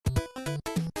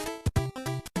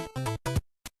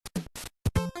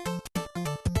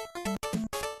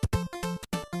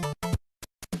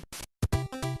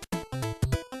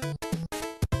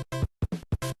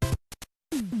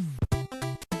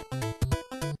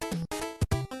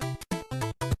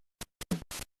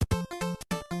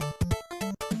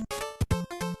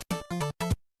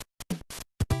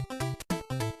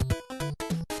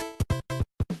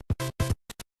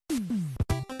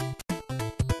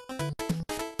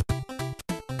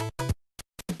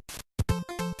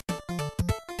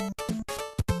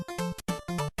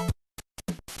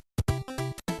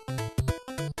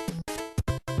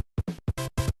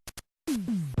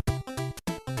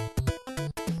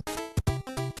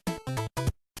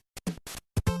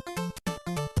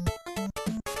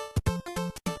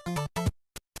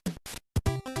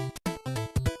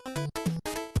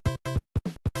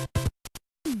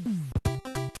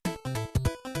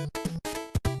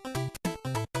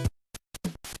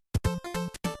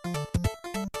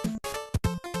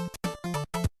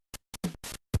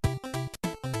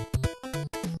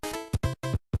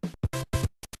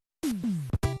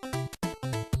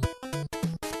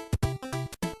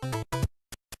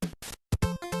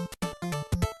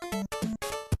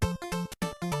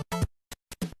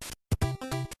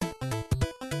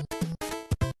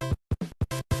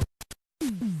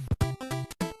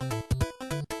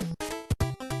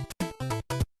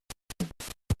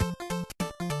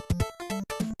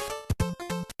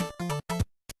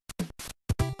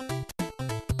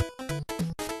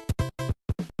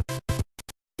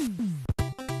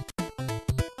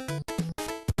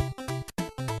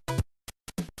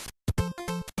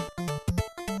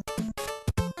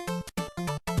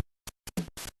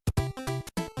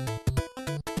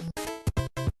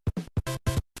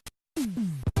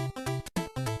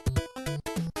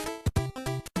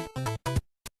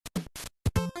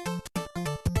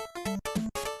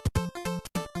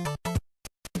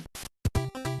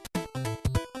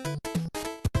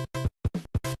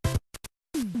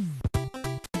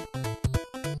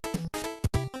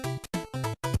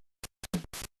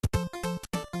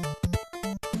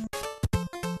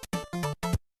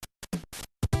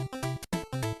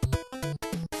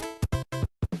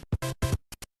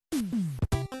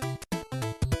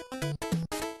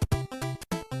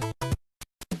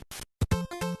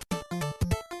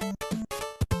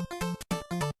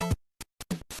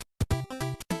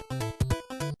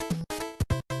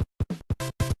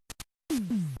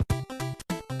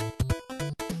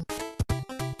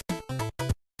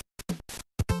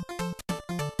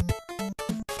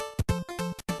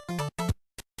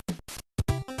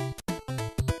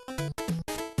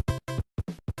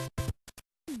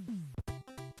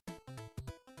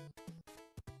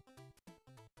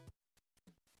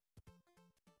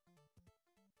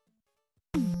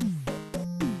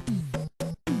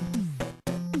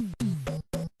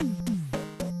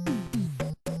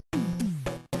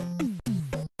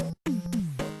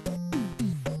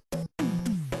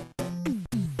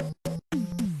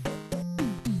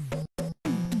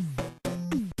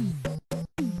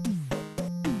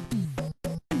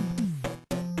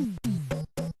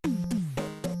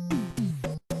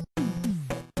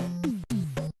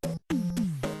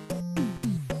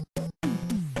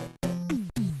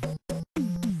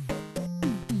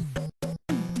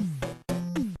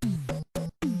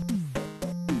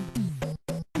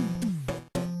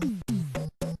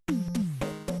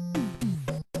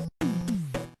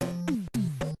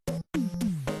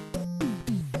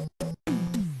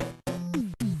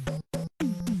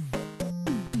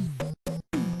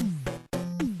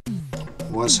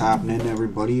What's happening,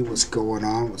 everybody? What's going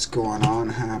on? What's going on?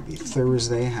 Happy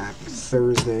Thursday. Happy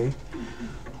Thursday.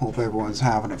 Hope everyone's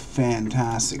having a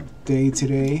fantastic day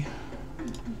today.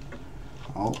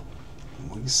 Oh,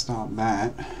 we can stop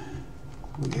that.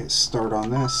 We can hit start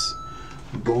on this.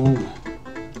 Boom.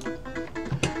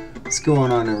 What's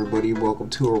going on, everybody? Welcome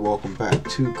to or welcome back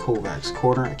to Kovac's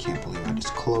Corner. I can't believe I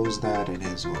just closed that. It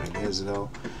is what it is, though.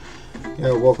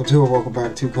 Yeah, welcome to or welcome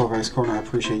back to Kovac's Corner. I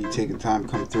appreciate you taking time to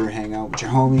come through, hang out with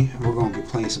your homie. We're going to be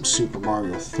playing some Super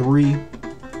Mario 3.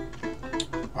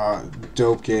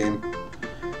 Dope game.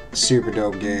 Super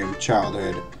dope game.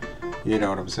 Childhood. You know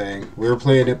what I'm saying. We were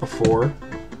playing it before,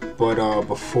 but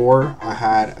before I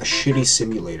had a shitty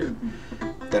simulator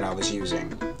that I was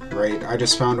using, right? I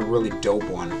just found a really dope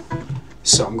one.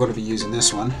 So I'm going to be using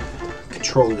this one.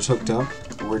 Controller's hooked up.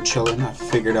 We're chilling. I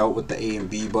figured out what the A and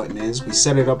B button is. We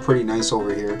set it up pretty nice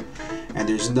over here, and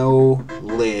there's no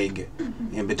lag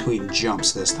in between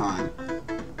jumps this time.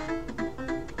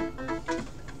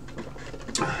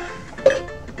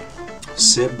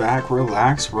 Sit back,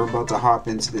 relax. We're about to hop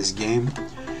into this game.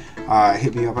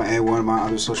 Hit me up on any one of my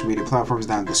other social media platforms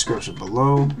down in the description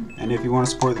below. And if you want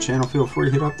to support the channel, feel free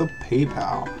to hit up the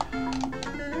PayPal.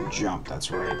 Jump,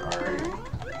 that's right. Alright.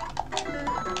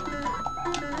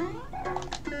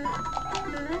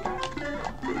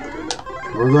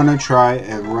 We're going to try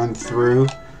and run through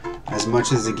as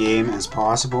much of the game as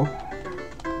possible.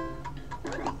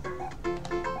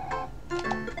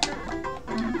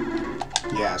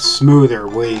 Yeah, smoother,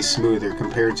 way smoother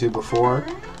compared to before.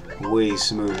 Way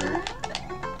smoother.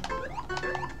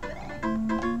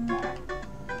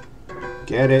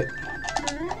 Get it?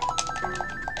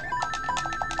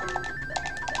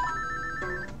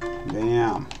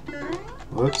 Bam.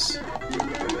 Whoops.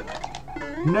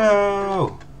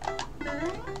 No!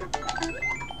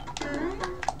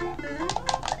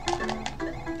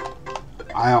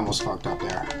 I almost fucked up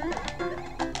there.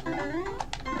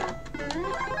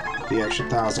 The extra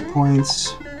 1,000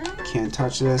 points. Can't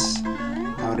touch this.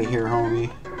 Out of here,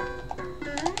 homie.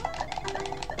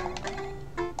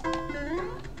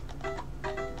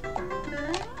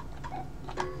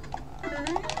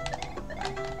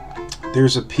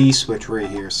 There's a P switch right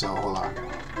here, so hold on.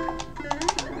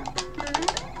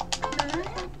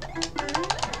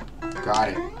 Got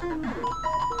it.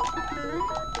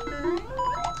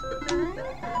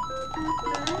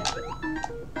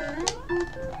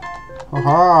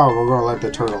 Haha, we're gonna let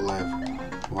the turtle live.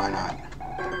 Why not?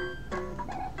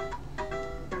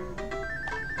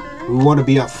 We want to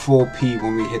be at full P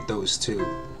when we hit those two,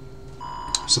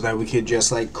 so that we could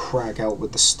just like crack out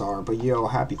with the star. But yo,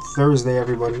 happy Thursday,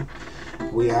 everybody.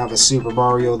 We have a Super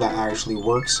Mario that actually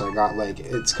works. I got like,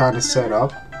 it's kind of set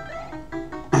up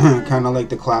kind of like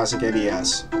the classic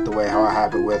NES, the way how I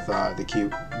have it with the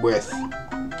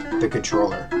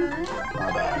controller.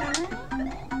 My bad.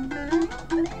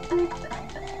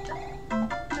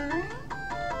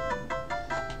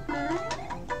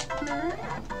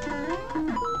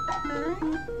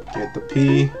 Get the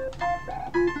P.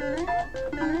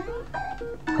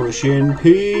 Push in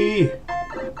P.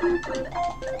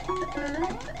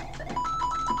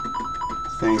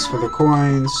 Thanks for the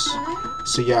coins.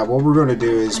 So yeah, what we're going to do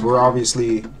is we're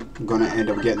obviously going to end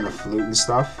up getting the flute and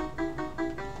stuff.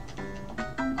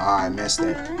 Ah, I missed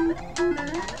it.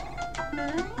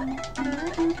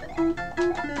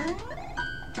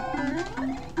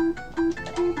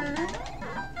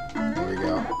 There we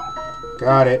go.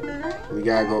 Got it. We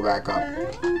gotta go back up.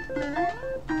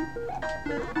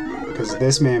 Because of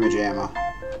this mamma jamma.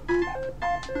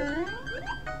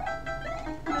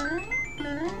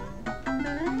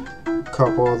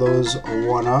 Couple of those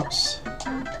one-ups.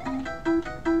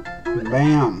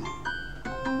 Bam.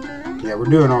 Yeah, we're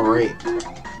doing alright.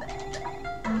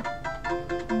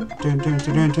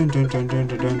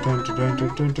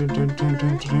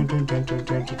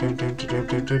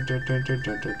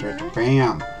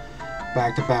 Bam.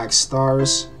 Back-to-back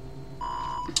stars.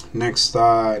 Next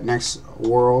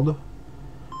world.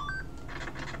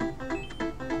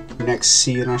 Next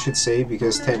scene, I should say,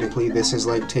 because technically this is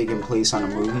like taking place on a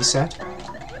movie set.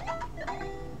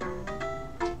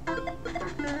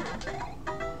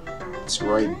 That's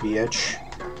right, bitch.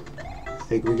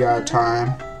 Think we got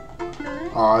time.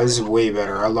 Oh, this is way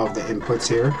better. I love the inputs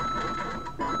here.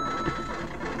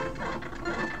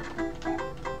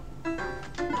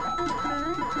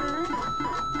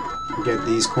 Get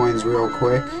these coins real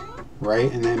quick,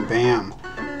 right? And then bam.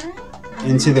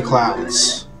 Into the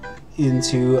clouds.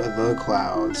 Into the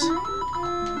clouds.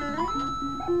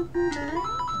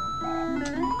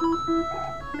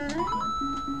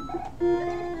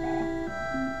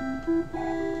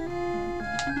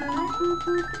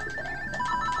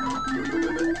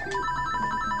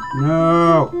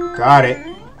 No! Got it.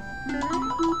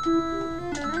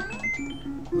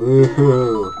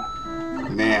 Woohoo!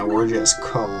 Man, we're just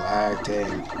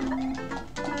collecting.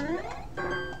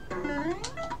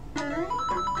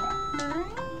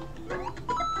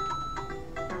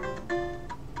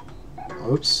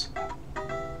 Oops.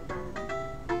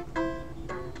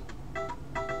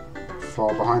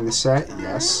 Fall behind the set?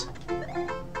 Yes.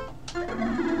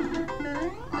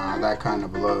 Ah, that kind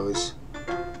of blows.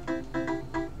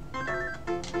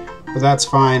 But that's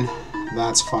fine.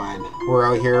 That's fine. We're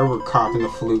out here. We're copping the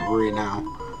flute right now.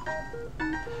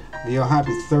 Yo,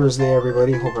 happy Thursday,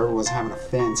 everybody. Hope everyone's having a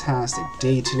fantastic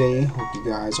day today. Hope you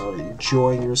guys are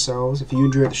enjoying yourselves. If you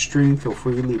enjoyed the stream, feel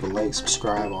free to leave a like,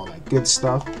 subscribe, all that good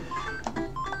stuff.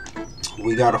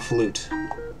 We got a flute.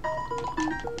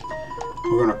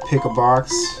 We're gonna pick a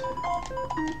box.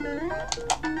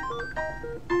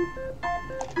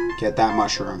 Get that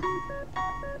mushroom.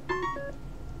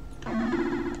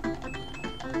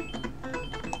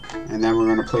 And then we're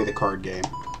gonna play the card game.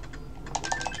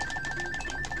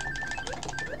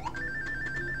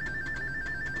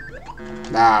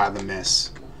 Ah, the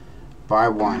miss. By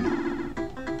one.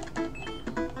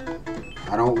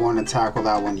 I don't want to tackle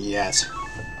that one yet.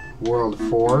 World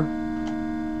 4.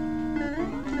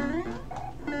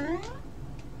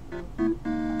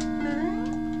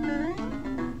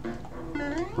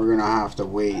 We're gonna have to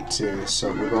wait too,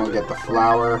 so we're gonna get the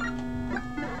flower.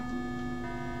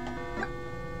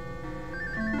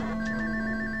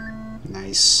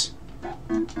 Nice.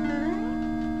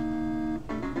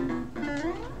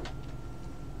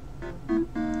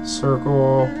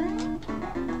 Circle.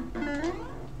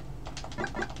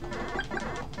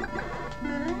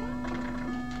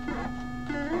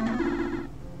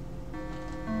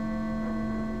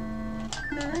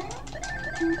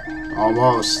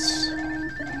 Almost.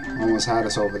 Almost had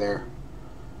us over there.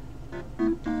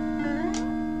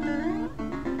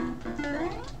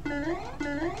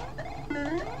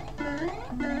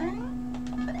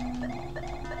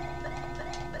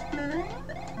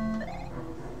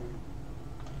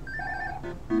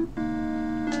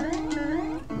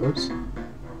 Oops.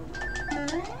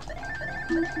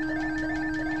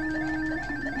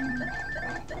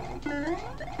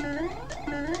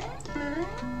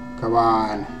 Come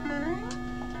on.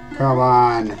 Come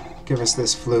on. Give us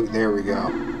this flute. There we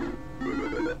go.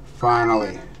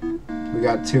 Finally. We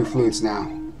got 2 flutes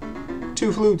now.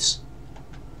 2 flutes.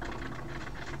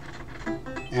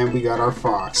 And we got our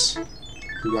fox.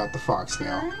 We got the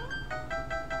foxtail.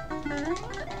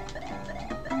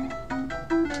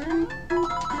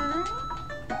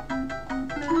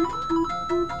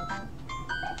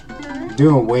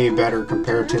 Doing way better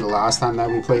compared to the last time that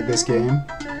we played this game.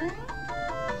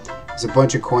 There's a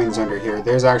bunch of coins under here.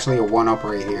 There's actually a 1-up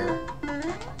right here.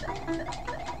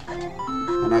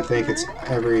 And I think it's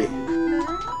every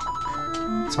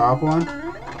top one.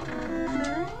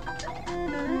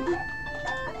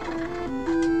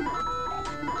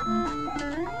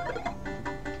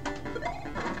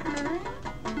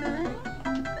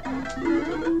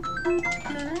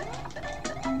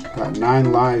 Got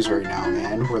 9 lives right now,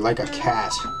 man. We're like a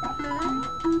cat.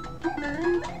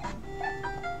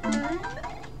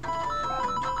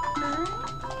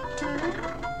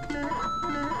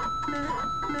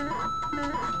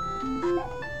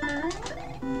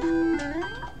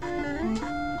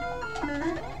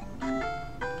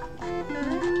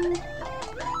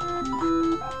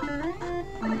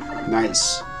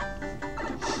 Nice.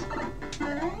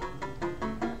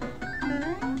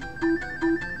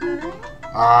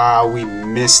 Ah, we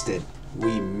missed it.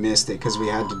 We missed it because we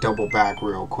had to double back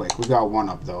real quick. We got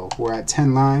 1-up though. We're at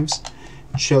 10 lives.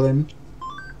 Chilling.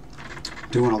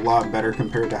 Doing a lot better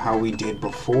compared to how we did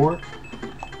before.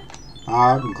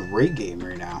 Great game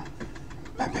right now.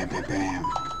 Bam, bam, bam, bam.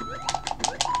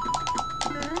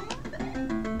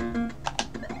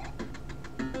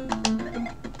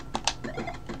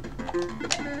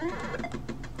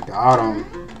 Got him.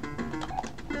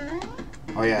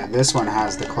 Oh yeah, this one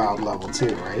has the cloud level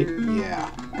too, right? Yeah.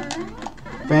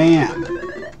 Bam!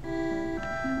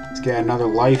 Let's get another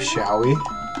life, shall we?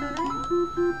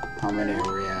 How many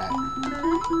are we at?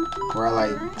 We're at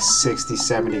like 60,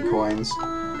 70 coins.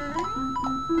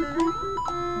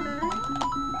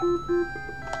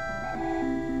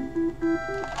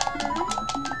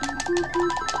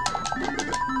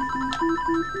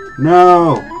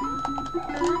 No!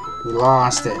 We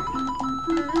lost it.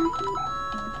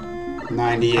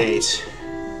 98.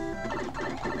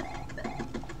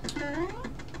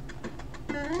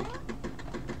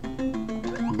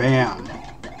 Bam.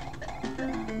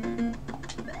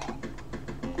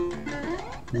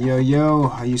 Yo,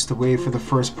 yo, I used to wait for the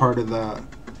first part of the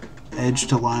edge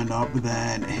to line up,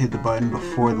 then hit the button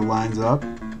before the line's up.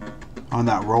 On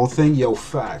that roll thing, yo,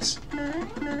 facts.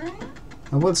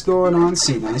 And what's going on,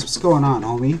 C-Nice? What's going on,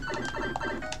 homie?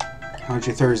 How's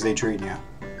your Thursday treating you?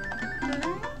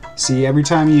 See, every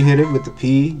time you hit it with the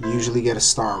P, you usually get a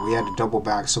star. We had to double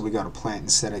back, so we got a plant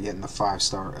instead of getting the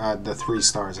 3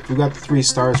 stars. If we got the 3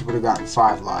 stars, we would have gotten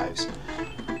 5 lives.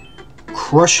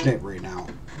 Crushing it right now.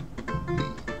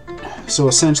 So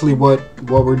essentially what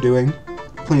we're doing,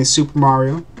 playing Super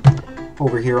Mario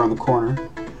over here on the corner.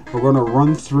 We're going to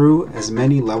run through as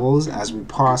many levels as we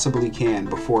possibly can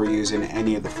before using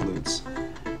any of the flutes.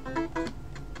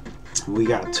 We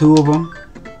got 2 of them.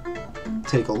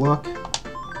 Take a look.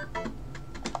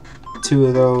 2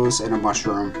 of those and a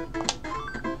mushroom.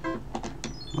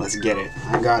 Let's get it.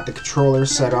 I got the controller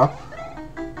set up.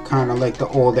 Kind of like the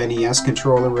old NES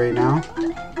controller right now.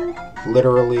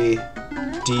 Literally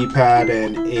D-pad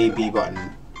and A-B button.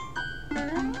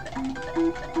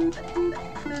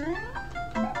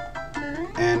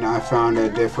 And I found a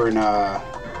different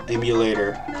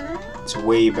emulator. It's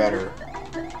way better.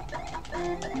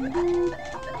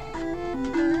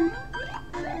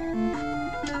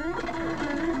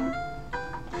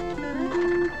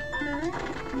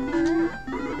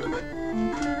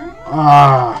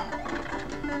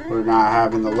 We're not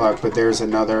having the luck, but there's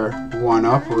another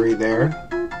 1-up right there.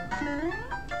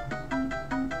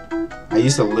 I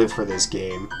used to live for this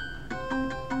game.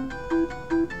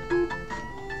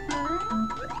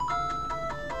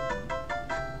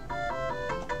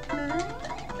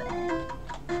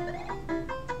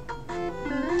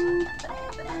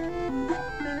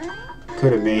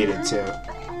 Could have made it too.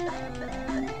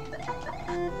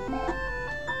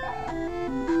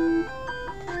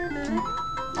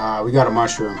 We got a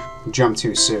mushroom. Jumped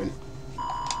too soon.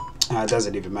 It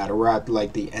doesn't even matter. We're at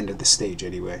like the end of the stage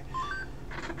anyway.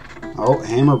 Oh,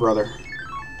 Hammer Brother.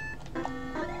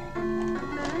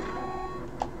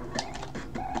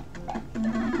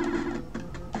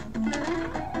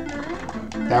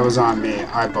 That was on me.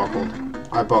 I buckled.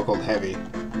 I buckled heavy.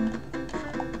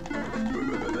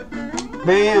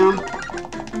 Bam!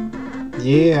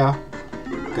 Yeah.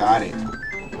 Got it.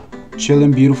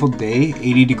 Chilling, beautiful day.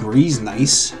 80 degrees,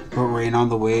 nice. But rain on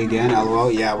the way again.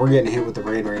 LOL. Yeah, we're getting hit with the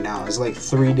rain right now. It's like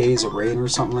 3 days of rain or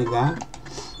something like that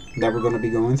we're going to be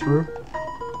going through.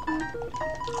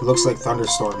 It looks like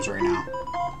thunderstorms right now.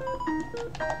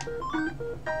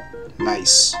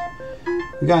 Nice.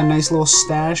 We got a nice little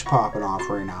stash popping off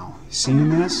right now. You seeing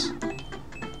this?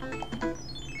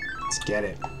 Let's get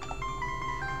it.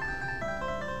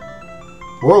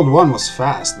 World 1 was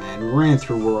fast, man. We ran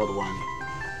through World 1.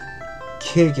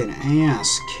 Kicking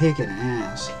ass. Kicking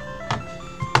ass.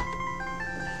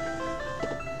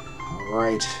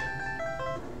 Alright.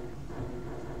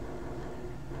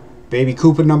 Baby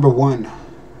Koopa number 1.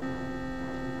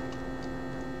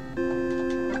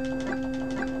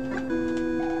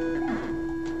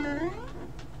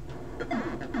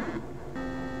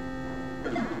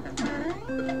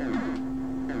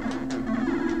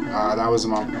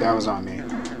 That was on me.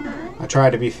 I tried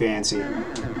to be fancy.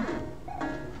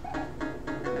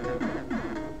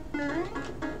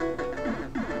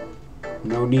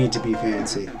 No need to be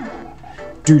fancy.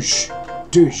 Douche.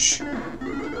 Douche.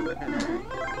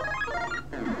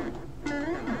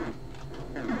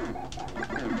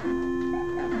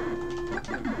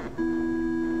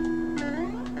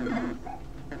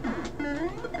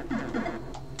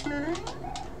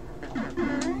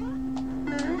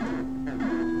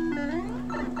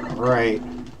 Right.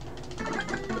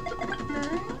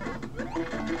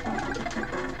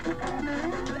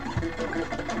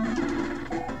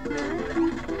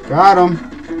 Got him.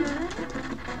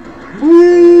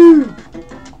 Woo!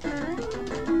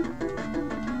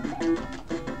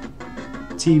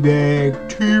 Teabag.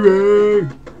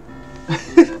 Teabag.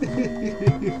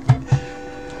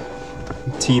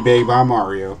 Teabag by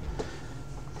Mario.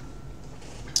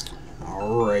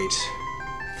 Alright.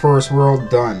 First world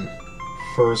done.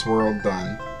 First world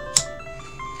done.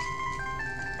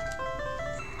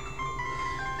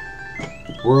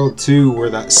 World 2, where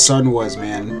that sun was,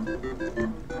 man.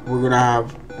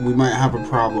 We might have a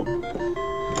problem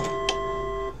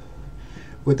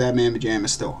with that man pajama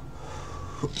still.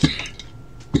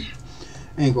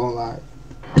 Ain't gonna lie.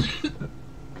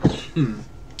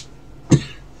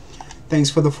 Thanks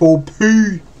for the full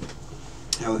P.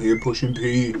 Out here pushing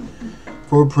P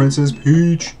for Princess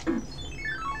Peach.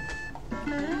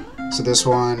 So this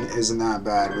one isn't that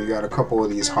bad. We got a couple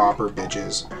of these hopper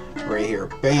bitches right here.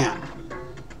 Bam!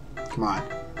 Come on.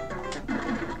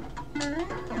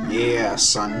 Yeah,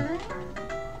 son.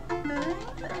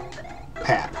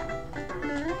 Pap.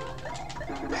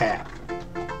 Pap.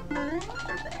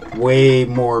 Way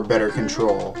more better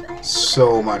control.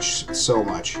 So much, so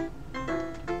much.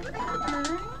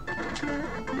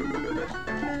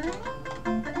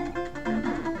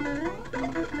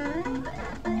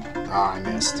 Ah, I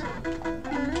missed.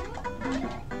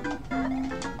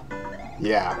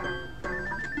 Yeah.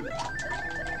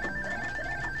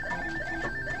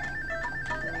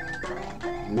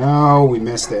 No, we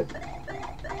missed it.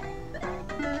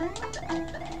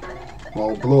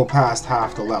 Well, blow past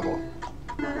half the level.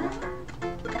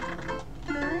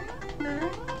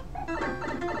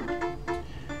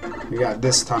 We got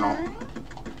this tunnel.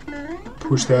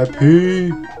 Push that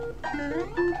P.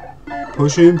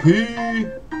 Pushing P.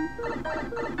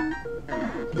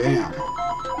 Bam.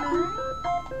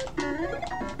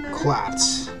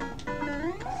 Claps.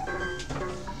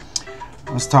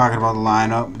 I was talking about the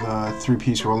lineup, the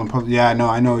three-piece rolling puzzle. Yeah,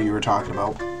 I know what you were talking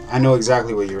about. I know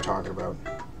exactly what you were talking about.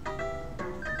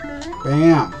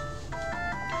 Bam.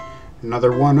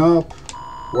 Another one up.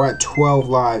 We're at 12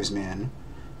 lives, man.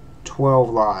 12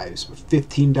 lives with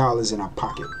 $15 in our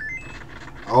pocket.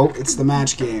 Oh, it's the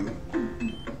match game.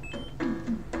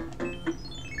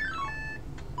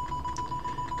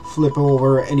 Flip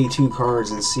over any two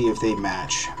cards and see if they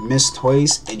match. Miss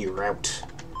twice and you're out.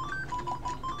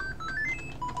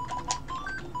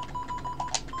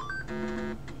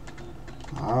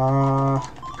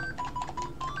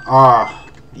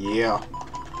 Yeah.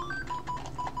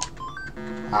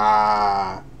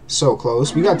 So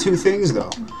close. We got two things though.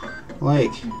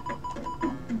 Like,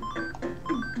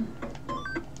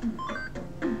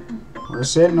 we're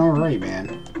sitting alright,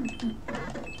 man.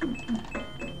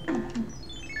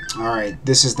 Alright,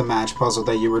 this is the match puzzle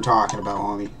that you were talking about,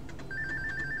 homie.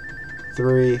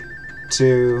 3,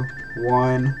 2,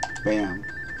 1, bam.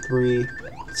 3,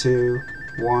 2,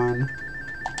 1,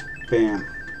 bam.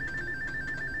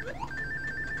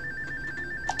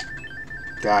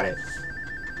 Got it.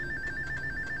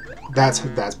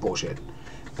 That's bullshit.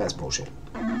 That's bullshit.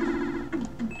 I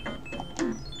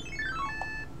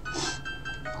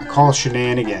call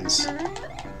shenanigans.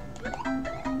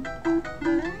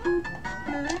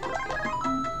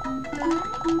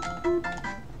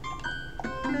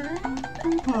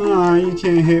 You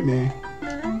can't hit me.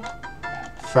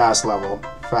 Fast level.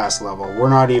 Fast level. We're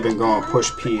not even going to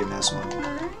push P in this one.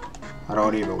 I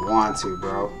don't even want to,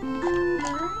 bro.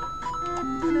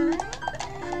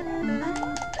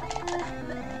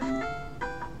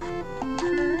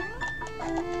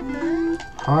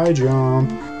 High jump.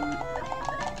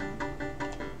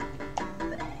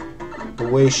 The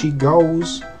way she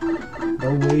goes.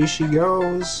 The way she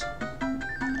goes.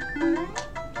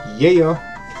 Yeah.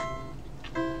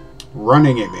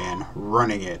 Running it, man.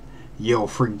 Running it. Yo,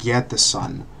 forget the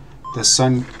sun. The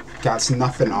sun got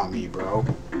nothing on me, bro.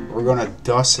 We're gonna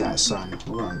dust that sun.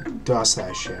 We're gonna dust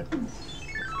that shit.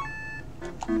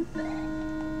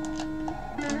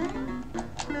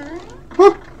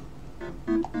 Woo!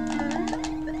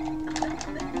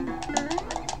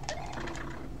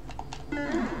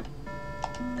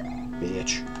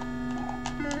 Bitch.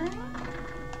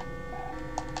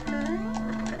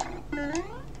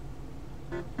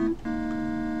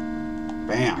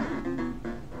 Bam.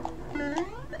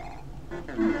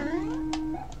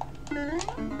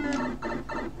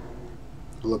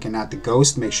 Looking at the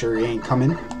ghost, make sure he ain't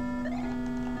coming.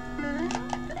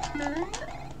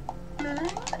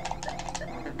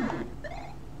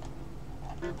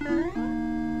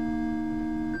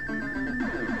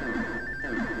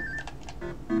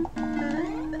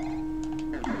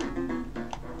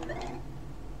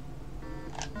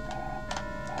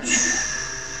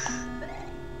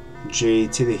 J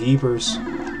to the heapers.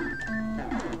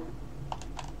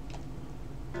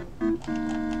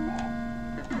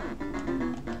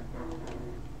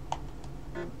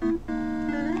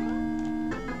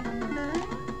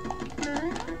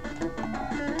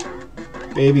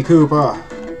 Baby Koopa.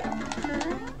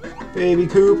 Baby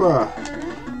Koopa.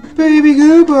 Baby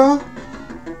Koopa.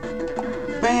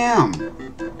 Bam.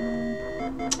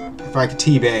 If I could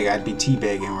teabag, I'd be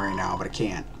teabagging right now, but I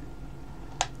can't.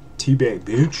 Teabag,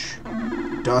 bitch.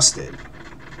 Dusted.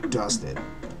 Dusted.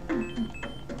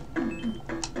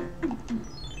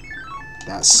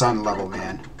 That sun level,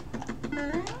 man.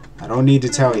 I don't need to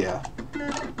tell you.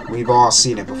 We've all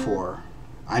seen it before.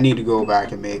 I need to go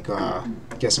back and make,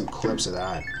 get some clips of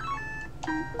that.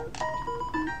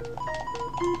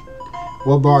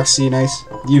 What box, C-Nice?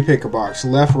 You pick a box.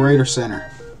 Left, right, or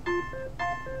center?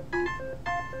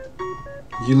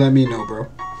 You let me know, bro.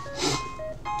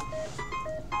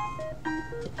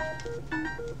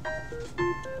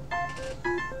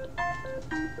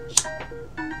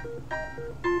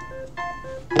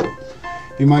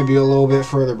 He might be a little bit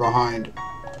further behind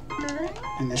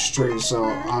in the street, so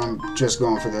I'm just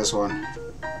going for this one.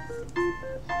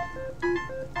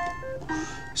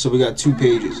 So we got 2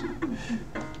 pages.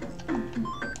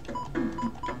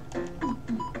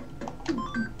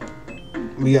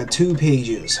 We got 2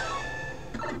 pages.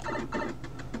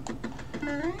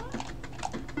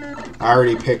 I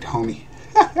already picked homie.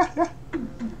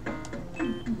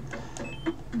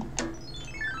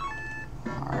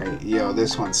 Alright, yo,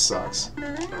 this one sucks.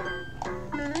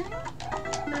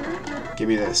 Give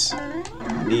me this.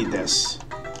 I need this.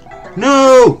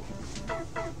 No!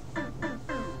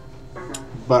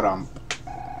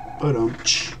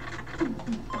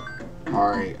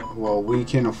 Alright, well, we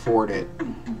can afford it.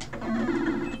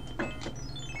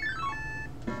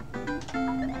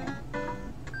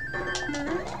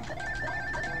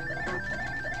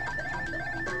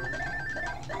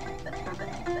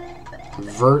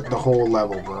 Convert the whole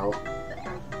level, bro.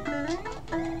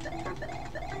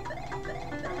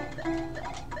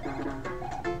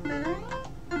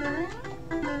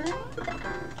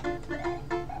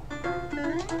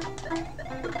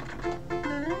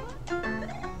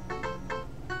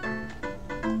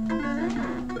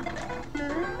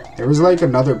 There was like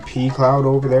another P cloud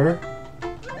over there.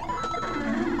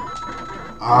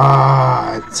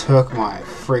 Ah, it took my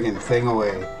friggin' thing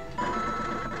away.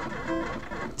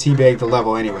 Teabag the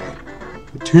level anyway.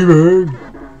 Teabag!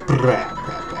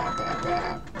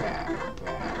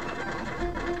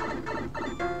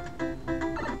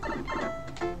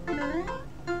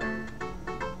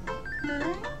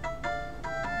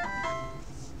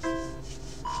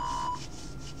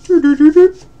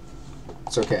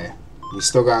 It's okay. We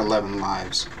still got 11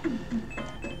 lives.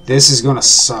 This is gonna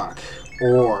suck.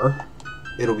 Or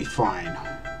it'll be fine.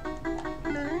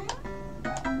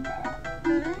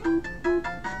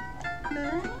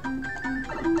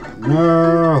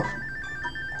 No!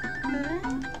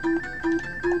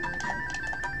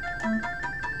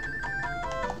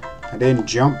 I didn't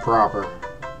jump proper.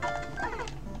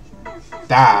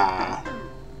 Da!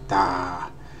 Da!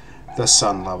 The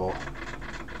sun level.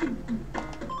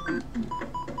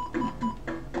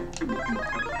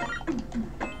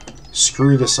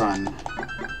 Screw the sun.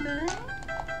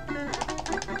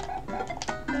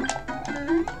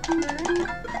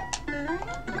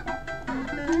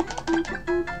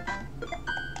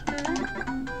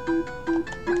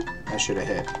 That should have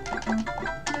hit.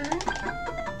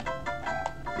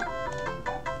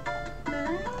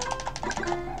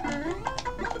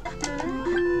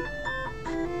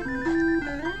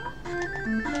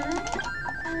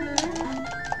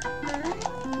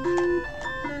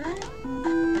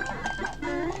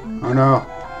 Oh no,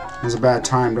 it was a bad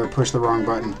time to push the wrong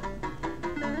button.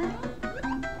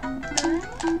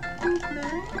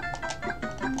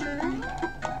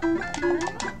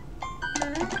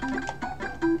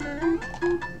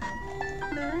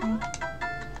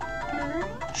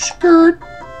 Skirt!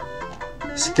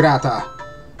 Scrata!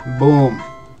 Boom!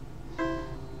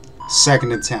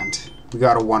 Second attempt. We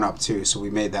got a 1-up too, so we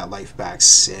made that life back.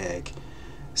 Sick.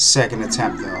 Second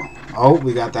attempt though. Oh,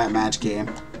 we got that match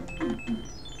game.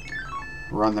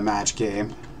 Run the match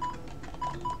game.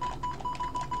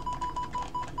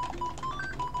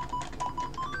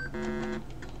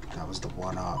 That was the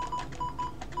 1-up.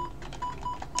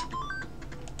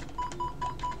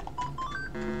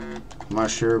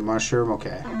 Mushroom, mushroom,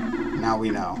 okay. Now we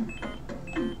know.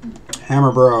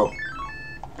 Hammer Bro.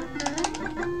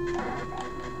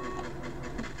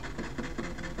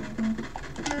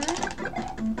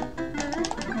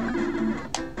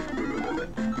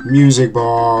 Music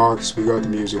box. We got the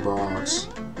music box.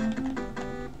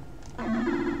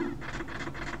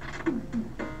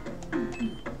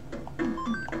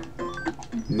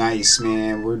 Nice,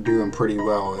 man. We're doing pretty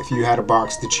well. If you had a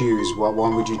box to choose, what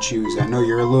one would you choose? I know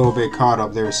you're a little bit caught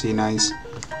up there, see, nice.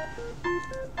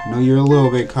 I know you're a little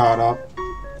bit caught up.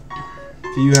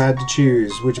 If you had to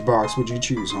choose, which box would you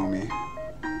choose, homie?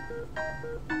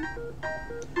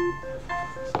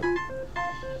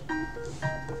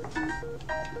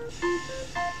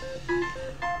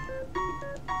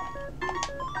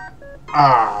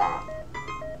 Ah!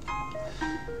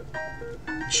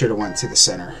 Should have went to the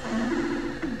center.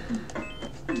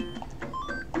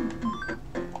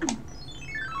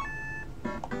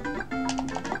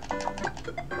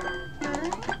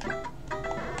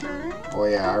 Oh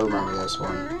yeah, I remember this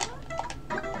one.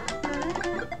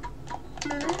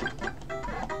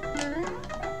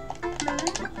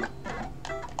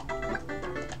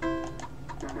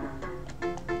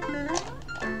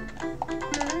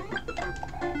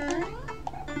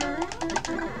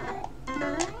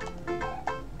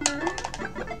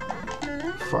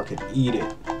 Fucking eat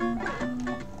it.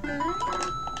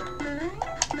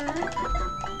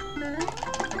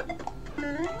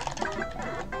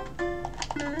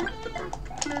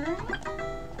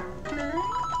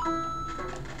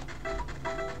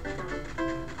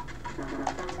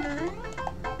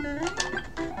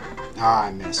 Ah,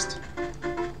 I missed.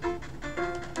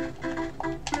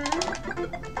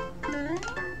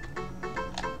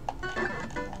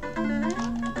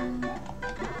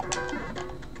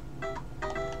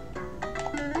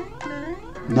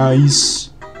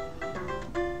 Nice.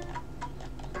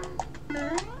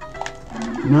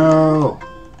 No.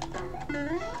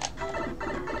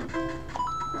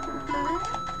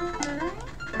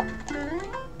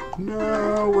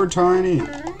 No, we're tiny.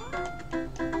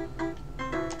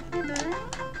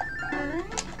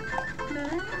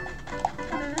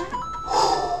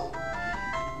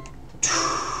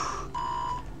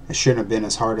 It shouldn't have been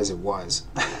as hard as it was.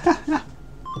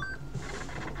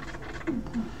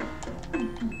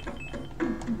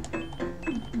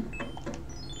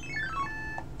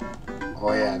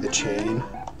 Oh yeah, the chain.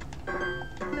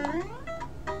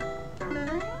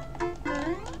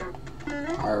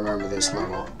 I remember this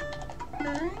level.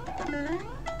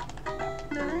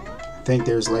 I think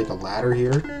there's like a ladder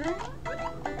here.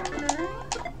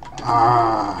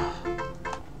 Ah.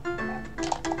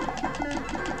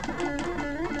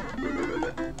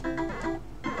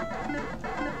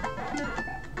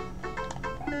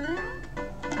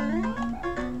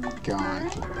 Gone.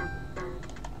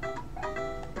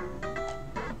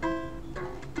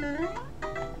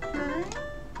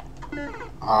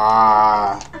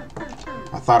 Ah,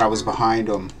 I thought I was behind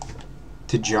him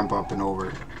to jump up and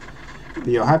over. But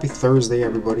yo, happy Thursday,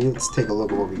 everybody. Let's take a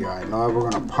look at what we got. Now we're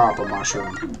gonna pop a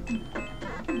mushroom.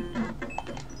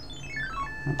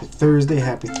 Happy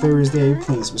Thursday.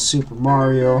 Playing some Super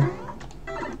Mario.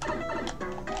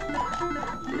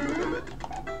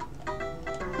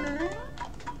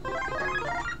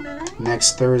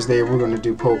 Next Thursday, we're gonna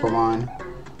do Pokemon.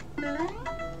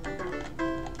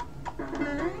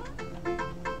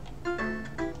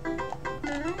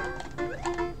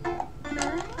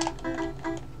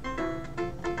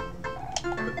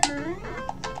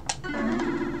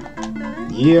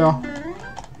 Yeah.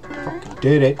 Fucking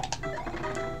did it.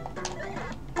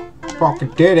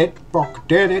 Fucking did it. Fucking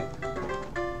did it.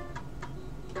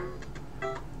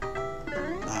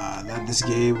 That this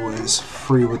game was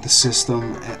free with the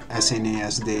system.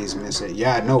 SNES days miss it.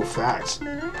 Yeah, no, facts.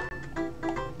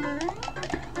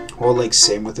 Well, like,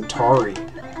 same with Atari.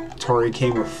 Atari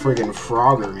came with friggin'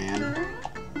 Frogger, man.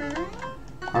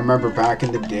 I remember back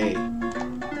in the day,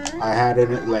 I had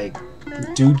it, like,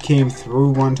 dude came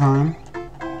through one time.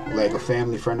 Like a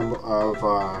family friend of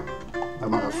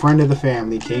a friend of the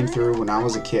family came through when I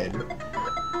was a kid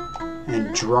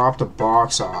and dropped a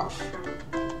box off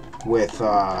with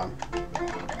what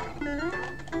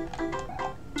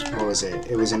was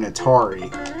it? It was an Atari.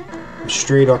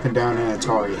 Straight up and down an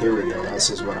Atari. Here we go. This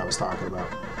is what I was talking about.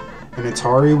 An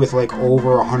Atari with like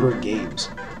over 100 games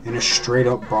in a straight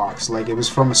up box. Like it was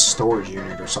from a storage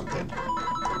unit or something.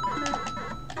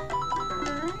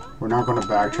 We're not going to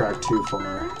backtrack too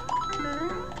far.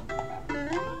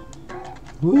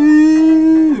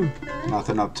 Woo!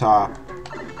 Nothing up top.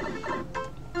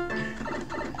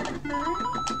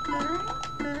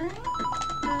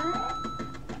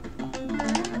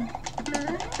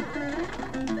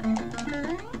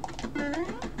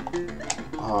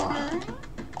 Oh.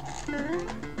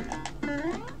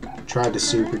 Tried to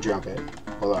super jump it.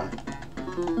 Hold on.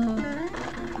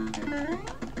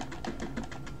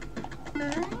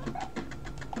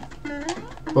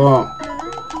 Boom.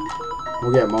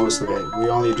 We'll get most of it. We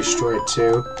only destroyed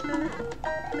 2.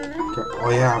 Oh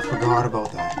yeah, I forgot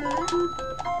about that.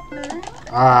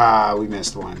 Ah, we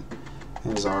missed one.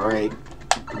 It was alright.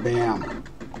 Bam.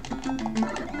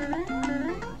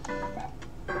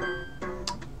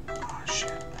 Oh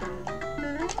shit.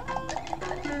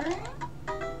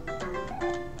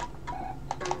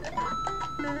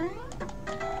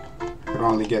 Could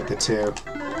only get the 2.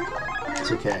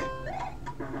 It's okay.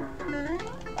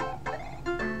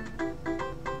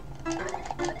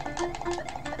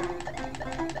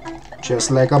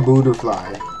 Just like a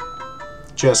butterfly.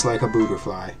 Just like a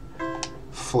butterfly.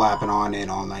 Flapping on in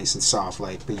all nice and soft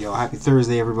like. But yo, happy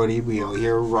Thursday everybody. We out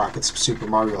here rocking some Super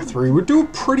Mario 3. We're doing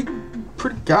pretty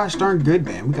gosh darn good,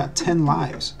 man. We got 10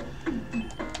 lives.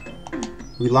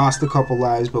 We lost a couple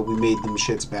lives, but we made them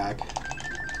shits back.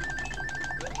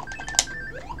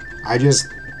 I just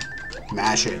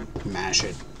mash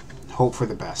it. Hope for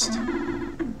the best.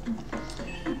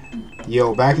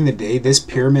 Yo, back in the day, this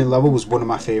pyramid level was one of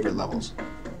my favorite levels.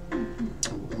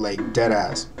 Like, dead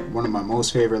ass. One of my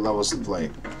most favorite levels to play.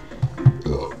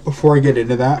 Before I get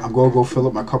into that, I'm gonna go fill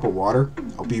up my cup of water.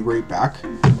 I'll be right back.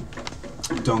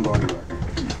 Don't go anywhere.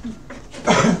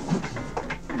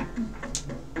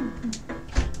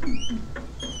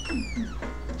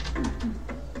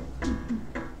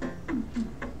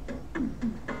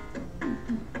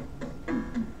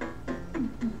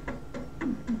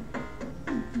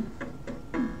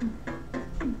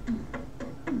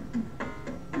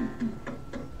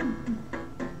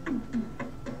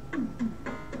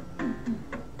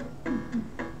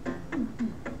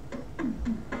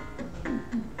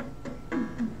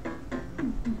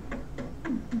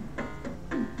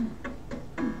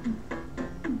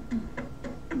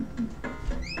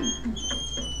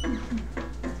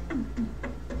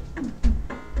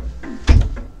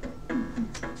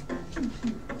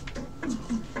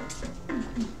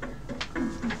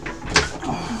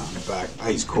 Back,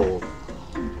 ice cold.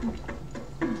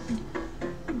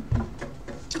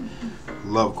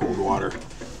 Love cold water.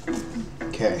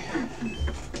 Okay.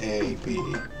 A, B.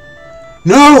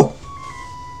 No!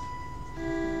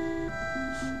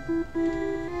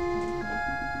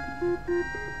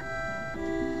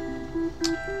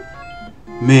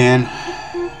 Man.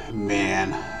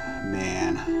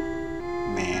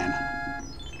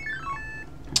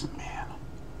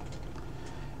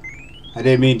 I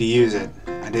didn't mean to use it.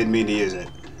 I didn't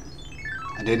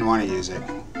want to use it.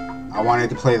 I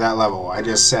wanted to play that level. I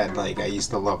just said, like, I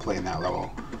used to love playing that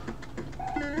level.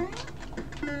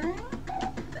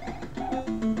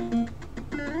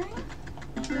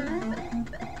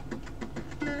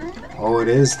 Oh, it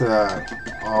is the...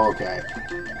 Oh, okay.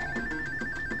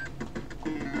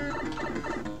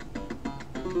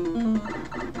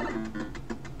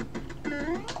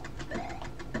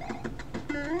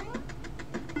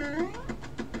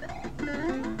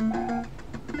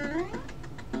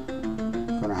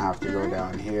 Gonna have to go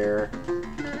down here.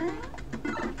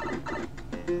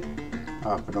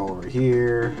 Up and over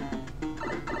here.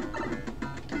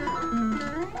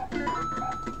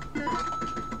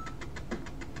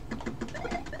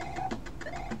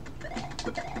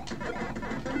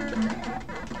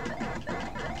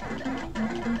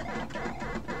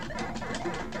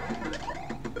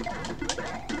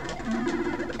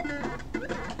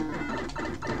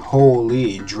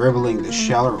 Holy, dribbling the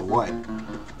shell or what?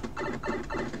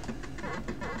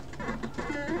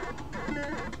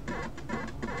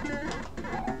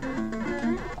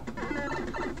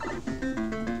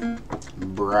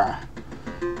 Bruh.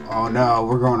 Oh no,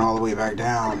 we're going all the way back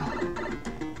down.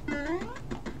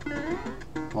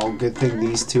 Well, good thing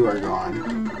these two are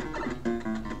gone.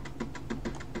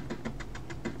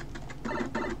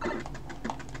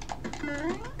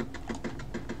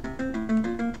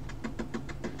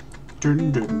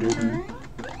 Dun dun dun.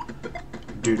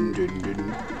 Dun dun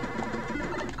dun.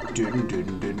 Dun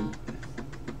dun dun.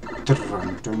 Dun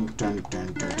dun dun dun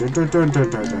dun dun dun dun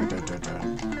dun dun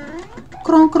dun.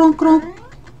 Kronk kronk kronk.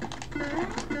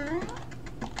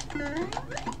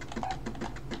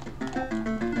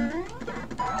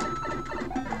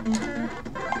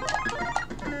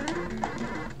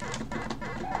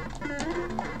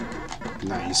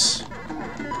 Nice.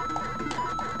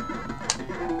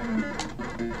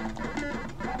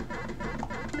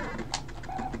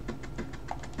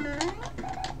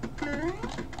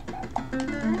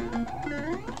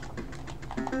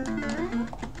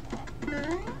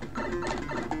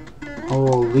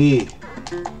 Holy.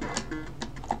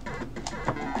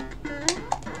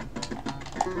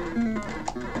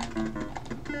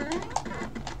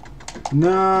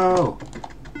 No.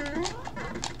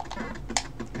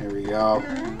 There we go.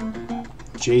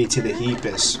 J to the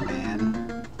heapus,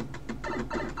 man.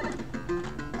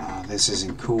 Oh, this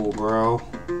isn't cool, bro.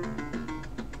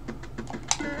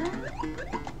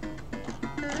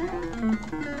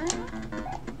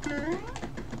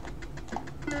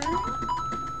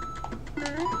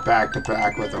 Back to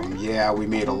back with them. Yeah, we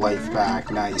made a life back.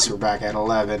 Nice. We're back at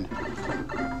 11.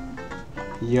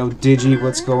 Yo, Digi,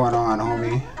 what's going on,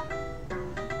 homie?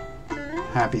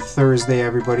 Happy Thursday,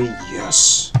 everybody.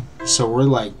 Yes. So we're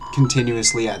like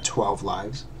continuously at 12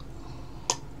 lives.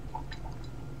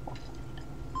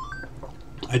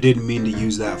 I didn't mean to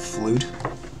use that flute.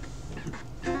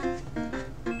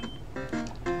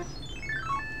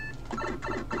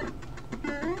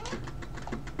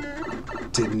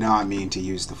 Did not mean to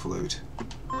use the flute.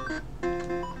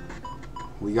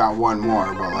 We got one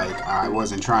more, but like I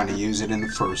wasn't trying to use it in the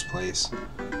first place.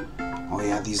 Oh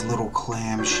yeah, these little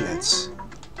clam shits.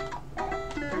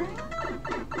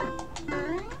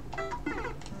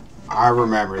 I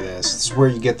remember this. This is where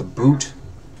you get the boot.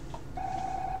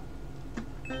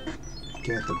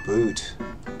 Get the boot.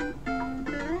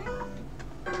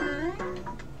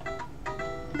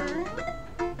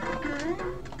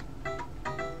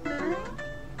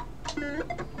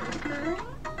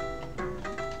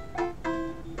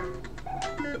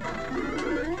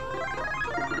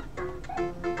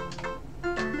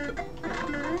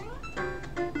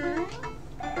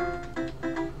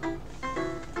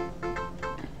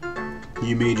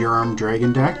 You made your armed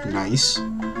dragon deck? Nice.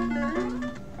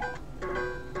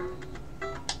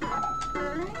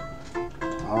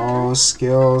 Oh,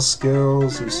 skills,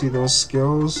 skills. You see those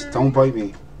skills? Don't bite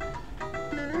me.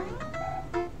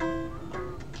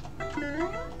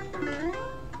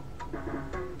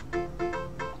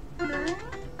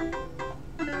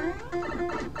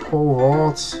 Pole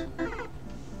vault.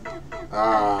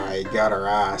 Ah, I got her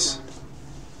ass.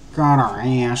 Got her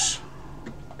ass.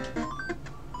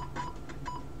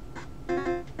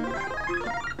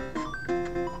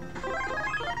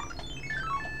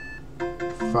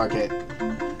 Fuck it.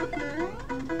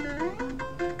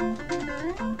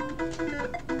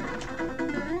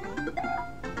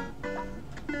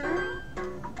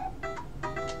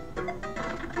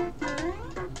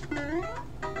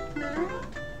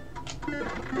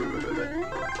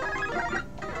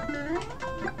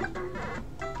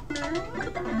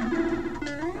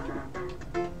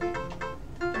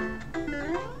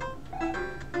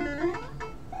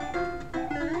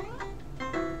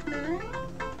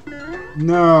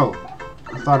 No!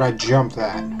 I thought I jumped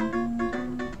that.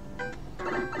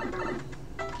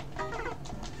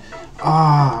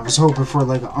 Ah, I was hoping for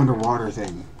like an underwater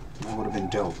thing. That would have been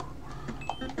dope.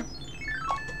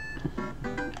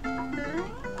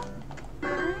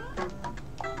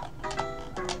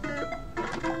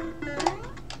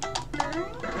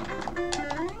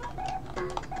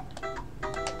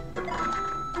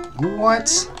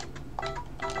 What?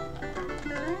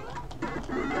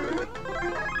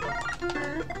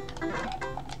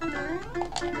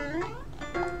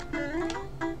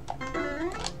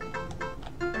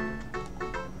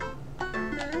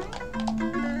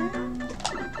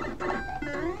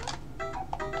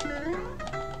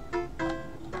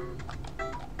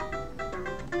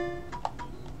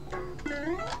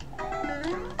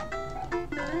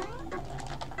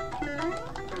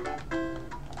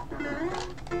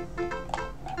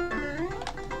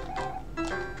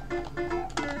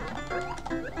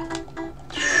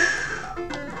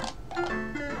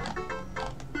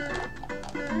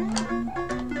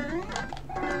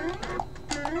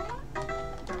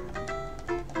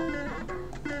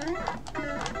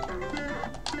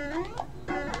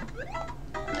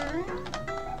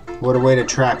 What a way to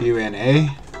trap you in, eh?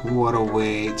 What a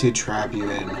way to trap you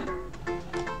in.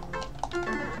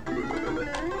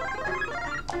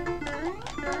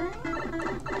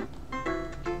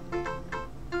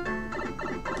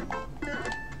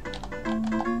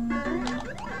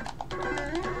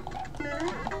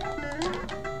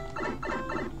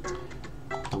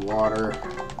 The water.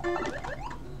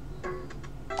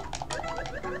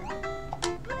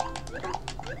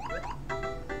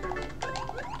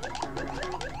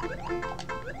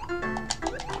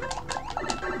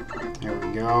 There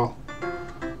we go.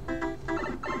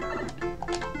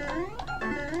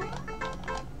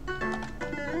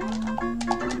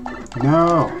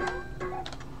 No.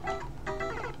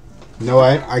 No,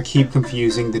 I keep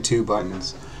confusing the two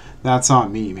buttons. That's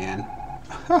on me, man.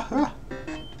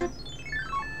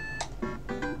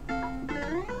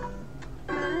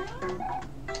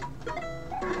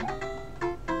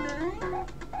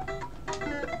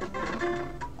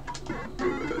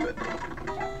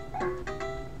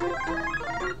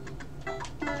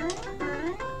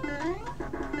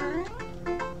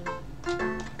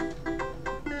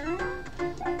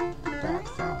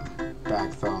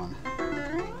 Back thumb.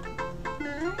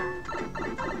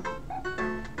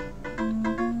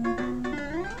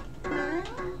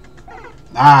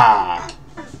 Ah!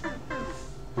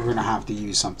 We're gonna have to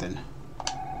use something.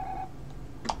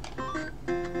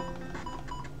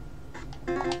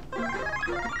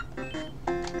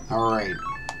 Alright.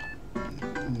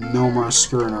 No more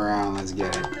screwing around, let's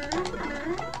get it.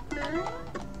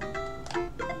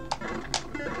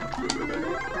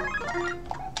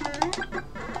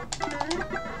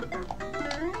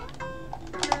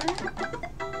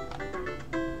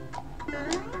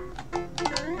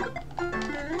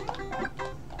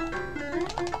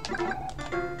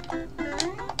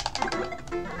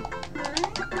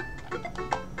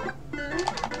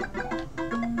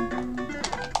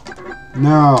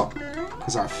 No,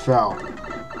 because I fell.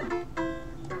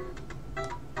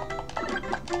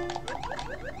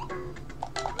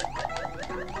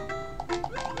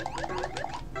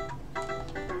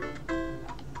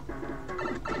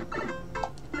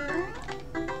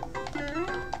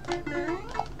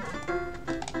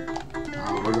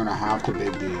 Oh, we're gonna have to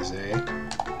big these, eh?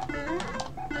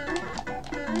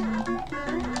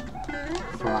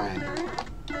 Fine.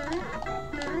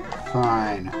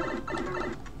 Fine.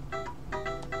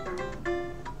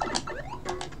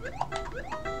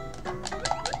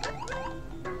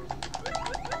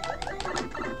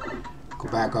 Go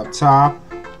back up top.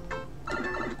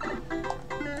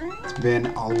 It's been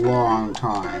a long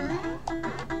time.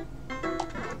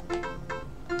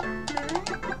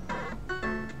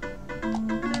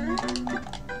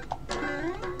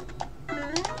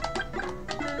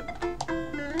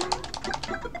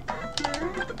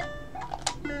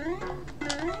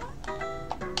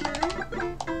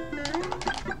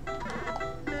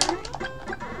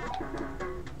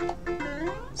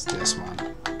 It's this one.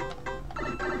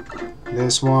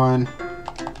 This one.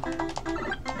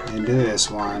 Into this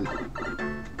one.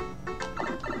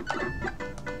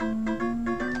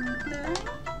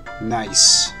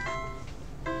 Nice.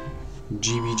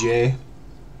 GBJ.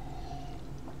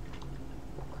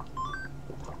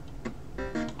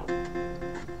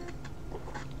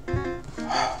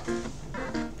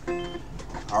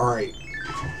 All right.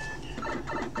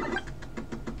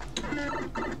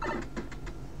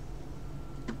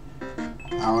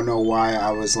 I don't know why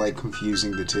I was like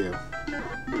confusing the two.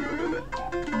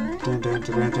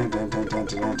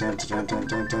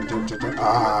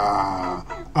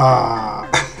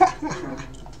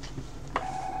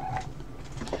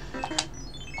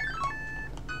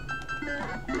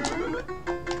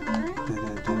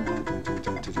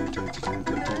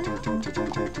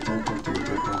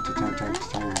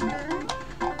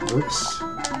 Oops.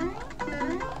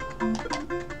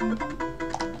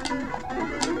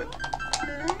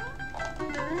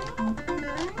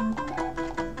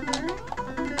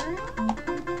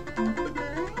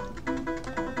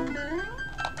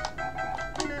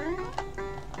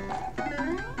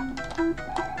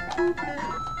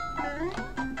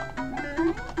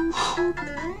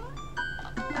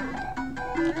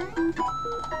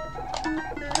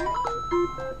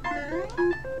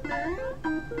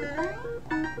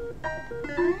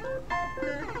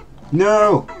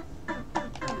 No!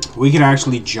 We can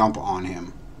actually jump on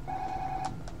him.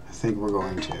 I think we're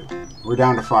going to. We're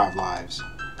down to 5 lives.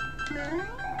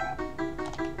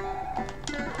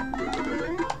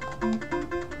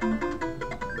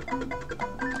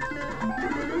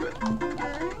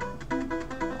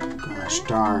 Gosh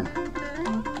darn.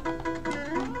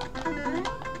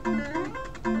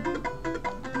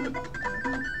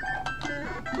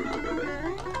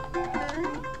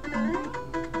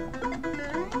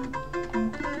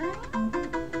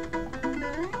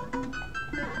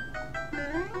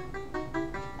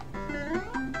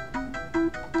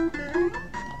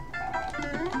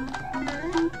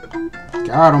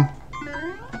 Got him.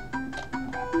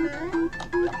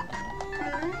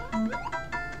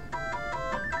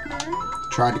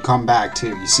 Tried to come back too.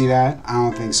 You see that? I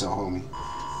don't think so, homie.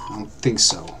 I don't think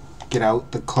so. Get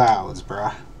out the clouds,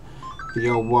 bruh. But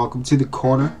yo, welcome to the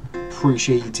corner.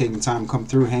 Appreciate you taking time to come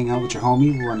through, hang out with your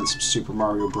homie. We're running some Super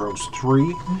Mario Bros.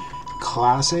 3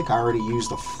 Classic. I already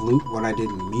used the flute when I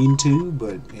didn't mean to,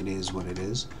 but it is what it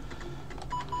is.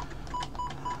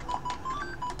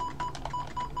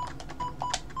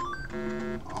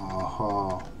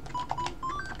 Oh.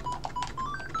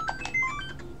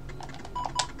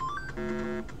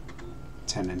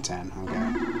 10 and 10,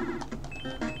 okay.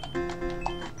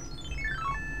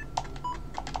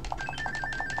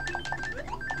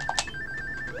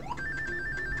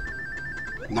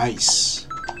 Nice.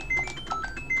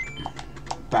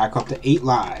 Back up to 8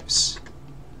 lives.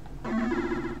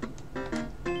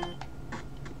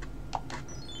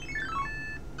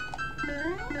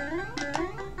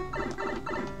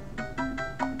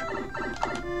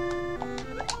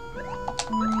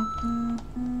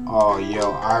 Oh,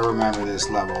 yo, I remember this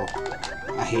level.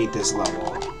 I hate this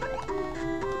level.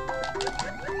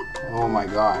 Oh my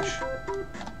gosh.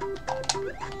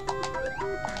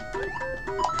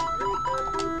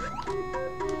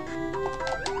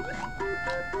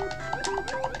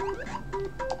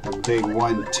 A big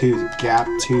one-tooth,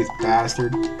 gap-tooth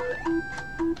bastard.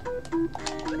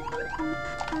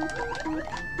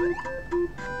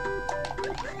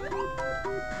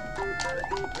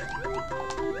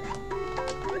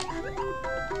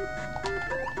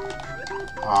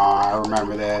 I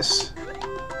remember this.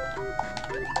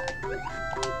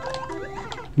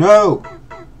 No!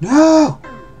 No!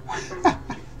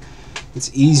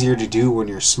 It's easier to do when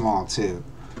you're small, too.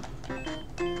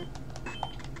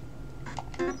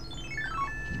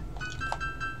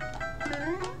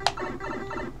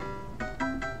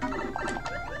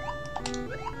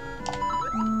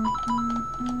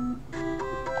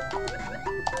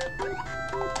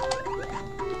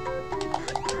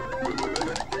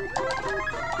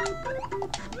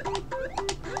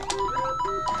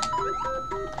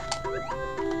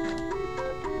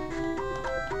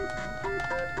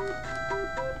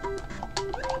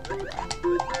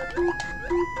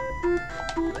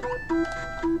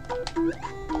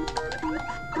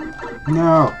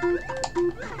 No.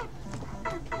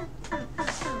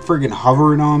 Friggin'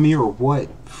 hovering on me or what?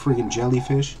 Friggin'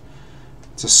 jellyfish?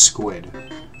 It's a squid.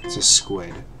 It's a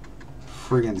squid.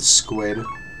 Friggin' squid.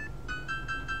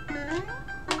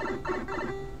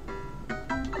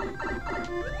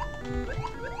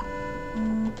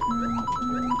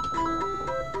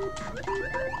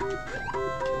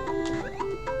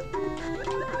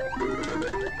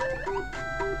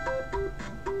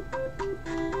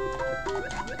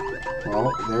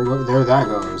 Well, there that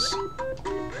goes.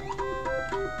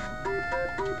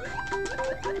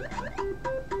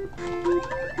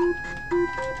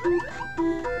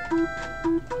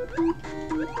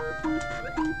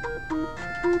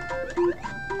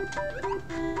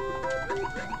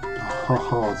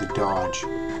 Oh, the dodge.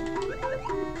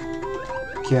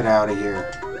 Get out of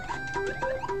here.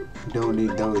 Don't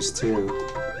need those too.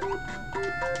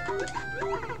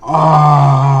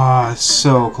 Ah,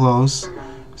 so close.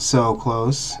 So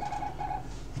close.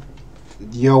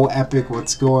 Yo, Epic,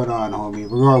 what's going on, homie?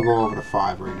 We're gonna go over to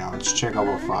 5 right now. Let's check out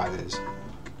what 5 is.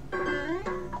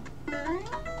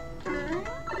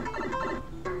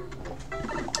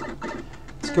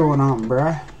 What's going on,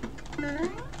 bruh?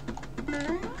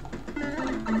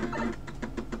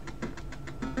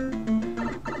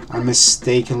 I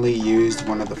mistakenly used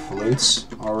one of the flutes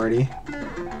already.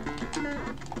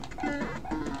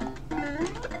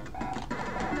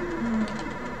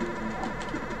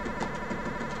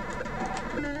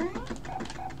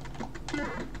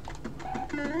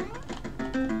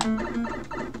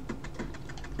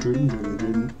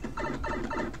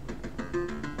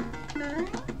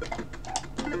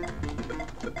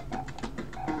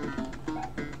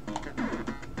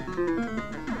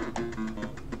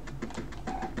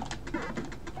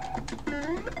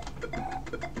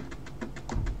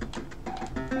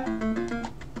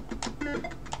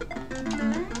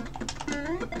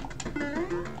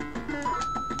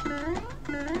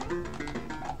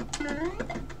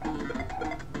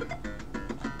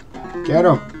 Get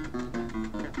him!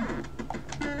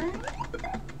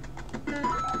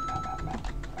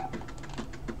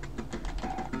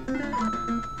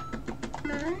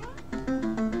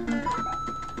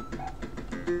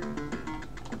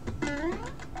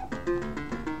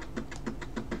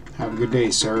 Have a good day,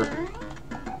 sir.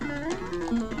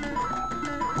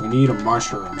 We need a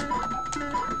mushroom.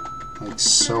 Like,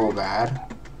 so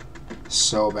bad.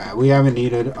 So bad. We haven't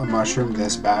needed a mushroom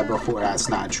this bad before. That's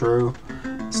not true.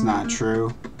 It's not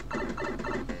true.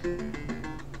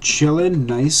 Chillin',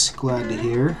 nice, glad to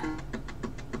hear.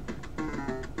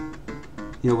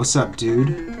 Yo, what's up, dude?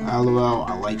 LOL,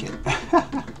 I like it.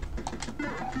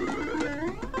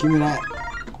 Give me that.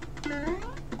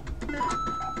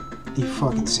 You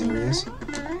fucking serious?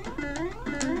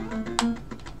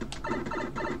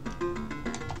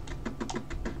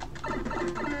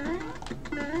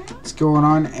 What's going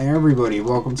on, everybody?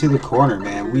 Welcome to the corner,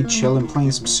 man. We chillin',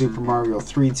 playing some Super Mario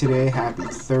 3 today. Happy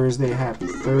Thursday, happy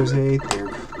Thursday. There.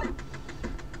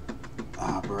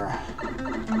 Ah, bruh.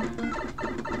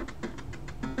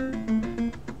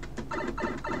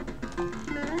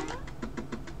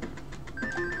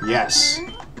 Yes.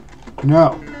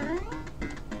 No.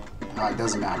 It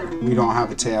doesn't matter. We don't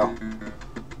have a tail.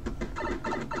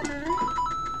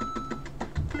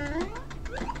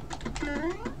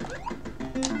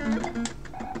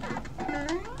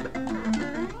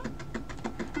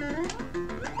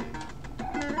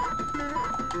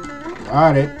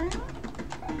 Got it.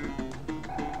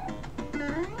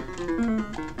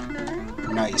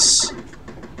 Nice.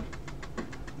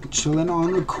 Chilling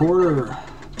on the corner.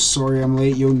 Sorry I'm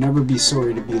late. You'll never be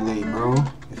sorry to be late, bro.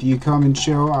 If you come and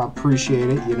chill, I appreciate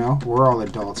it, you know? We're all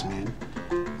adults, man.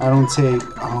 I don't take...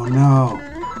 Oh, no.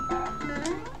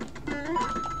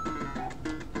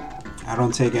 I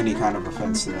don't take any kind of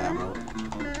offense to that, bro.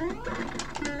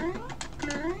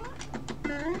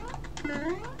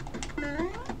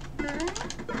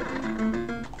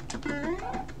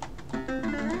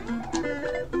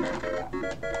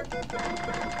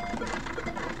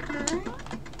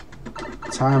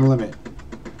 Time limit.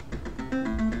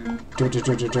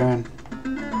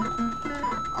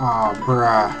 Oh,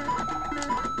 bruh.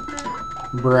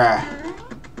 Bruh.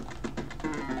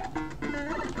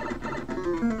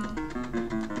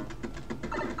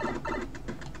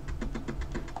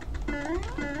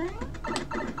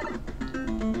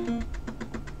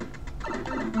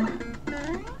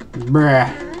 Bruh.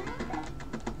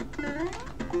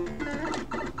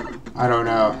 I don't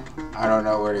know. I don't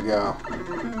know where to go.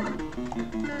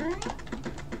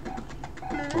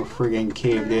 We're friggin'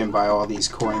 caved in by all these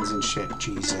coins and shit.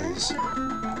 Jesus.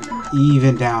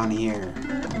 Even down here.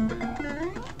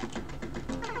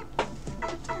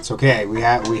 It's okay. We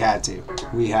had to.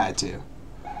 We had to.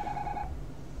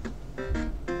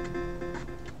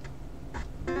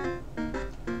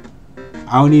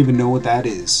 I don't even know what that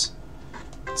is.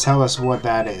 Tell us what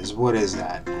that is. What is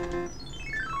that?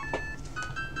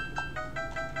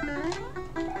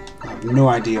 I have no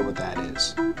idea what that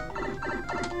is.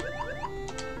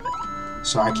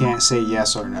 So I can't say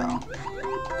yes or no.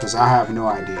 Because I have no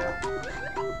idea.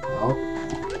 Oh.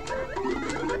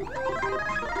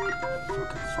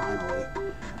 Fucking finally.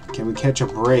 Can we catch a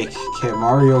break? Can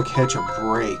Mario catch a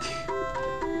break?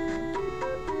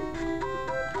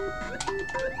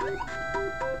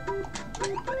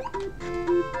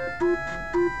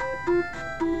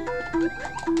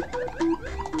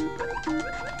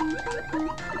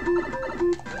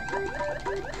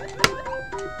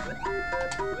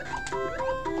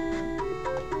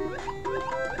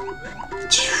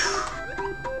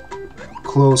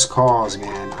 Close calls,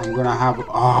 man. I'm gonna have...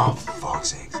 Oh,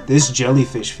 fuck's sake. This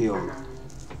jellyfish field.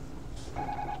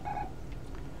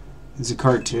 It's a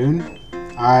cartoon?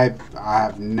 I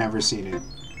have never seen it.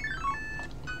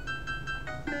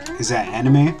 Is that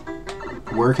anime?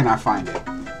 Where can I find it?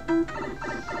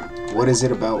 What is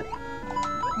it about?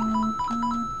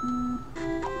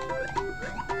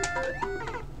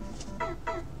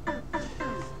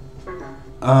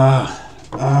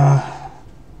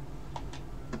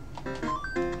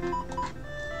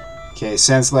 Okay,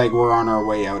 since like we're on our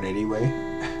way out anyway.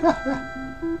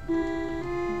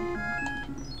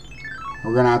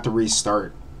 We're gonna have to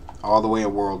restart. All the way to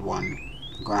World 1.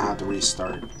 We're gonna have to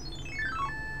restart.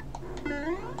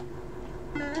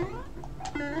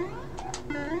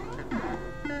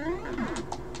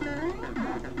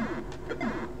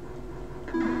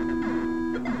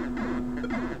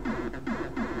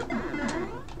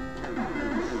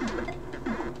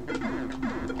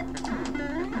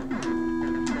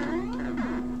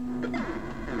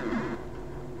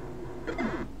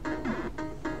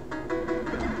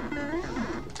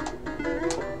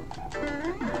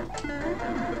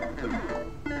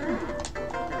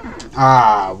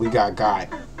 Ah, we got got.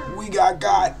 We got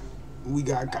got. We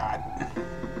got got.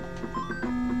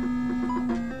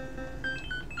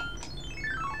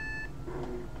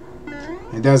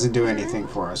 It doesn't do anything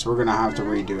for us. We're gonna have to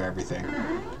redo everything.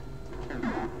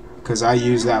 Because I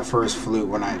used that first flute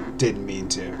when I didn't mean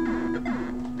to.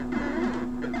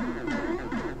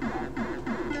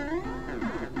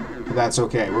 But that's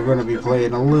okay. We're gonna be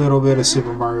playing a little bit of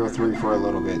Super Mario 3 for a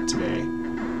little bit today.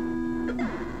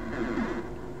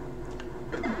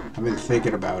 I've been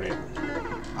thinking about it.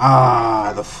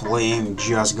 Ah, the flame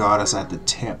just got us at the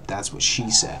tip. That's what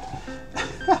she said.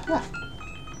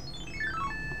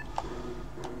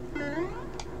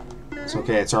 It's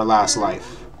okay, it's our last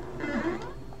life.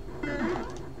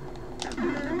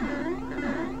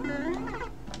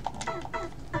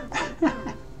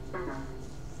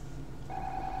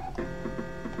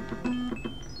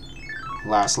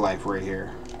 Last life right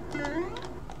here.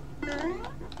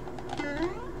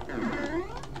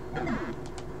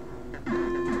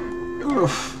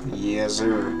 Oof. Yes,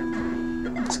 sir.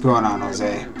 What's going on,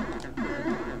 Jose?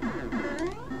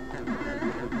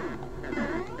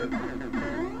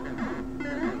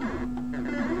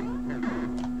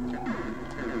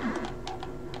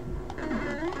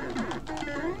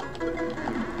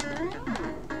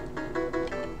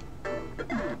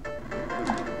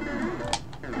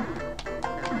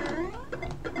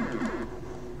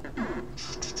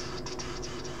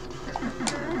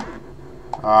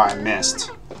 Oh, I missed.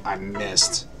 I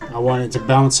missed. I wanted to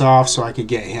bounce off so I could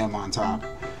get him on top.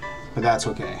 But that's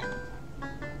okay.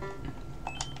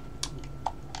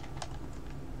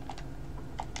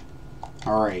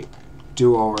 Alright.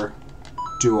 Do over.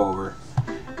 Do over.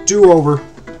 Do over.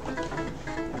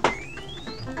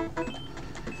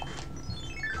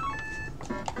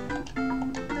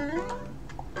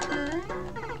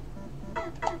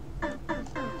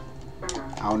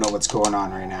 I don't know what's going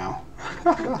on right now.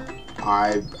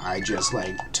 I just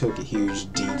like took a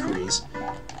huge decrease.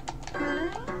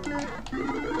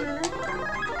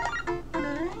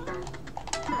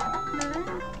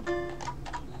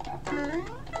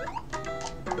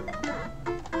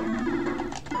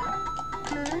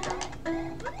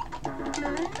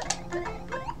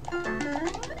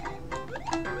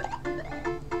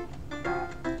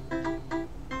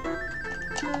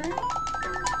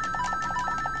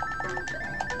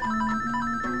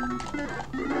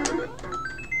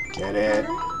 Get it.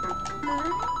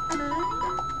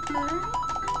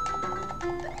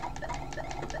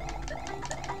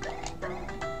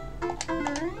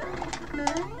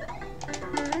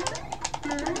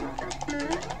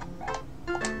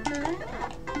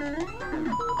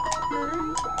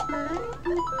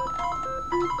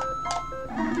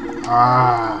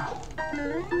 Ah.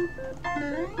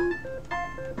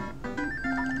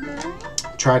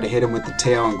 Tried to hit him with the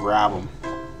tail and grab him.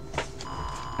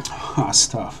 That's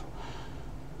tough.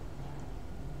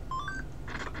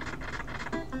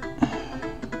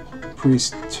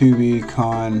 Priest, Tubi,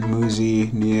 Khan,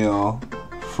 Muzi, Neil,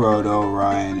 Frodo,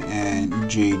 Ryan, and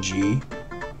JG.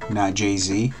 Not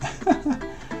Jay-Z.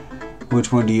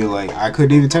 Which one do you like? I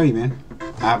couldn't even tell you, man.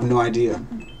 I have no idea.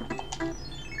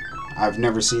 I've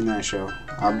never seen that show.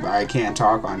 I can't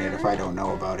talk on it if I don't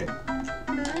know about it.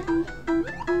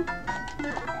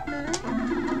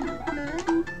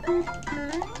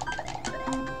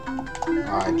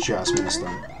 I just missed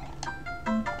them.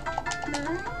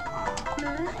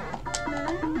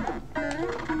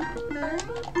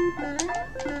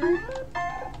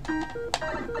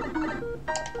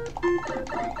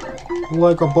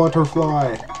 Like a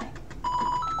butterfly.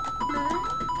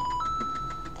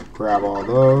 Grab all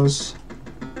those.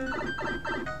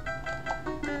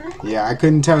 Yeah, I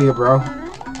couldn't tell you, bro.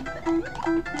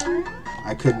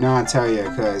 I could not tell you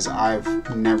because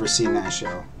I've never seen that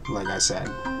show, like I said.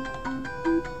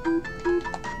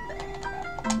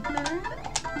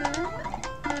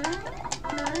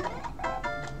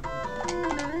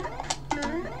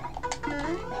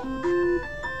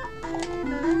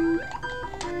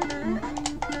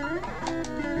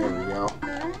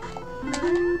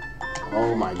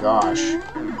 Oh my gosh.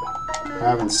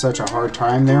 Having such a hard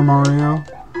time there, Mario.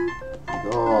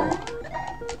 Oh.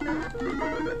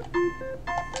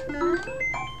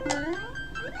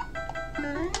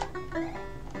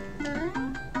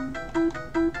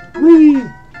 Whee!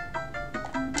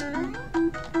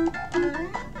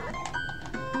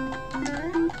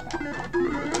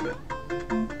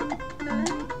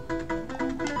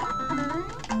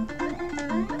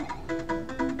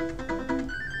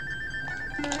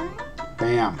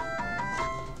 Bam.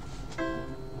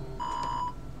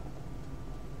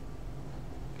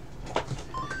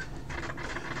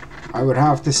 I would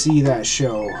have to see that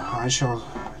show. I shall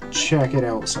check it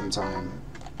out sometime.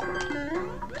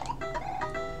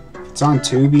 If it's on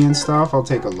Tubi and stuff, I'll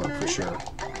take a look for sure.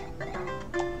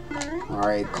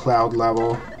 Alright, cloud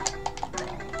level.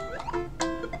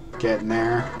 Getting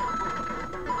there.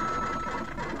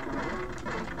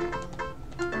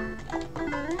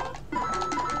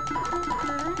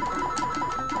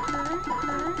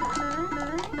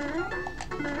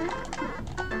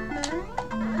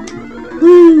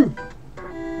 Woo!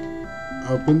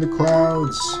 Up in the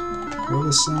clouds, where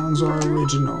the sounds are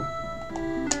original.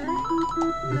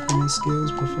 Infinite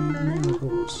skills, perfect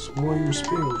miracles, warrior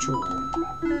spiritual.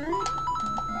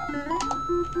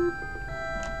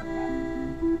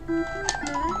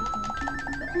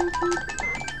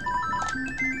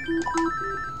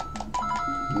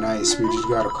 Nice, we just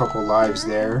got a couple lives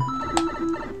there.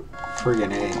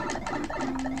 Friggin' A.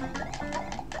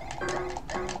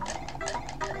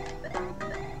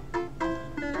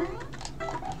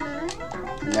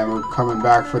 And then we're coming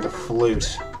back for the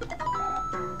flute.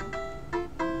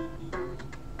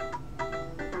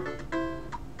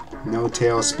 No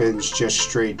tail spins, just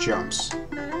straight jumps.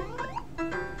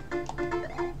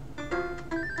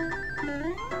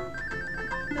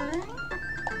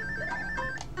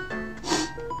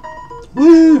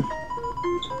 Woo!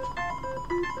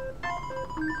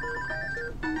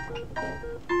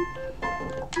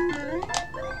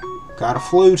 Got a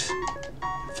flute.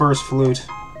 First flute.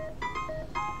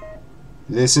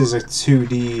 This is a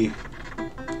 2D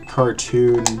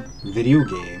cartoon video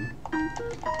game.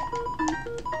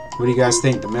 What do you guys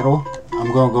think? The middle?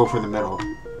 I'm gonna go for the middle.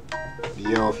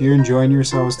 Yo, if you're enjoying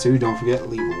yourselves too, don't forget to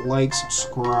leave a like,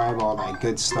 subscribe, all that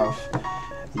good stuff.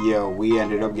 Yo, we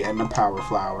ended up getting a power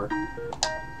flower.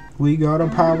 We got a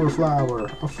power flower.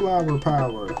 A flower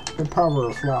power. The power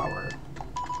of flower.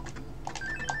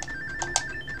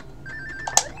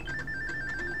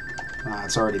 Ah,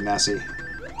 it's already messy.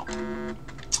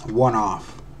 One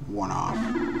off. One off.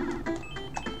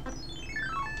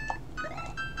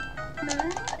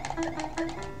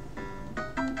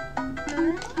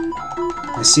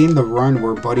 I seen the run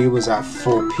where Buddy was at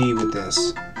full P with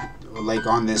this. Like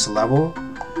on this level.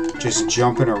 Just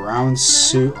jumping around.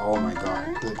 Oh my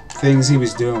god. The things he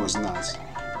was doing was nuts.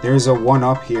 There's a one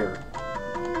up here.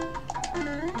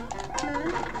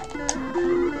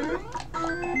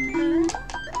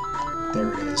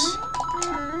 There it is.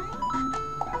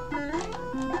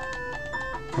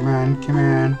 Come on, come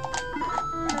on.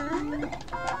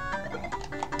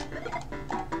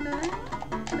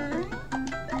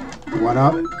 One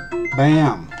up.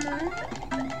 Bam.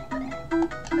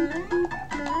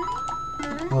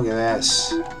 Look at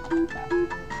this.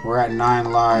 We're at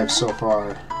 9 lives so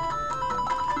far.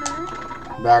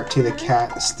 Back to the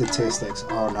cat statistics.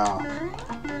 Oh no.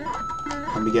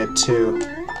 Let me get 2.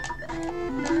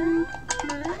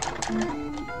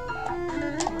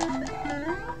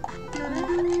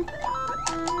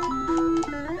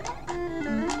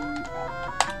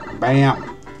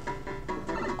 Bam.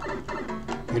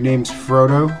 Your name's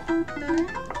Frodo.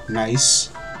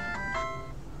 Nice.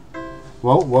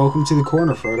 Well, welcome to the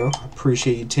corner, Frodo.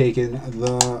 Appreciate you taking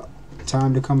the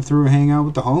time to come through and hang out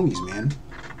with the homies, man.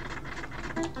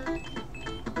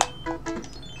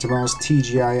 Tomorrow's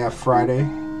TGIF Friday.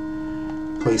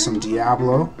 Play some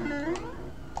Diablo.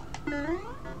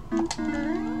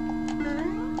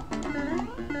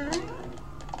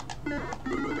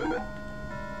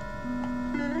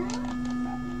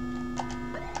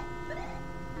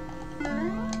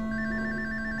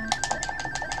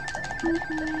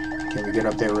 Can we get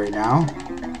up there right now?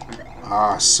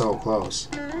 Ah, so close.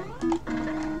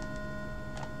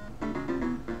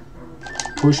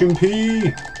 Pushing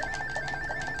P!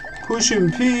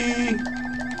 Pushing P!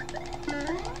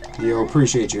 Yo,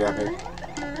 appreciate you, Epic.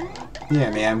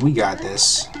 Yeah, man, we got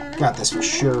this. Got this for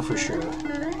sure, for sure.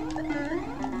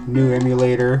 New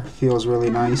emulator. Feels really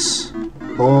nice.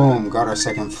 Boom, got our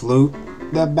second flute.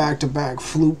 That back-to-back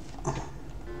flute.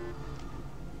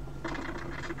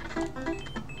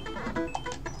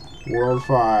 World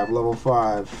 5, level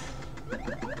 5.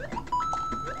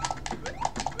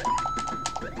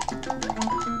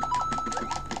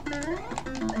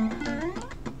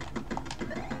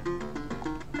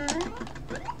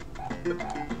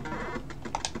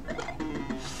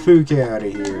 Fook out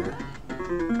of here.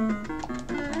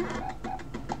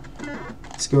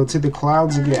 Let's go to the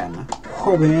clouds again.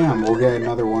 Oh bam, we'll get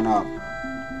another one up.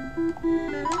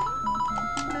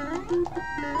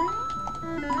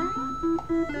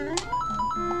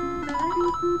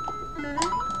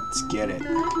 Let's get it.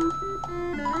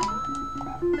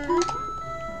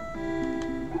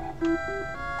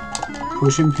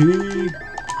 Pushing P.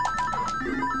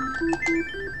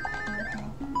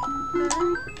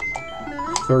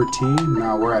 $13.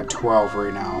 Now we're at 12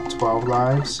 right now. 12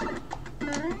 lives.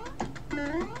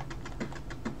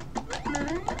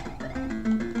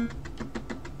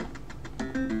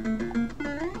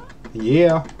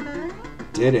 Yeah.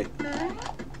 Did it.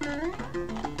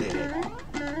 Did it.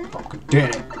 Fucking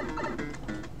did it.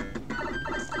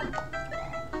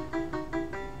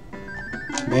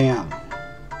 Bam.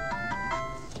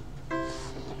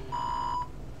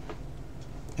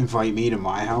 Invite me to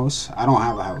my house? I don't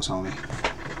have a house, homie.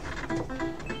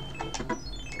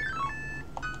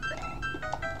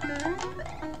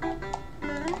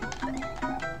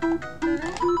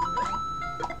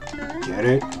 Get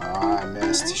it? Oh, I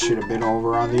missed. Should have been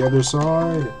over on the other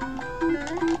side.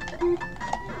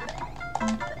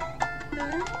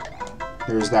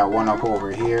 There's that one up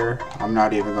over here. I'm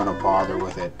not even going to bother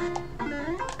with it.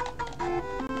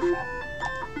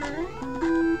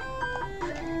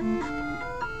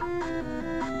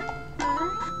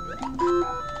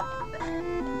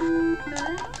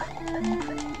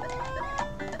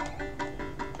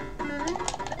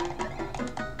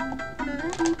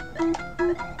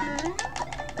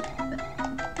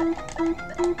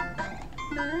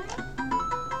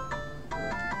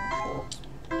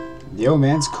 Yo,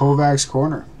 man, it's Kovacs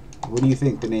Corner. What do you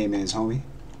think the name is, homie?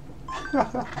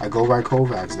 I go by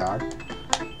Kovacs, dog.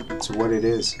 That's what it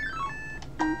is.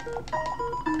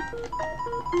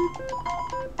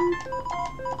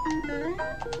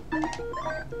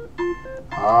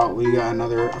 Oh, we got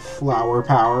another flower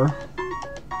power.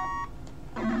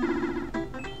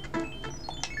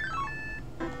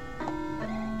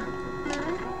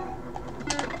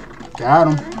 Got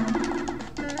him.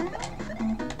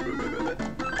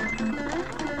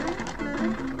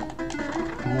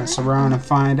 Mess around and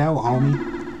find out, homie.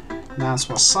 That's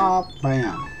what's up.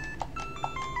 Bam.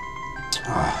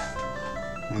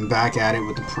 I'm back at it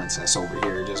with the princess over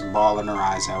here, just bawling her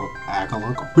eyes out, acting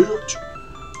like a bitch.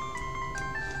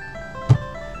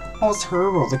 Oh, it's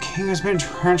terrible. The king has been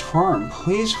transformed.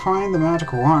 Please find the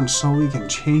magic wand so we can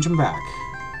change him back.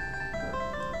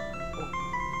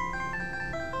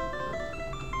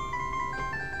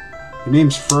 Your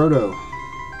name's Frodo.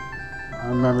 I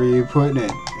remember you putting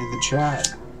it in the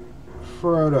chat.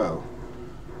 Frodo.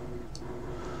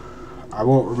 I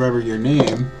won't remember your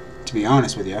name, to be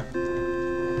honest with you.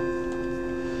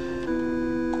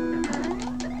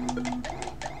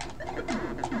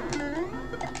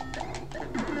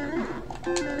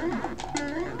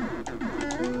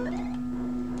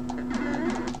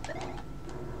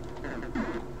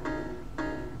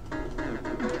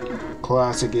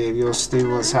 Classic game. You'll see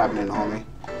what's happening, homie.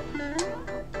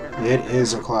 It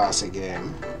is a classic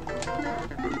game.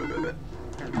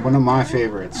 One of my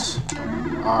favorites.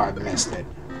 Oh, I missed it.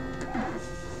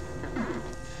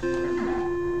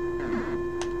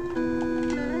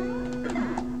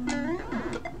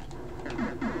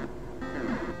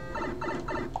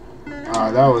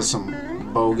 That was some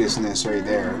bogusness right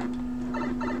there.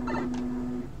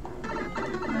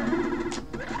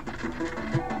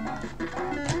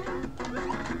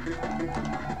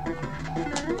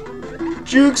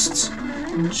 Juked!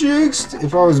 Juked!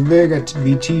 If I was big, I'd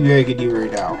be teabagging you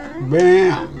right now.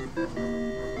 Bam!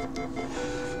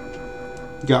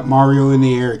 Got Mario in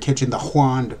the air, catching the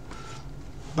wand.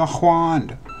 The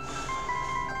wand!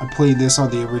 I played this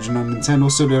on the original Nintendo,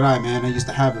 so did I, man. I used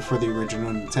to have it for the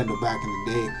original Nintendo back in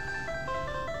the day.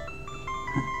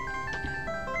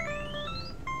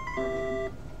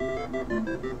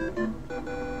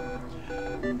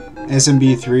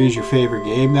 SMB3 is your favorite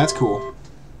game? That's cool.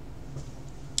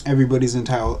 Everybody's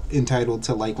entitled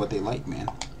to like what they like, man.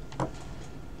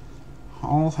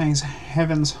 All thanks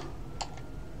heavens.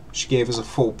 She gave us a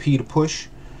full P to push.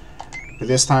 But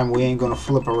this time we ain't gonna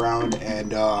flip around and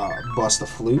bust a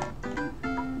flute.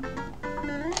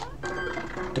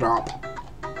 Drop.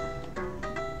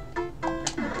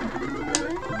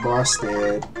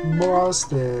 Busted.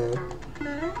 Busted.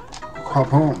 Hop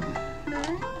home.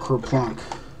 Kerplunk.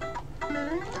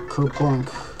 Kerplunk.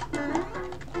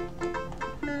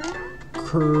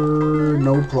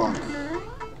 No plunk.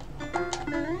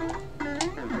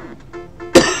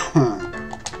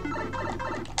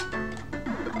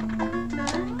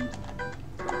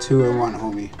 2 and 1,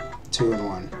 homie. 2 and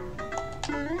 1.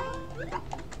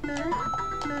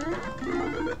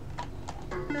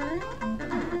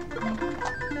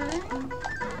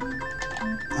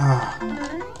 Ah.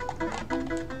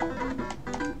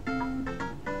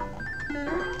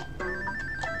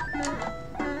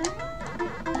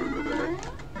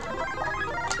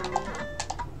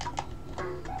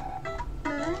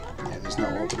 Yeah, there's no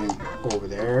opening over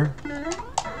there.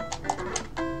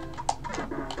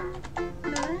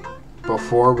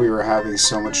 Before, we were having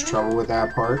so much trouble with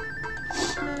that part.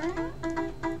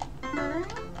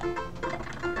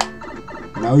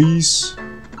 Nice.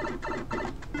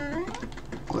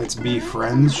 Let's be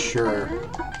friends, sure.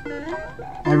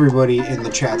 Everybody in the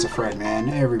chat's a friend, man.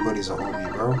 Everybody's a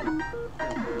homie, bro.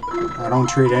 I don't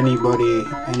treat anybody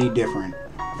any different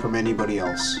from anybody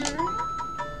else.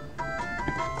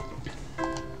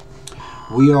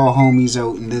 We all homies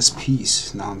out in this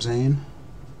piece, know what I'm saying?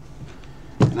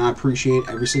 And I appreciate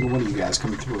every single one of you guys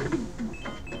coming through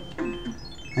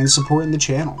and supporting the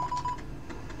channel.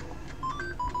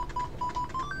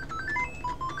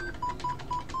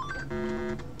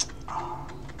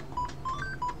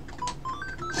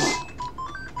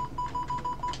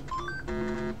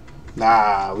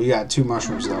 Nah, we got 2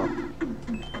 mushrooms though.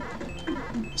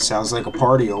 Sounds like a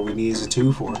party. All we need is a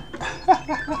 2 for.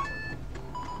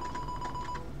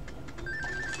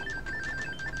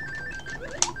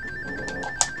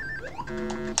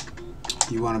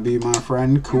 You want to be my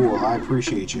friend? Cool, I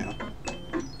appreciate you.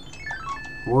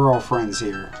 We're all friends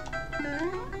here.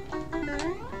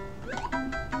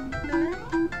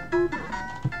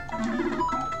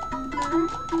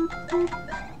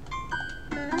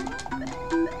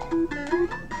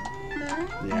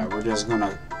 Yeah, we're just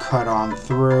gonna cut on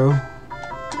through.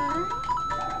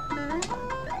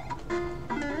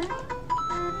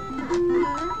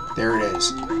 There it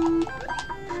is.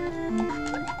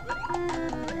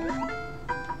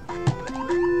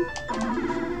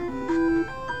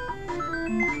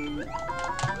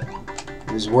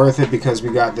 It was worth it because we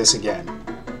got this again.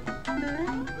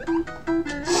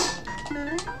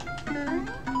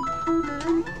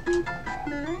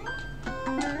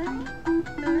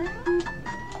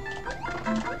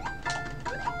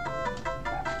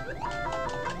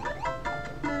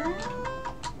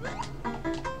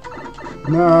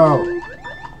 No!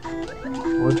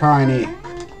 We're tiny.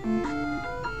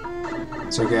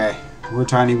 It's okay. We're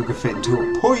tiny, we can fit into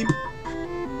a pipe.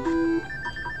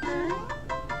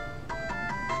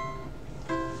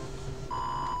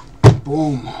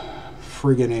 Boom.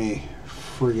 Friggin' A.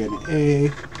 Friggin'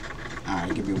 A.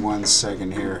 Alright, give me 1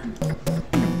 second here.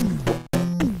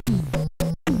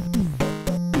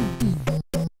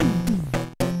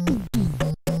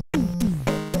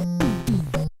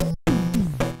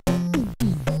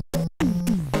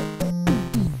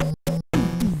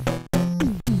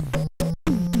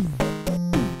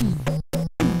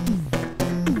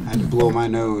 Blow my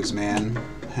nose, man.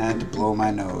 Had to blow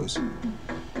my nose.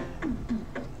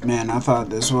 Man, I thought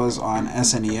this was on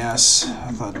SNES.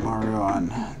 I thought Mario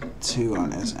on 2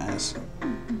 on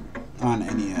on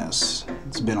NES.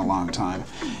 It's been a long time.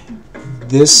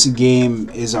 This game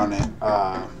is on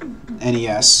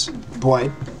NES,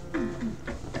 but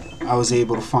I was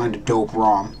able to find a dope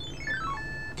ROM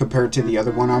compared to the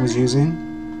other one I was using.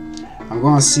 I'm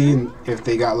going to see if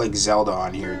they got like Zelda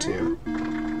on here too.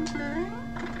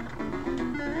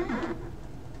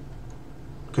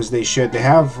 Because they should. They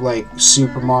have like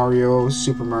Super Mario,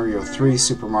 Super Mario 3,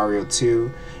 Super Mario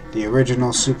 2, the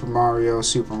original Super Mario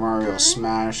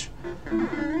Smash.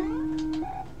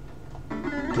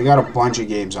 They got a bunch of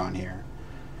games on here.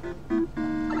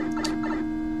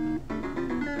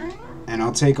 And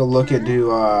I'll take a look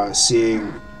into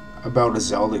seeing about a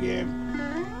Zelda game.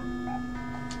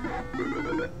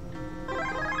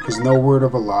 Because no word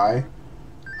of a lie,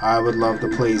 I would love to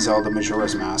play Zelda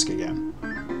Majora's Mask again.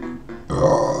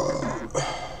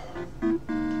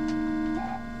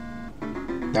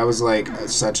 That was like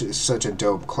such a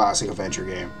dope classic adventure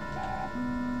game.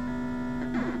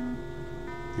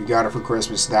 We got it for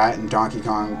Christmas. That and Donkey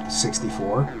Kong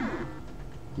 64.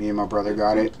 Me and my brother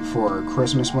got it for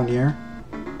Christmas one year.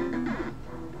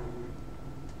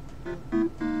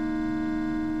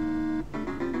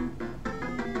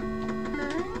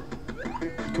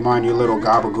 Come on, you little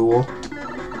gabagool.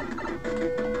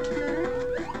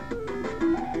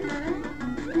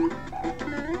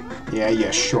 Yeah,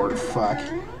 you short fuck.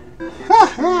 Ha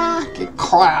ha! Get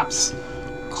claps.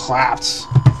 Claps.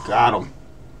 Got him.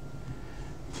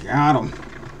 Got him.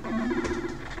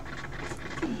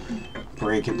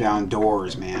 Breaking down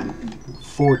doors, man.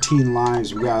 14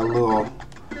 lives. We got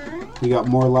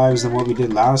more lives than what we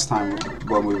did last time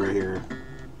when we were here.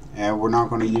 And we're not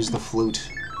going to use the flute.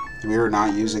 We are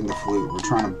not using the flute. We're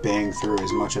trying to bang through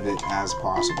as much of it as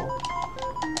possible.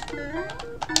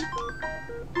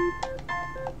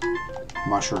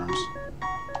 Mushrooms.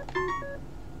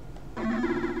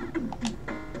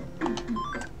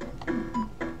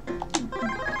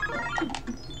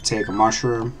 Take a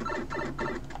mushroom.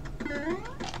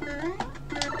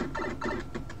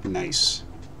 Nice.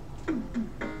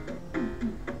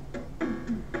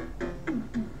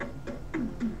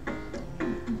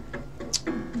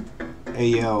 Hey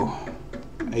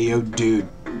yo, dude,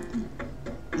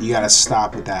 you gotta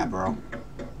stop with that, bro.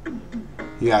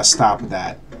 You gotta stop with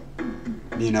that.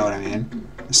 You know what I mean?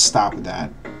 Stop with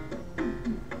that.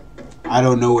 I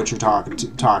don't know what you're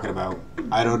talking about.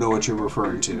 I don't know what you're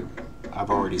referring to. I've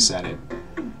already said it.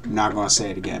 I'm not gonna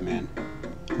say it again, man.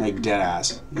 Like dead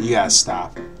ass. You gotta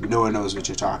stop. No one knows what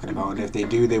you're talking about, and if they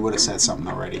do, they would have said something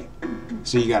already.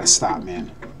 So you gotta stop,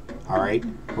 man. All right?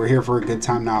 We're here for a good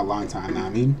time, not a long time. Know what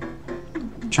I mean?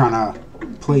 Trying to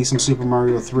play some Super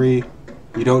Mario 3.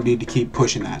 You don't need to keep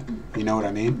pushing that. You know what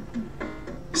I mean?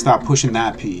 Stop pushing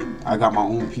that P. I got my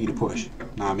own P to push.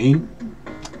 Know what I mean?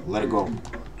 Let it go.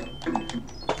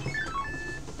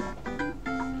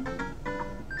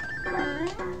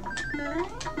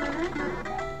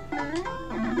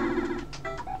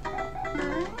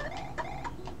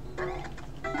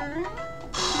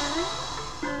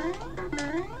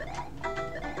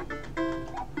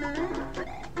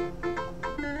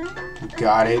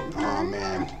 Got it. Oh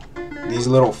man, these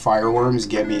little fireworms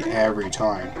get me every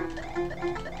time.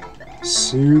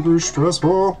 Super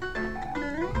stressful.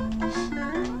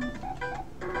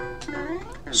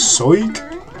 Psych.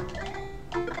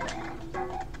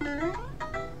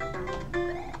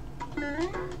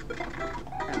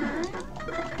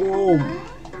 Boom.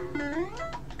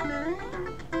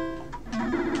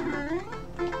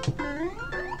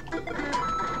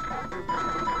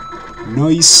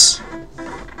 Nice.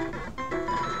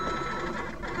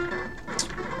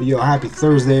 But yo, happy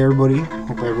Thursday, everybody.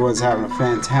 Hope everyone's having a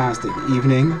fantastic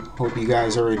evening. Hope you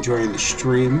guys are enjoying the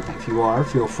stream. If you are,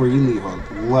 feel free, leave a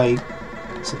like,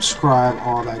 subscribe,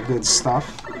 all that good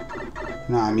stuff. You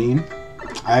know what I mean?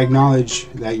 I acknowledge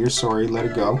that you're sorry. Let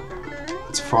it go.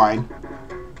 It's fine.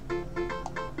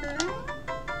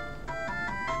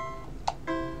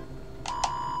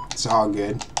 It's all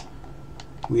good.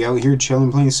 We out here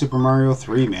chilling playing Super Mario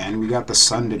 3, man. We got the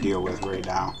sun to deal with right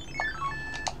now.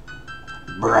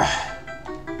 Bruh.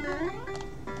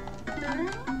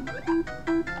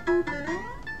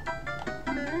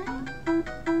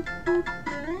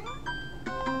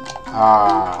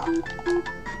 Ah.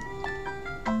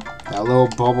 That little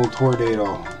bubble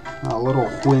tornado. A little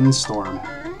windstorm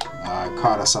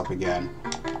caught us up again.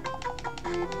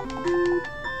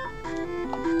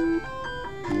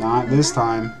 Not this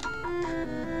time.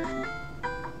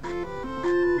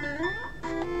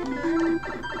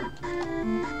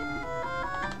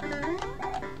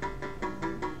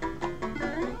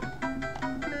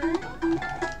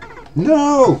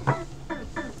 No!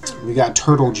 We got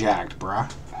turtle jacked,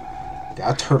 bruh.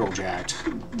 Got turtle jacked.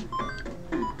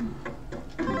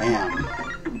 Man.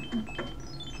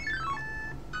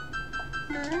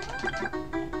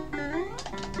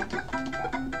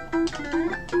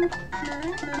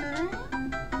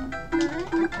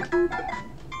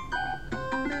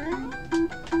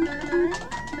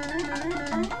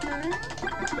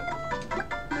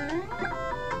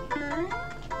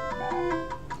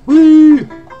 Whee!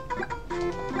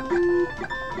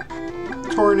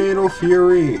 Tornado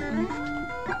Fury.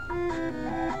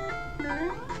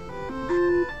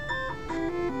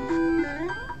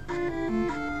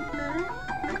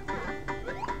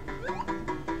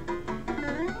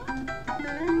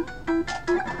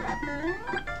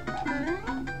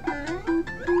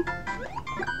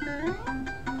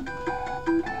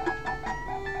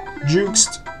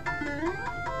 Juked.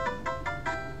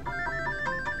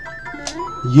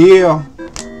 Yeah.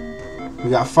 We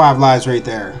got 5 lives right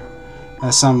there.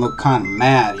 That son look kind of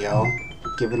mad, yo.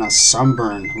 Giving us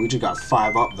sunburn. We just got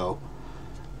 5 up, though.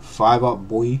 5 up,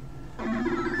 boy.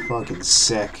 Fucking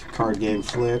sick. Card game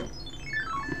flip.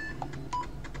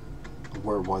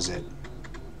 Where was it?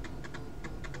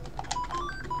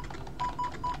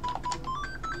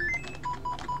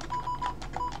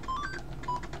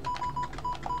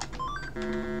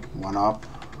 One up.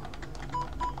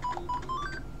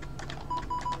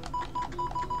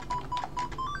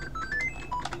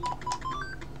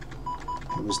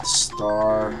 It was the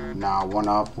star. Nah, one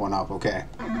up, okay.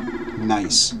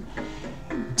 Nice.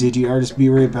 Did you artist be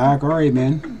right back? Alright,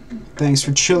 man. Thanks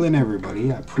for chilling,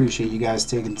 everybody. I appreciate you guys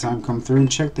taking the time to come through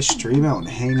and check the stream out and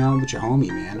hang out with your homie,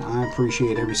 man. I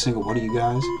appreciate every single one of you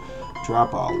guys.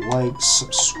 Drop a like,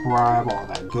 subscribe, all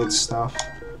that good stuff.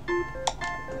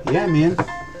 Yeah, man.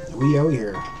 We out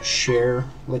here. Share.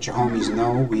 Let your homies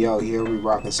know. We out here. We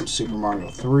rocking some Super Mario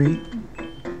 3.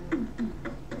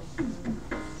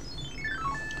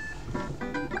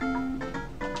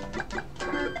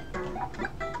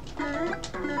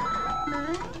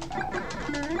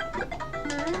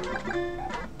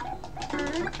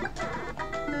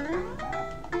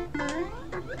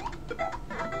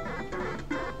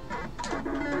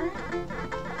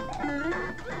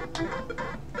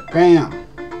 Bam!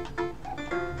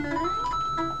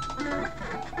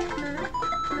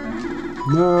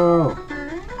 No!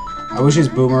 I wish his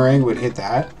boomerang would hit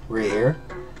that right here.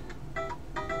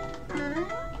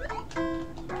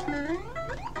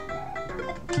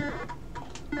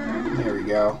 There we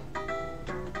go.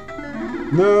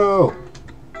 No!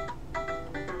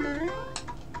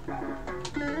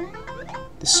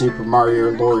 The Super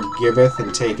Mario Lord giveth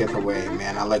and taketh away.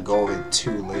 Man, I let go of it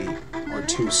too late. Or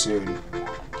too soon.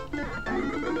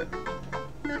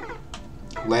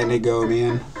 Letting it go,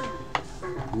 man.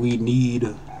 We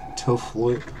need to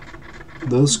flip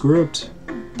the script.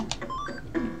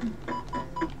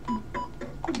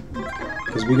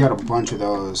 Because we got a bunch of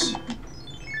those.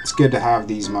 It's good to have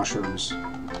these mushrooms.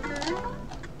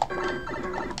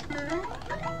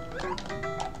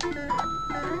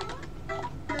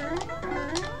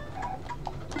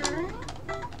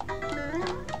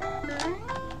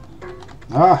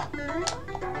 Ah!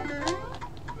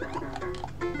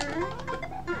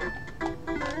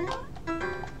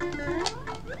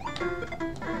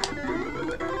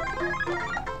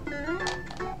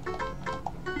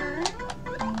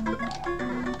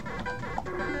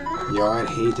 Yo, I'd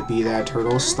hate to be that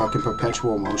turtle stuck in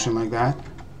perpetual motion like that.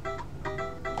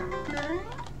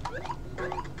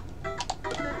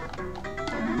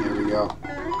 There we go.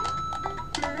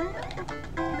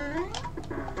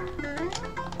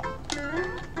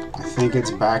 I think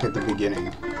it's back at the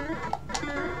beginning.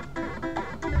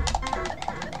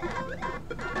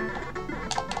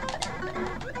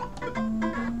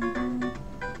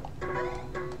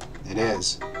 It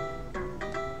is.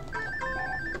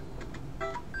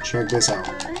 Check this out.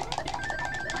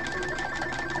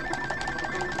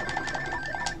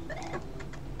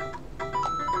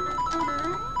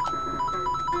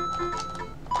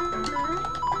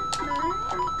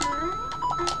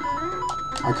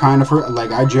 I kind of,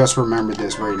 like, I just remembered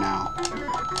this right now.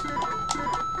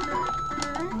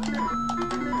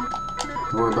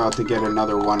 We're about to get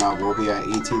another one up. We'll be at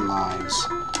 18 lives.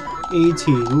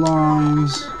 18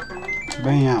 lives.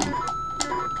 Bam.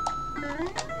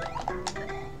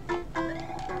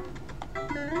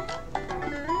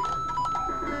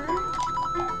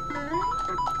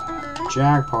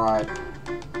 Jackpot.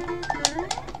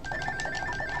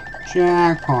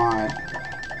 Jackpot.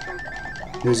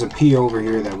 There's a P over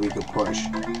here that we could push.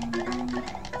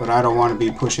 But I don't want to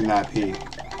be pushing that P.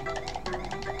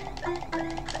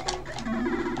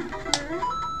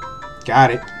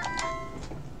 Got it.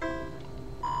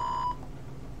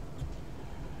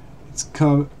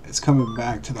 It's coming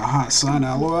back to the hot sun,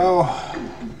 LOL.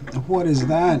 What is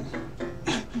that?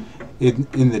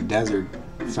 In the desert.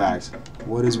 Facts.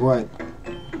 What is what?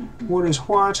 What is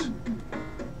what?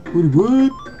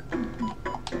 What?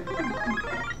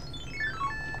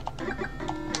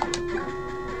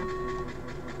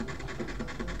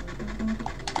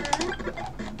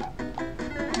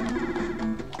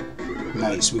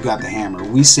 Nice, we got the hammer.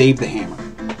 We saved the hammer.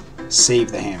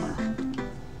 Save the hammer.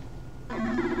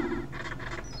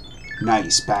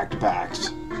 Nice, back to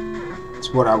backs.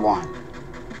 That's what I want.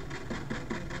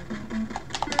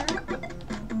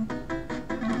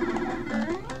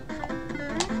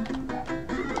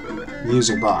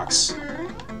 Music box.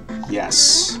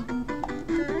 Yes.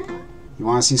 You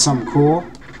want to see something cool?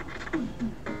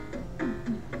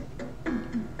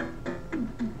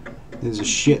 There's a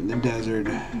shit in the desert.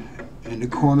 In the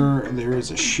corner, there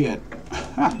is a shit.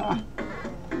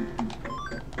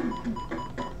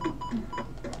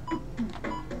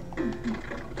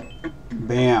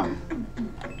 Bam.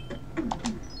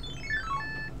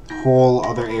 Whole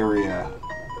other area.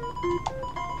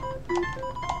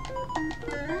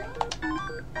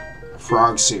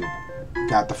 Frog suit.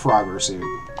 Got the Frogger suit.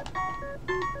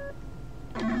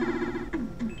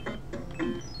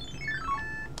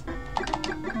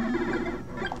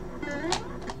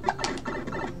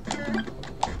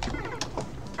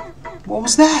 What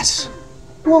was that?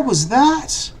 What was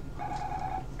that?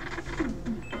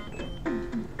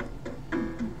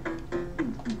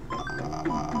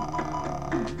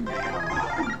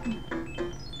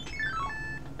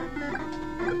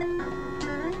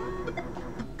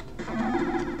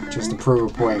 Just to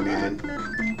prove a point,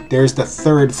 man. There's the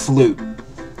third flute.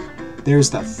 There's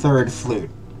the third flute.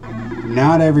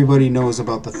 Not everybody knows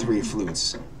about the 3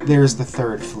 flutes. There's the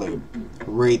third flute.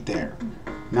 Right there.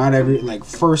 Not every, like,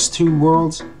 first 2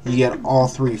 worlds, you get all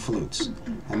 3 flutes.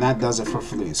 And that does it for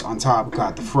flutes. On top, we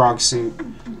got the frog suit.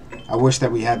 I wish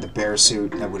that we had the bear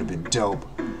suit. That would have been dope.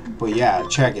 But yeah,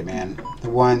 check it, man.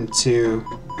 1, 2,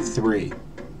 3.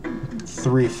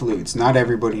 3 flutes. Not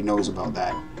everybody knows about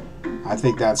that. I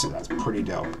think that's pretty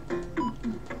dope.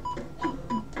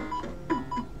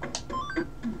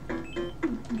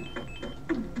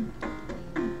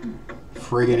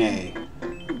 Friggin' A.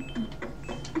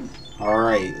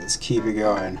 Alright, let's keep it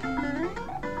going.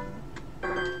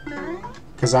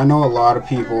 Because I know a lot of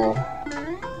people,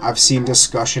 I've seen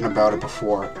discussion about it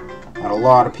before, and a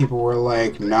lot of people were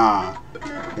like, nah,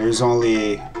 there's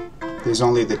only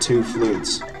the 2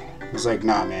 flutes. I was like,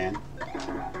 nah, man,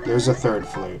 there's a third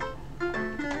flute.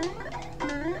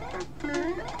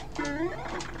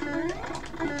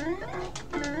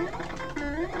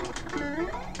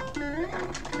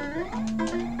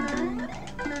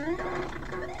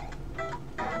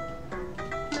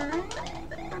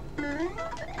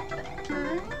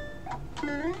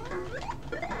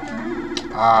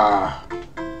 Ah,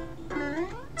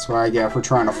 that's what I get for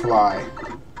trying to fly.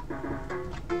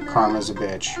 Karma's a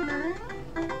bitch.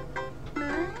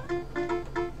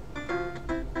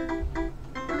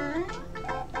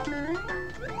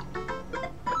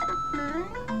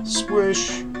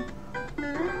 Swish.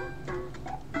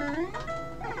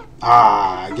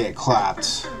 Ah, I get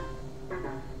clapped.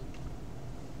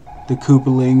 The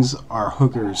Koopalings are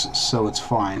hookers, so it's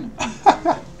fine.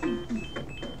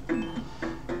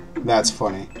 That's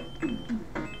funny.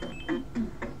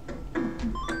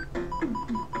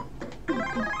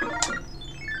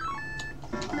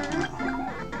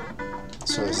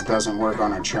 So this doesn't work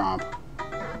on a chomp.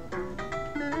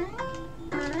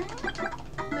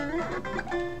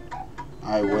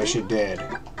 I wish it did.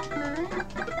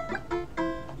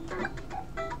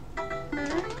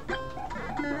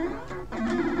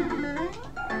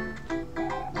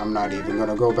 I'm not even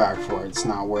gonna go back for it. It's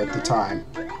not worth the time.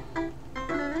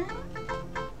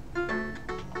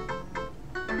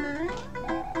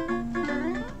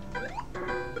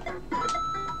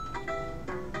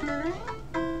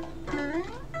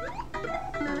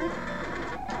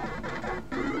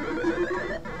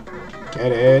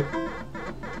 Get it.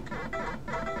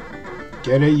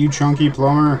 Get it, you chunky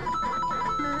plumber.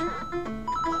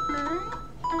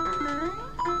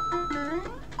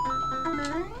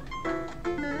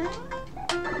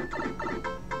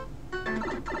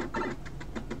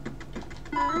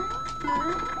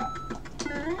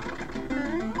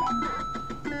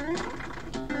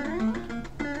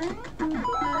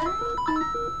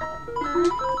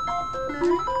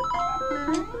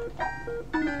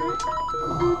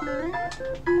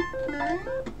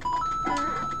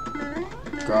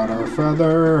 Got our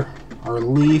feather, our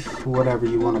leaf, whatever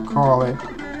you want to call it.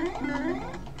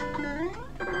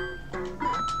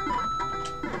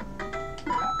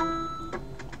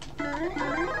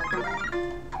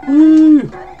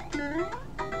 Woo!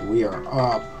 We are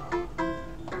up.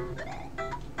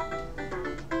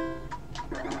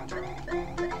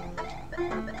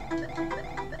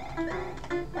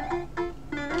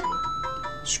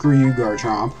 Screw you,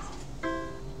 Garchomp.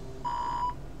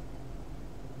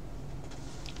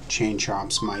 Chain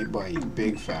Chomps might bite.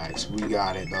 Big facts. We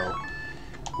got it, though.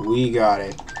 We got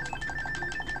it.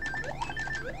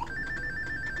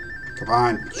 Come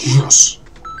on. Yes!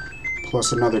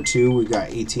 Plus another 2. We got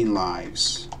 18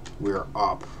 lives. We're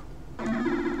up.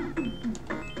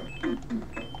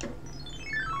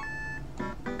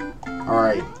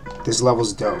 Alright. This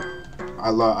level's dope. I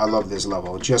love this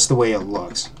level. Just the way it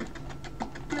looks.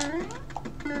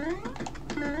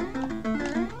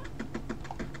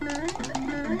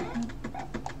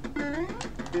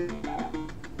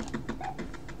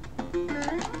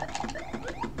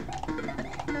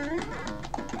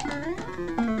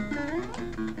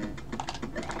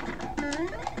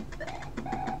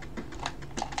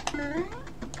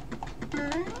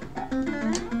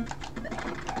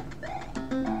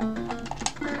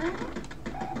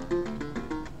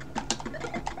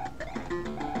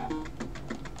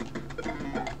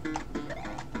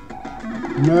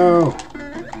 No!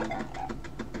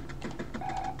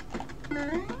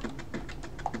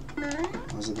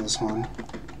 Was it this one?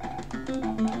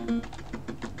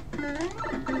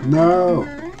 No!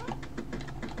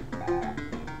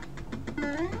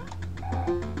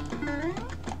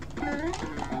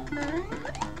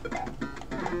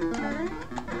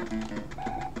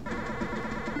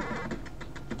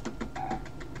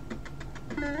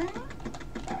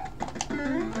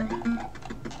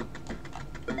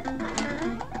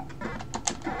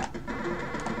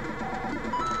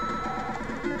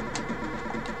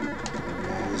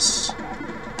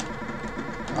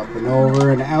 Up and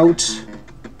over and out.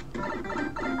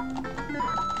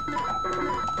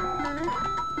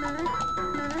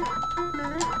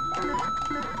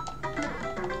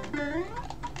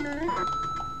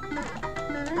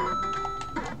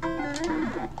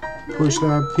 Push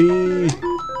that P.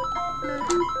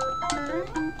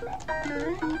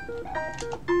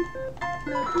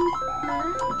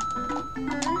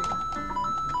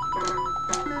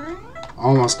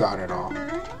 Almost got it all.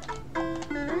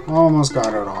 Almost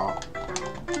got it all.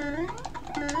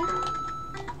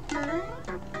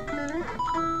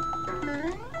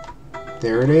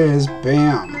 There it is.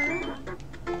 Bam.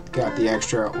 Got the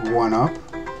extra 1 up.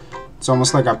 It's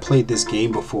almost like I played this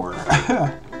game before.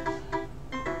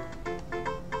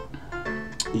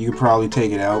 You could probably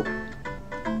take it out.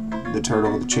 The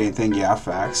turtle with the chain thing. Yeah,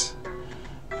 facts.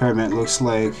 Pyramid looks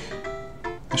like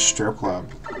a strip club.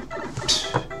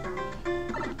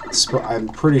 I'm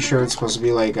pretty sure it's supposed to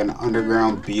be like an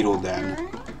underground beetle den.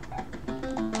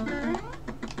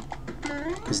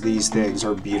 Because these things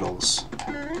are beetles.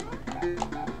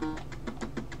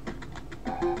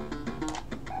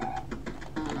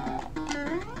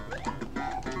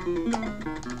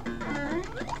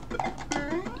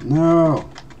 No!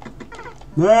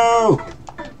 No!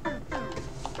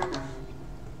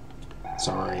 It's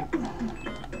alright.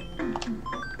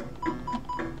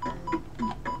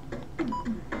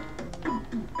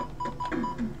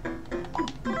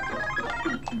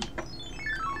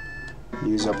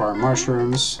 Use up our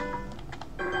mushrooms.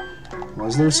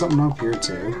 Was there something up here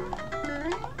too?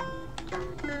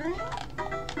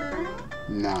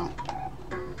 No.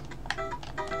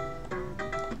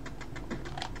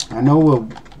 I know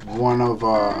one of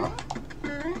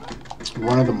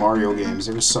the Mario games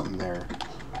there was something there.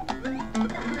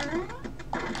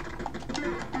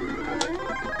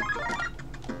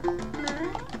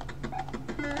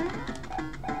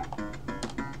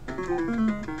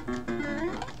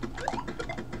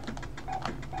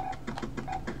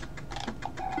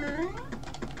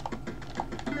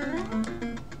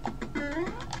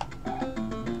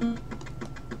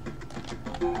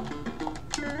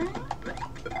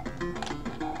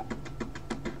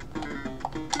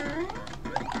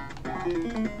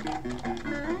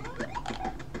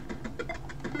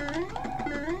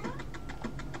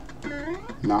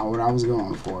 Not what I was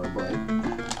going for, but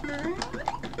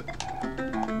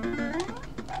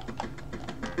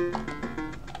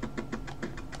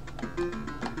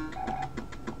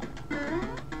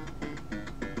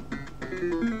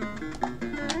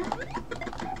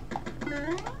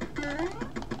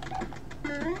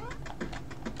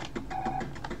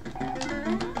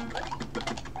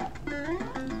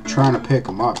trying to pick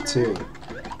them up too.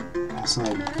 It's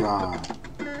like, God,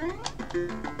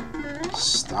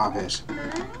 stop it.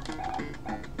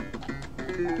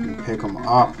 And pick them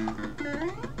up.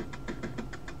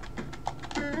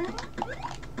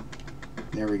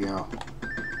 There we go.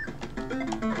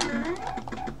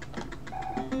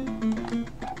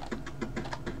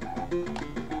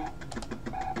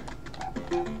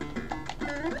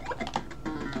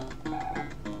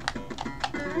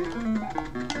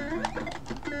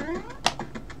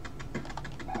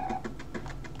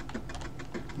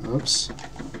 Oops.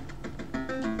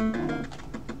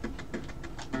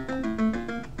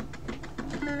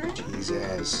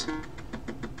 Jesus.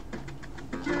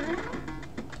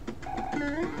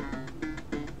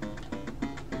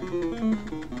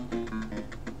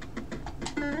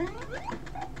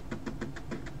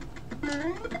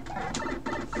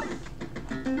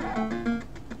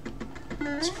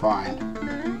 It's fine.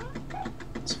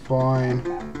 It's fine.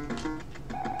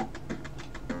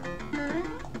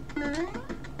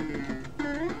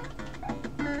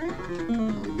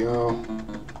 There we go.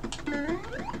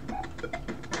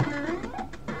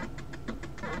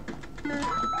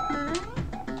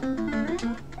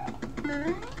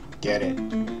 Get it.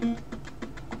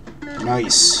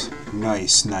 Nice.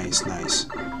 Nice, nice, nice.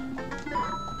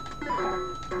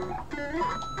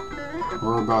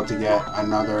 We're about to get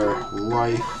another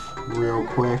life real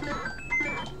quick.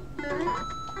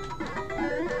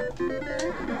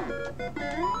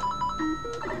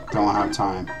 Don't have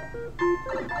time.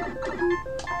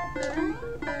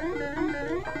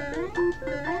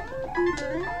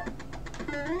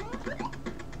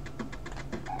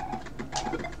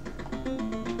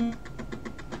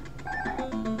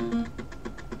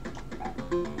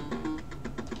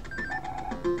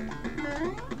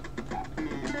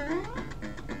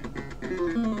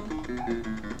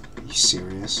 You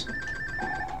serious?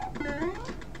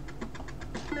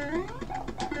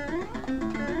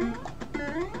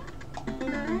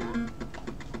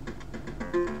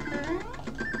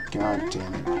 God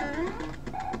damn it.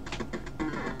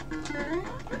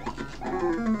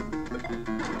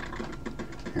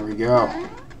 Here we go.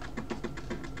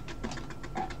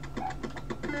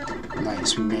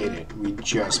 Nice, we made it. We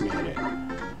just made it.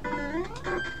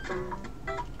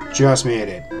 Just made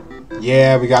it.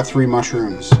 Yeah, we got 3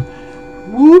 mushrooms.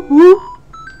 Whoop, whoop.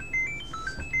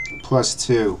 Plus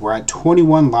 2. We're at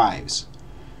 21 lives.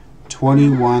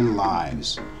 21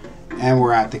 lives. And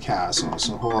we're at the castle,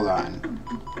 so hold on.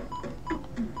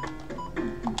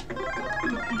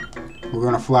 We're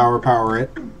going to flower power it,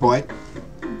 but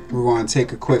we're going to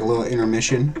take a quick little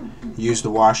intermission. Use the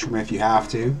washroom if you have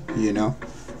to, you know.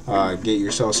 Get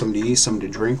yourself something to eat, something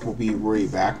to drink. We'll be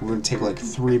right back. We're going to take like a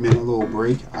 3-minute little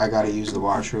break. I got to use the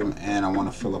washroom and I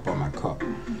want to fill up on my cup.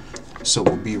 So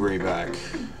we'll be right back.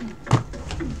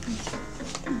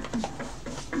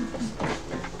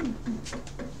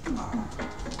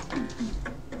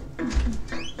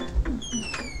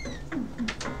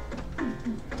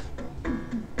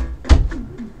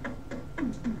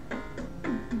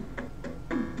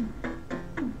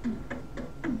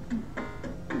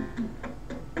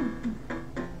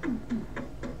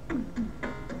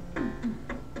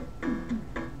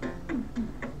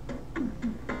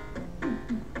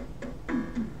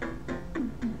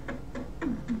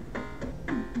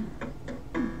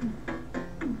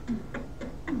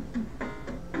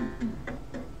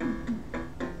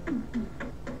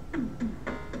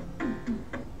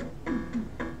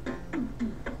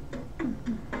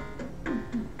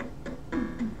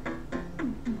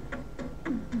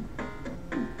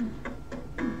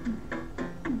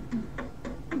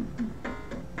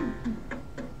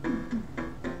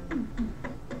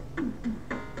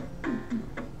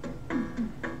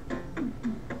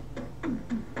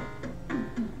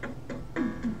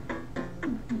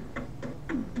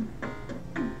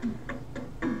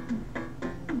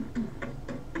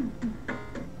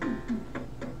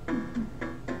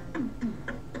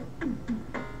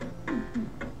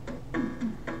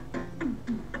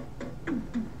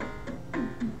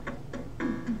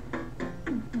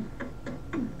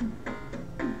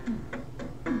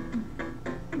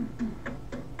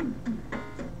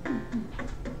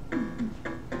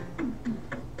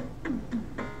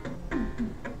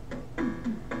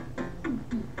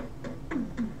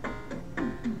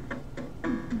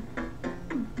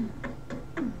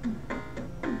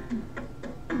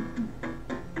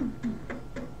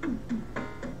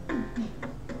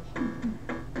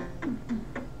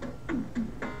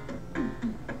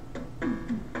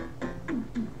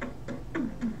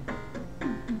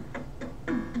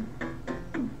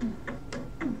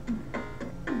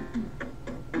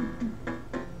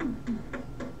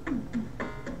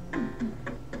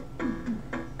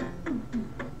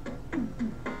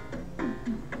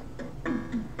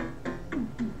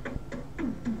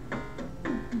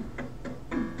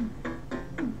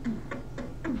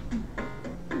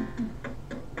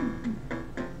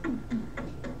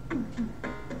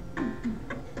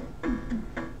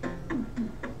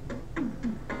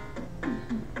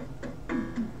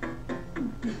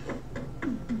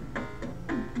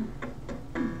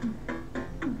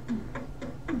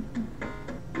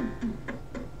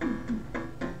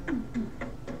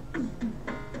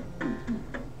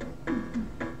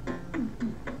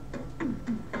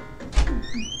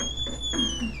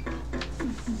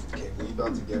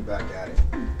 about to get back at it.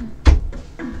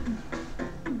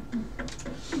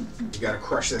 You gotta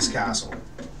crush this castle.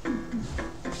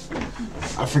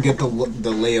 I forget the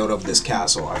layout of this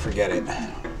castle. I forget it.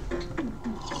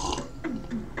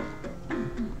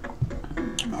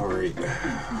 Alright.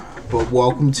 But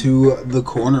welcome to the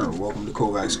corner. Welcome to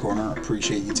Kovac's Corner. I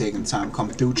appreciate you taking the time to come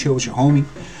through. Chill with your homie.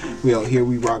 We out here,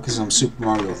 we rock some Super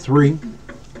Mario 3.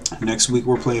 Next week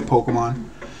we're playing Pokemon.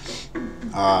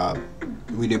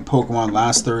 We did Pokemon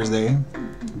last Thursday.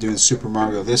 Doing Super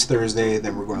Mario this Thursday.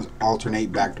 Then we're going to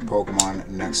alternate back to Pokemon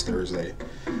next Thursday.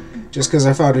 Just because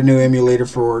I found a new emulator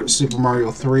for Super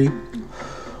Mario 3.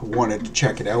 Wanted to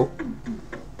check it out.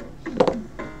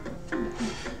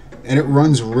 And it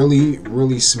runs really,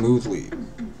 really smoothly.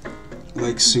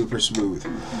 Like super smooth.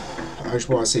 I just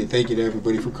want to say thank you to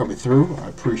everybody for coming through. I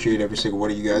appreciate every single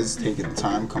one of you guys taking the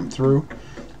time to come through.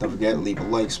 Don't forget, leave a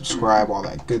like, subscribe, all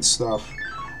that good stuff.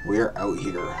 We're out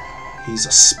here. He's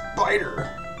a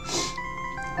spider.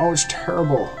 Oh, it's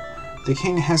terrible. The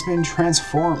king has been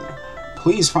transformed.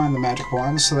 Please find the magic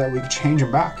wand so that we can change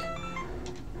him back.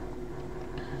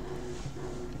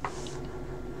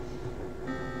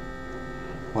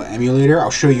 What emulator?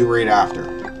 I'll show you right after.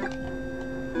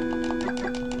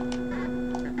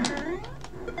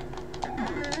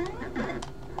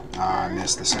 I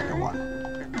missed the second one.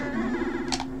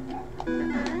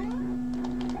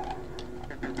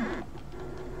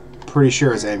 Pretty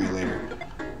sure it's emulator.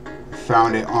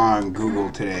 Found it on Google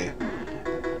today.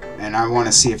 And I want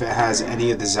to see if it has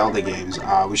any of the Zelda games.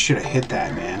 We should have hit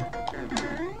that, man.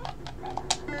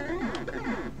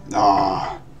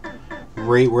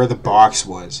 Right where the box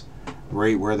was.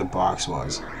 Right where the box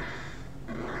was.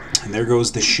 And there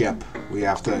goes the ship. We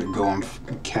have to go and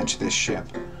catch this ship.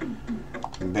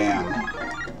 Bam.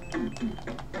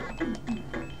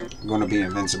 I'm going to be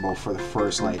invincible for the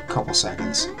first, like, couple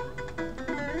seconds.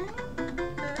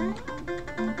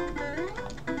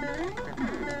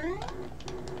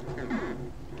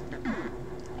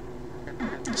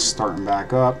 Starting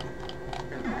back up.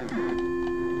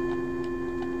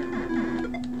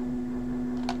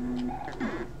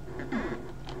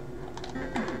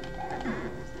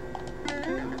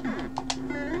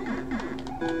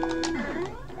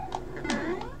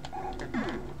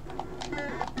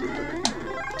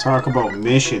 Talk about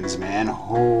missions, man.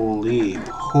 Holy.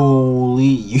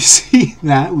 You see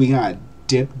that? We got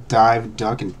dip, dive,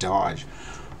 duck, and dodge.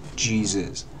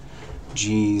 Jesus.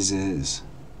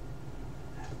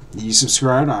 You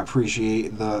subscribed? I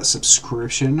appreciate the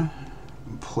subscription.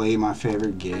 Play my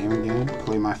favorite game again.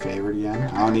 Play my favorite again.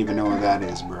 I don't even know what that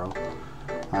is, bro.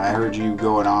 I heard you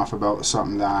going off about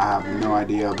something that I have no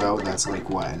idea about. That's like,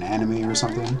 what, an anime or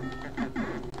something?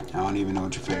 I don't even know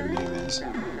what your favorite game is.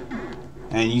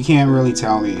 And you can't really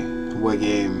tell me what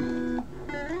game.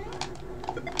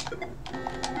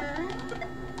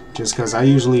 Just because I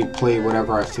usually play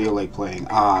whatever I feel like playing.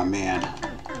 Ah, man.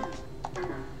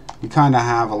 We kind of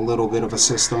have a little bit of a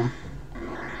system.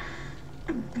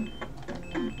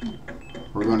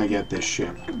 We're going to get this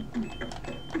ship.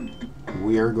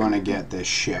 We are going to get this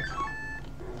ship.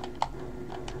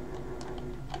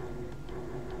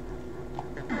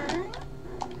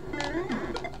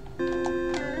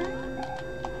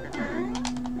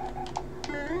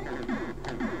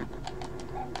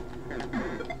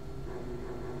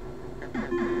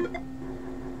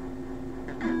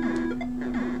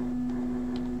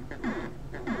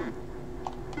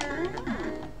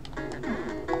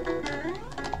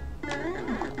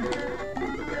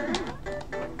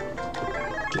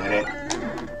 Get it?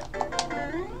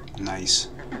 Nice.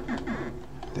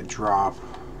 The drop.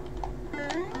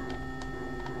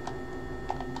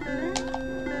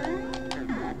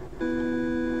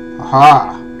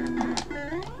 Aha!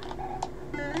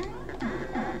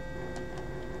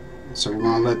 So we're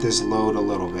gonna let this load a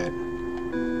little bit.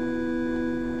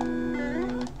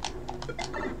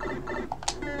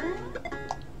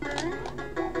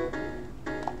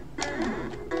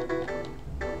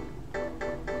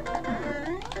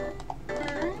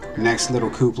 Next little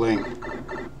Koopling.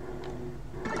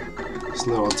 This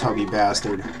little tubby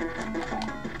bastard.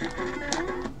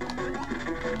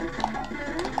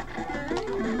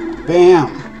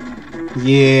 Bam!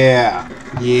 Yeah!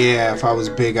 Yeah, if I was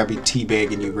big, I'd be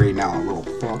teabagging you right now, little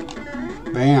fuck.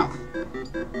 Bam!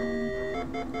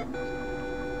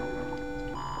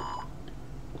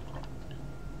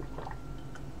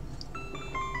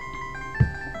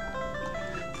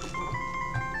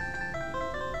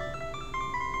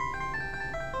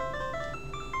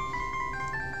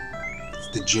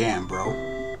 The jam, bro.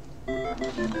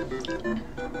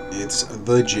 It's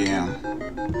the jam.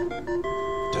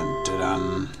 Dun dun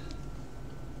dun.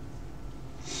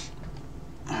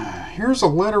 Here's a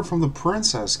letter from the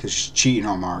princess because she's cheating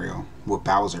on Mario with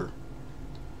Bowser.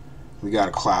 We got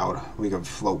a cloud. We can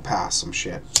float past some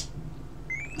shit.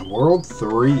 World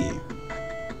 3.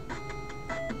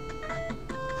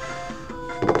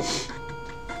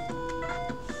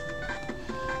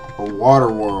 A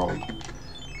water world.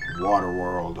 Water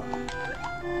world.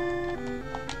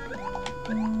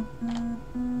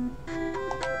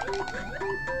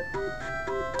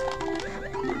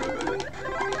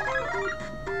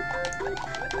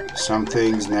 Some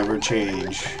things never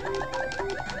change.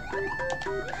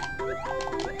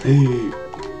 Hey.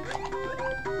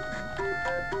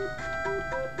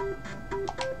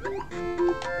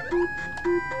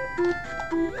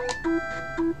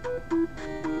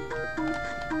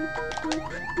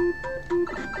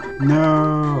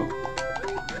 No.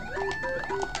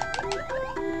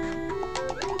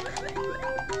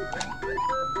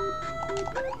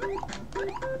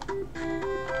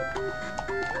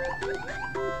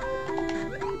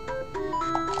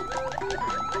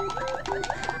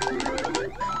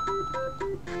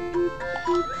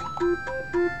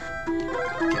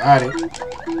 Got it.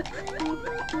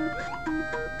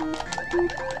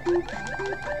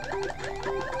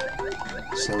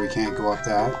 So we can't go up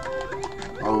that.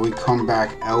 Or we come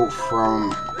back out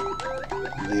from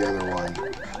the other one.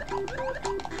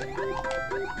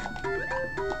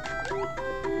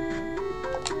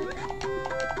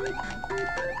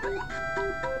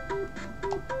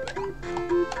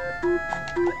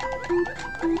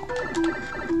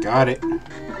 Got it.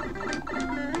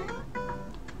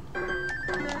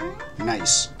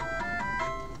 Nice.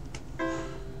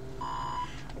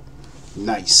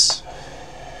 Nice.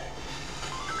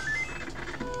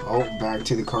 Oh, back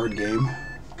to the card game.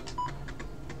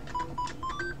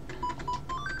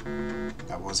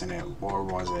 That wasn't it. Or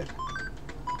was it?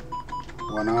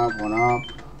 One up, one up.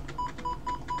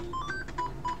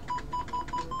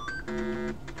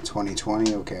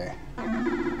 2020, okay.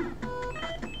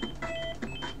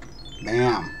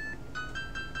 Bam.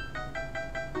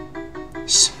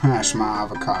 Smash my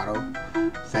avocado.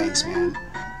 Thanks, man.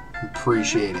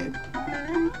 Appreciate it.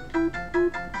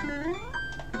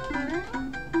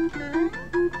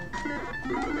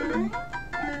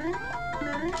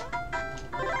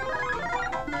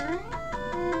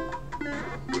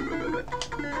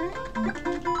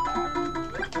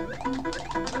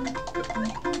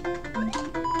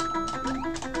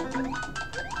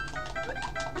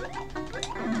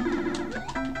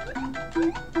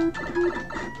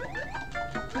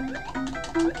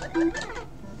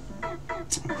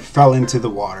 Fell into the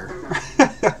water.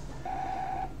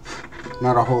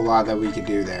 Not a whole lot that we could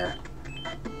do there.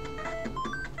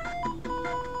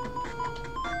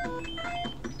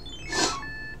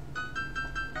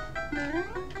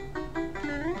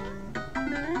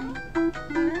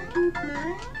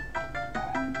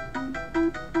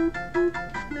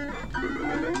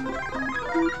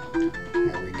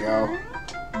 There we go.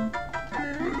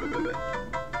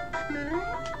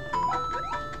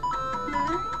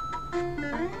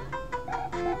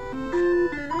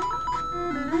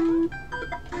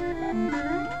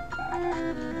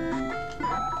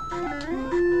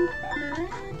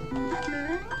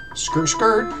 Skirt,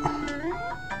 skirt.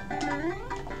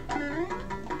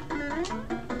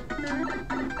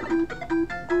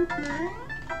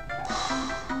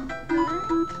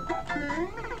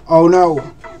 Oh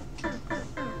no.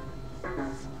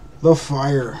 The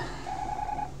fire.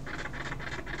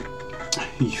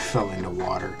 You fell into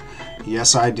water.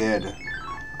 Yes, I did.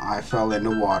 I fell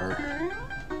into water.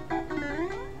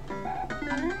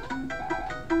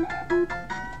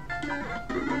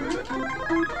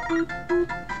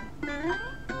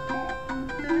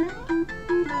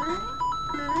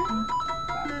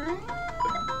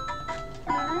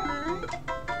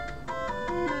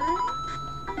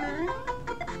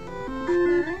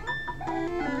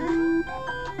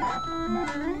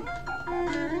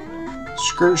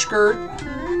 Skirt, skirt.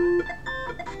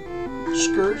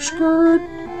 Skirt, skirt.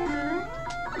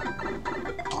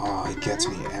 Oh, it gets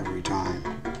me every time.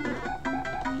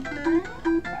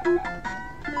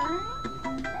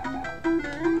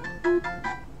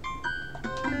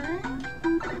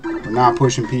 We're not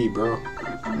pushing P, bro.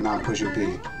 We're not pushing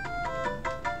P.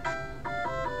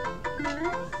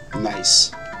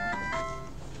 Nice.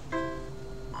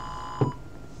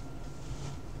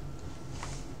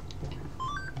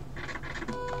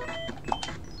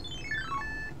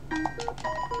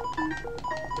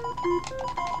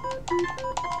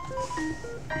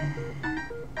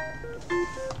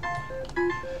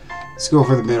 Let's go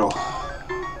for the middle.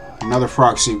 Another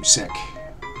frog suit, sick.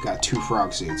 Got 2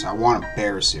 frog suits. I want a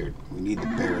bear suit. We need the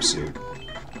bear suit.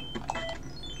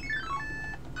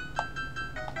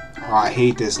 Oh, I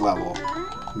hate this level.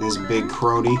 This big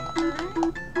crony.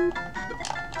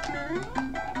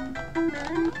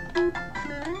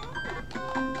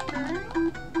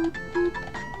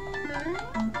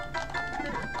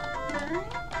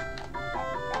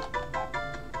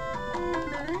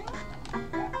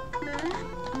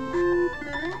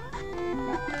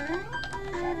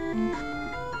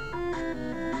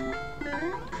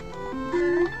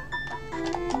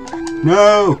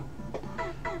 No!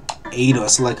 Ate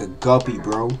us like a guppy,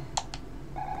 bro.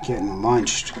 Getting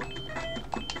munched.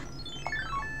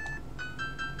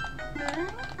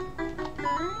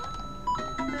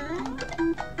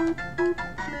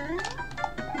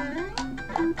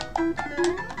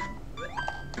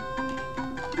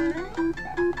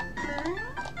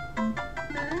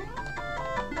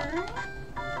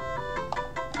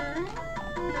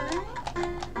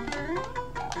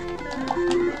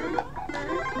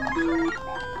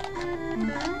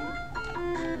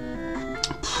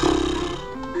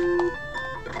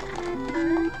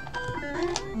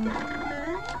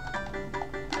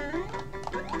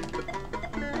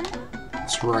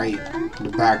 That's right, the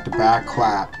back-to-back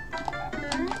clap.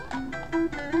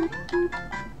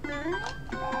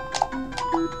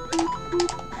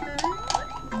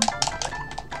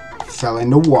 Fell in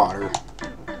the water.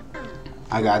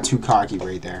 I got too cocky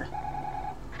right there.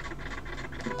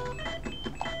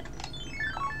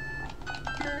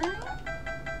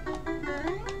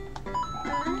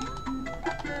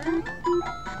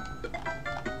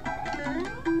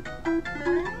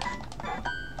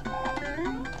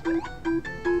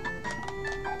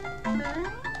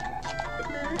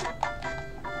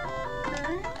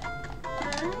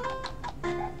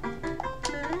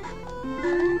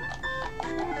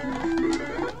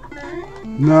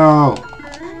 No!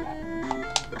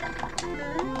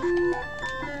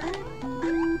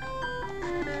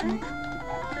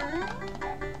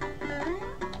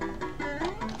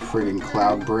 Friggin'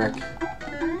 cloud brick.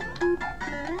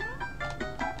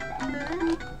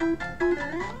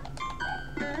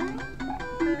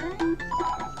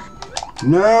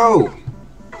 No!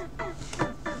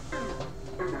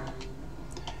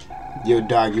 Yo,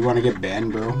 dog, you want to get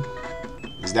banned, bro?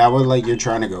 Is that what, like, you're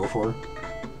trying to go for?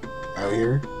 Out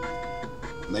here?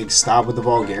 Like, stop with the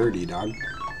vulgarity, dog.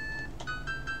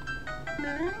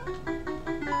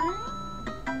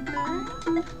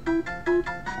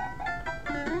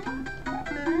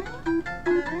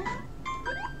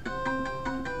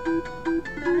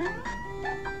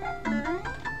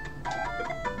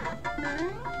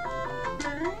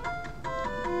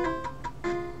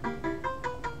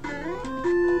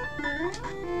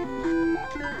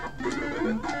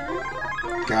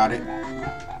 Got it.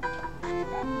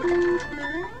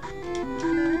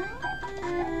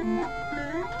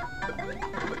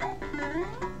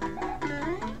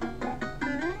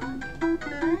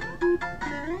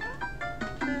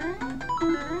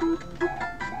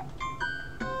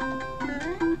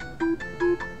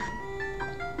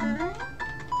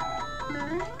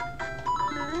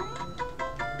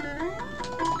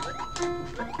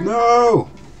 No!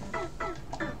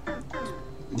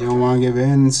 You don't want to give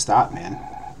in? Stop, man.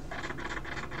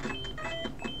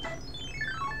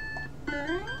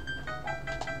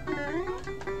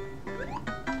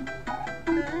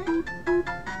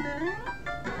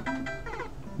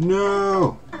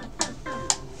 No!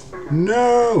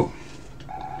 No!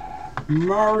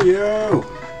 Mario!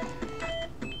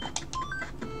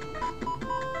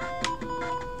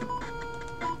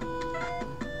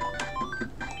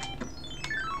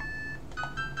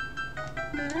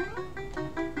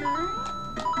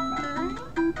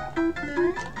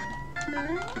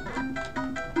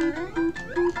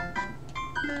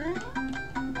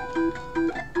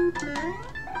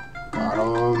 Got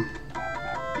him.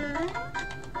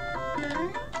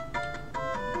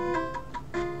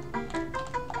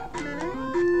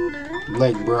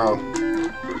 Like, bro,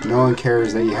 no one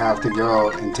cares that you have to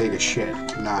go and take a shit. You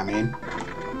know what I mean?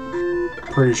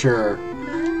 Pretty sure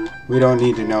we don't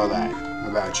need to know that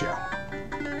about you.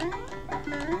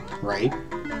 Right?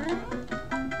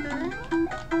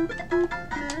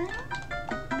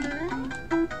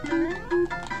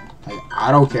 Like,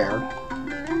 I don't care.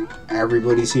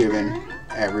 Everybody's human.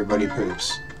 Everybody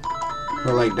poops.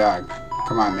 But like, dog,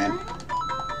 come on, man.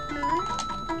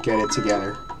 Get it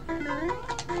together.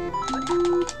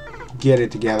 Get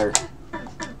it together.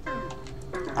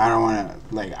 I don't want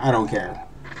to, like, I don't care.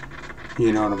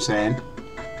 You know what I'm saying?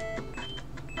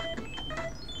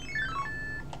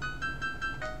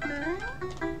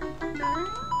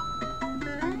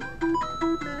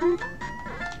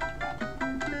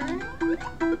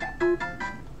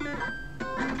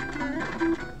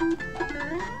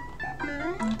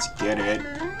 Let's Get it.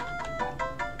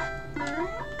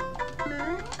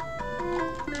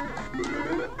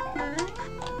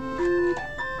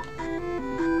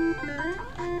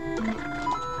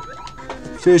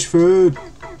 Fish food.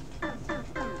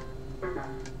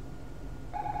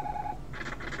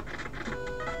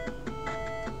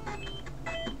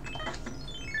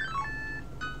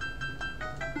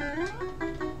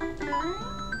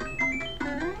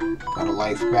 Got a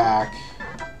life back.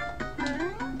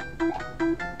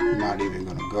 Not even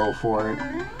gonna go for it.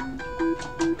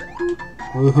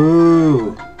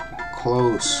 Woohoo!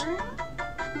 Close.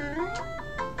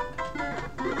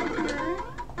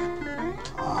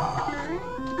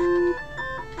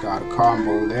 Got a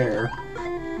combo there.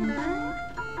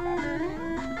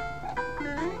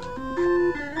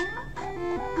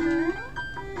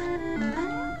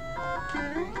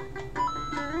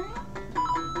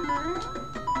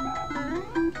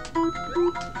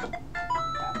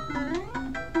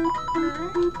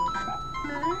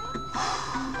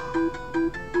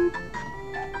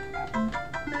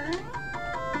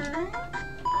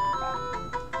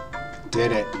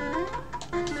 Did it.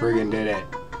 Friggin' did it.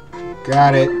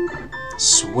 Got it.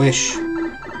 Swish.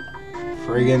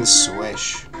 Friggin'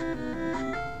 swish.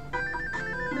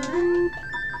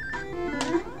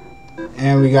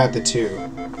 And we got the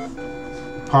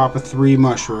 2. Pop a 3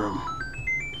 mushroom.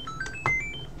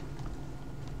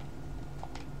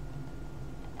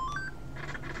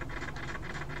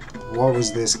 What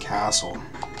was this castle?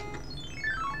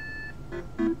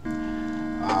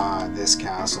 This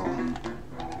castle.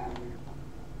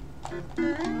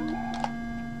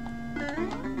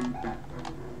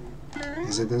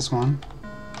 Is it this one?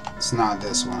 It's not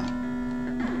this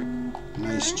one.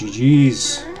 Nice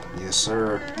GG's. Yes,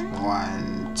 sir.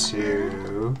 1,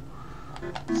 2,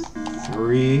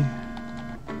 3.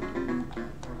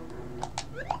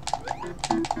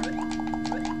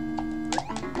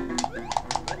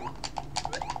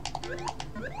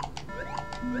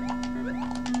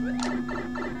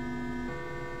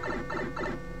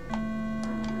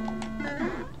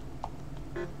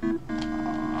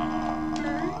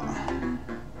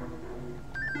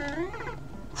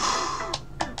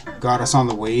 Got us on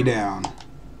the way down.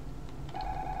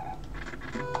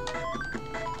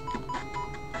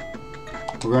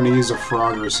 We're gonna use a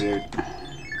Frogger suit.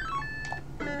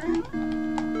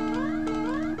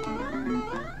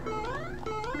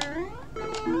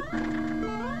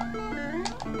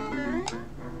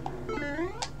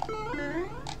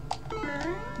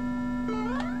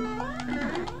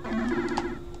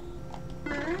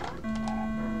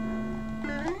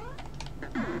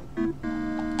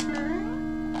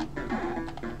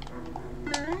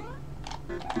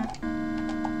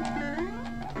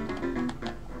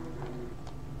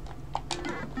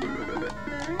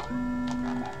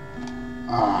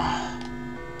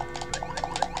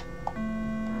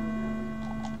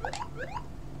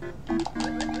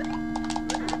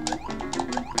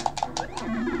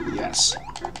 Yes.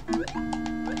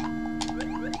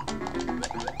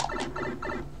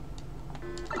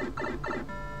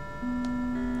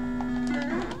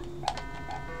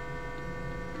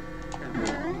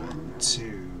 One,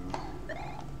 two.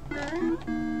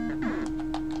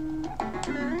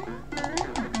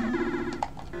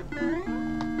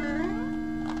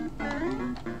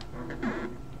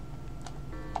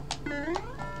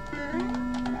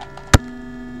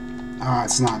 Ah,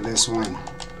 it's not this one.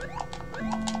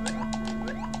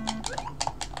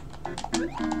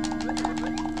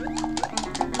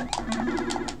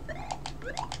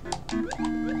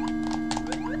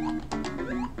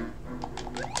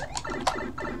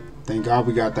 Thank God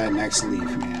we got that next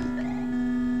leaf, man.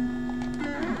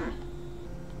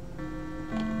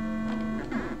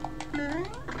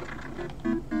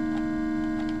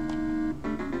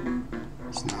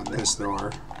 It's not this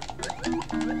door.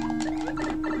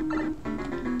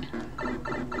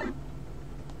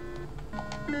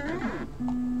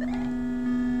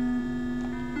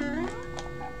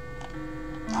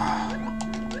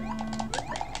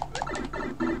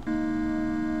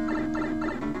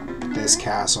 This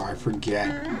castle, I forget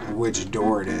which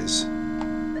door it is.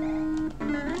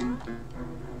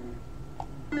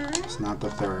 It's not the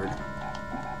 3rd.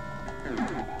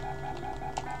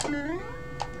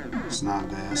 It's not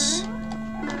this.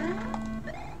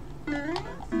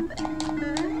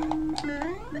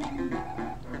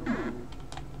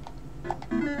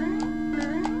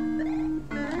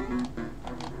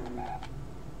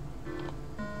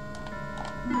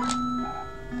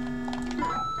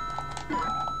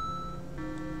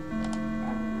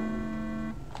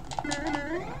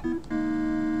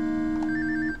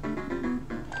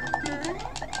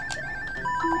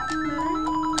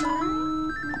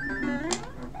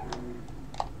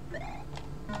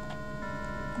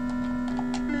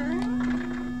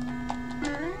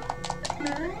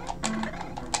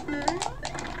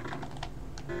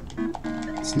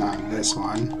 It's not this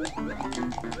one.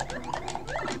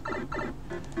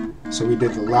 So we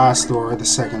did the last door, the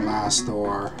second last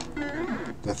door,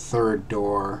 the third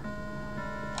door.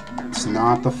 It's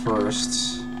not the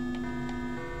first.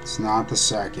 It's not the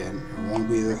second. It won't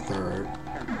be the third.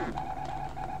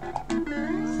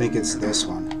 I think it's this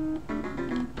one.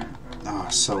 Oh,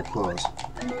 so close.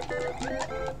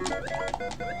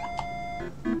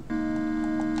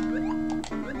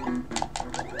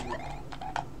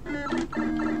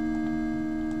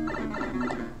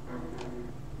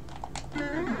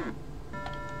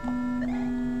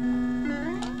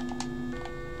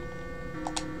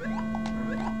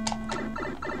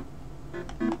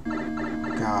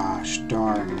 Gosh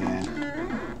darn, man.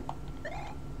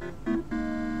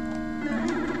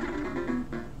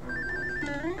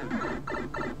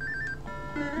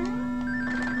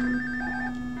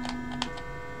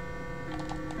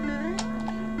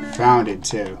 Found it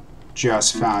too.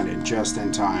 Just found it, just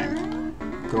in time.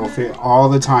 Go fit all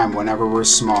the time whenever we're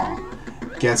small.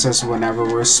 Gets us whenever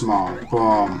we're small.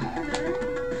 Boom.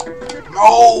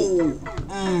 Oh!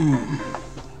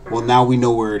 Well, now we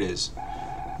know where it is.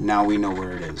 Now we know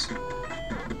where it is.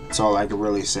 That's all I can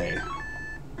really say.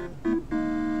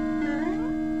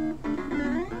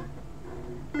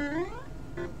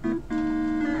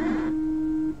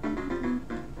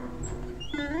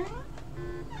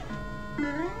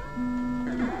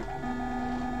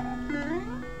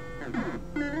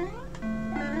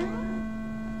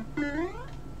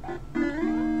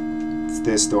 It's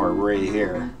this door right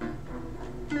here.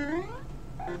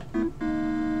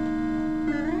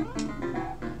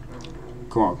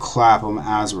 Go and clap them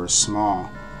as we're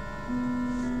small.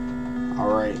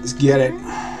 Alright, let's get it.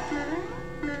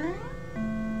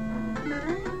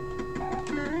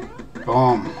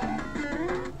 Boom.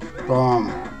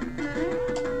 Boom.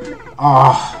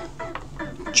 Ah,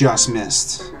 oh, just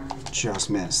missed. Just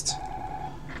missed.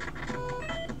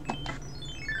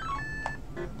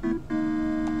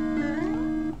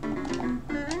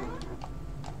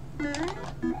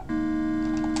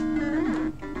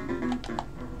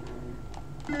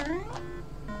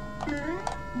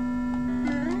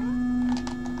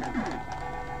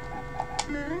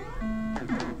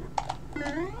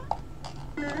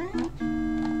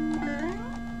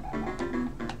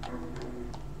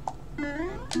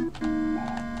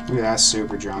 Look at that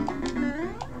super jump.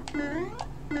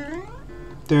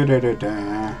 Da da da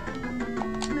da.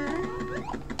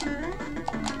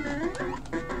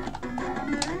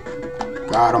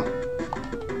 Got him.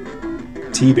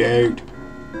 Teabagged.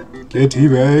 Get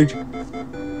teabagged.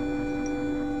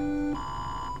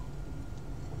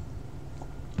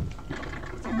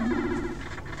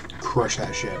 Crush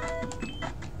that shit.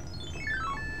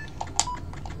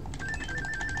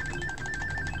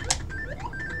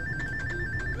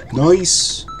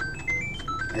 Nice!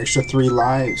 Extra 3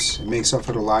 lives. It makes up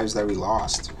for the lives that we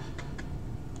lost.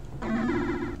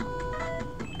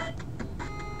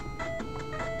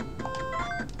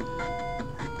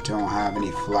 Don't have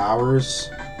any flowers.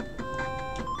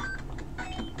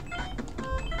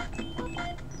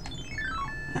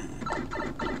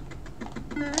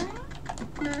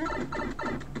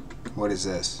 What is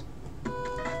this?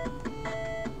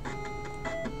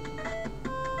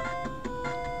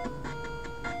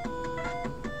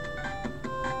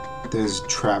 Does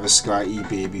Travis Scott eat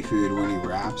baby food when he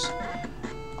raps?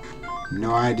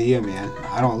 No idea, man.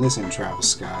 I don't listen to Travis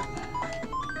Scott.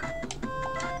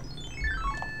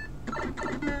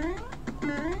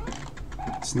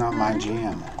 It's not my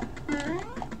jam.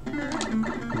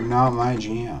 Not my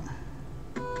jam.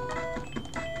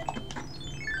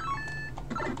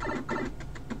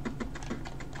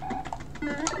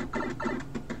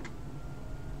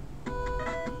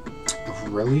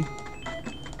 Really?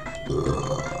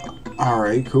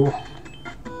 Alright, cool.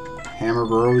 Hammer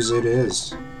Bros it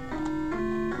is.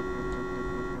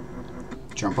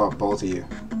 Jump up, both of you.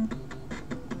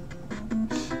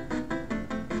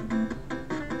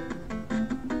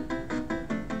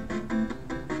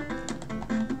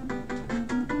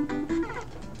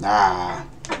 Ah.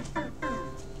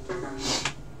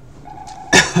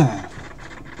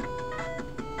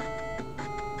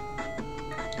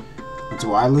 What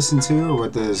do I listen to, or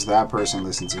what does that person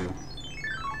listen to?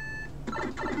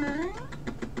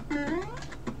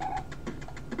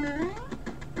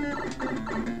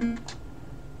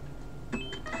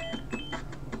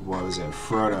 What was it?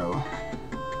 Frodo.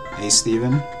 Hey,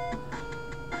 Steven?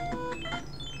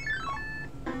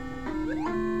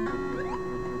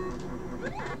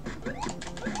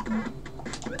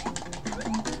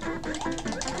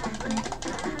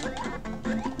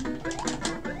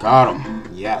 Got him.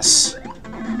 Yes.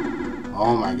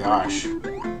 Oh my gosh.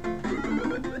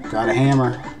 Got a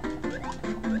hammer.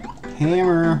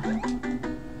 Hammer.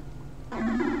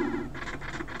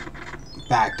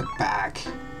 Back to back.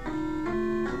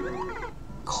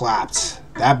 Clapped.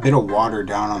 That bit of water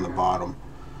down on the bottom.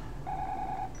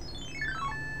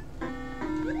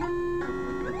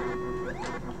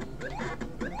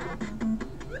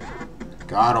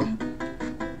 Got him.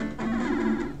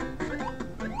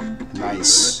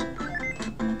 Nice.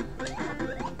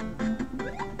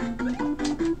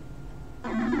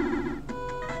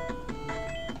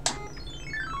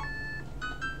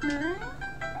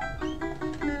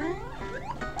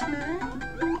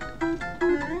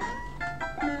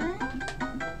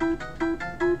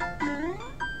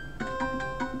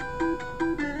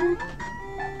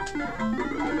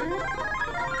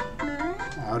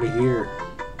 Out of here.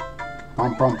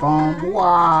 Bum bum bum.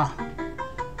 Wah.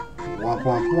 Womp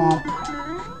womp womp.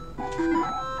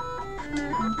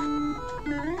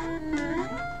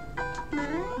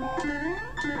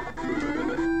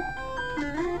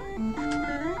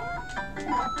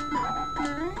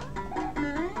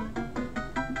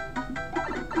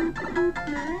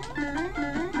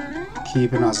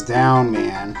 Keeping us down,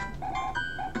 man.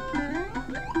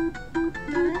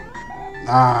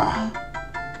 Ah.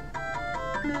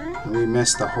 We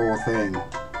missed the whole thing.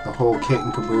 The whole kit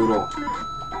and caboodle.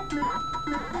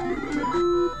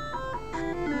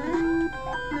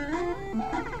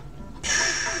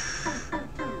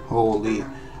 Holy.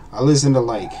 I listen to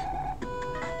like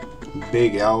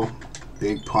Big L,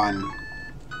 Big Pun,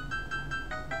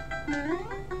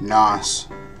 Nas.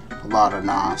 A lot of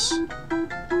Nas.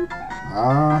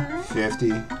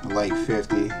 50. I like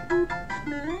 50.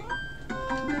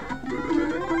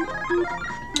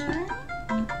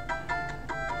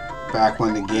 Back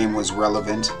when the game was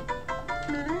relevant.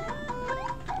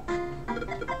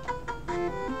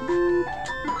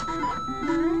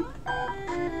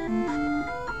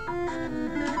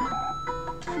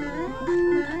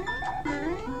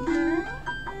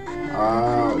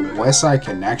 West Side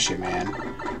Connection, man.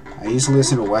 I used to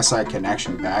listen to West Side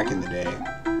Connection back in the day.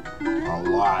 A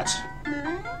lot.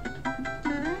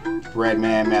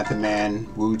 Redman, Method Man,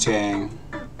 Wu-Tang.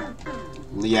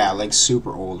 Yeah, like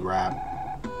super old rap.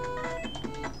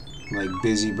 Like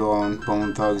Busy Bone,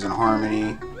 Bone Thugs and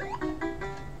Harmony.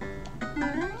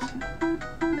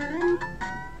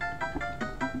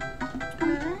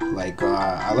 Like,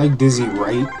 I like Dizzy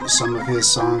Wright. Some of his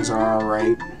songs are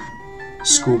alright.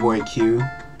 Schoolboy Q.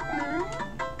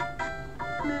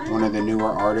 One of the newer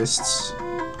artists.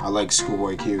 I like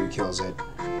Schoolboy Q, he kills it.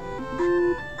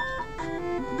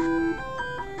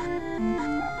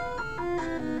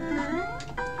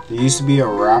 There used to be a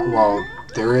rap, well,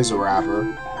 there is a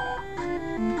rapper.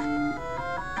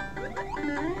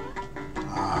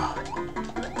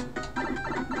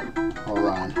 Hold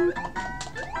on.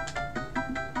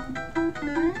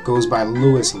 Goes by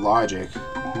Louis Logic.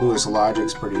 Louis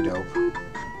Logic's pretty dope.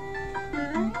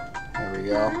 There we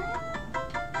go.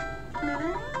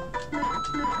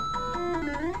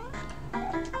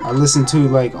 I listened to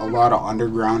like a lot of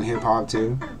underground hip hop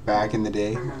too, back in the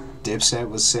day. Dipset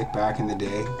was sick back in the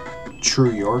day.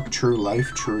 True York, True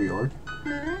Life, True York.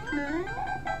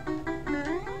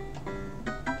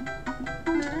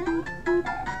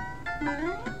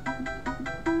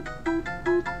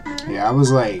 Yeah, I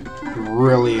was like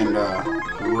really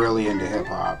into hip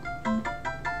hop.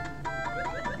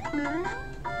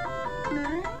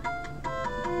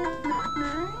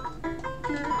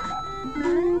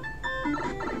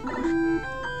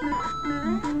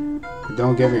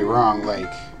 Don't get me wrong,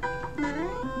 like,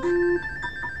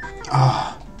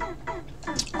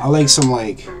 I like some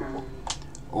like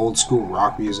old school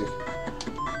rock music.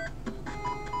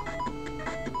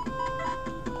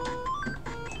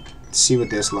 Let's see what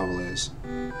this level is.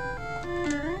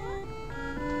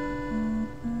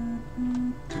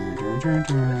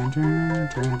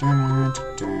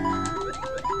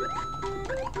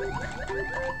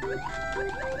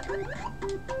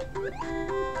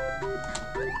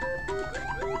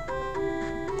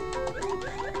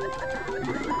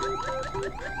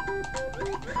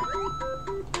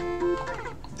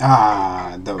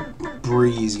 The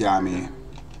breeze got me.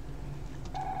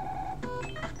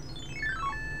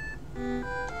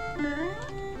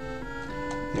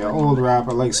 Yeah, old rap.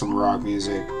 I like some rock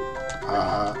music.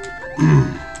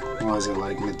 What was it,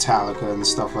 like Metallica and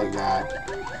stuff like that.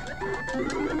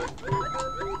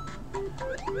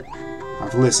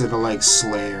 I've listened to like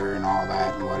Slayer and all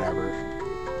that and whatever.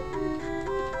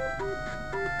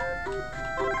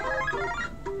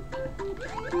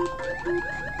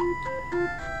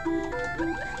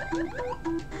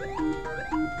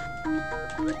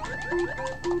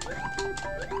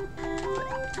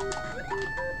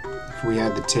 If we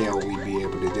had the tail, we'd be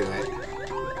able to do it.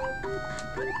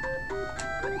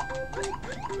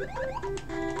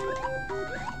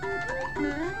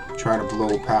 Try to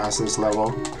blow past this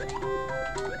level.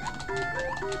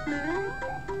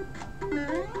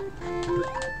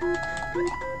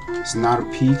 It's not a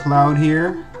P cloud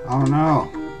here? I don't know.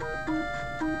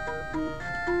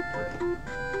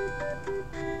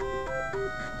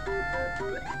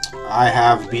 I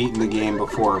have beaten the game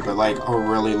before, but like a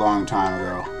really long time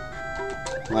ago.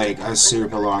 Like a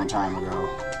super long time ago.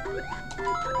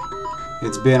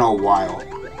 It's been a while.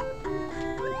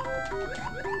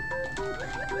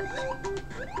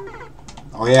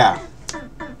 Oh yeah.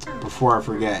 Before I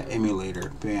forget, emulator.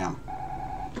 Bam.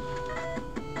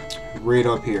 Right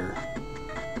up here.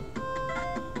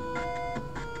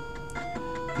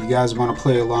 If you guys want to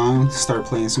play along, start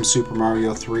playing some Super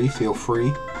Mario 3, feel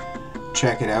free.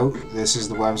 Check it out. This is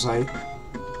the website.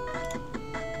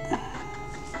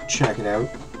 Check it out.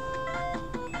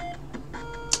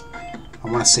 I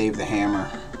want to save the hammer.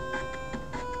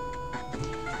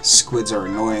 Squids are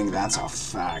annoying, that's a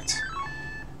fact.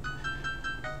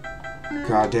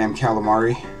 Goddamn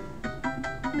calamari.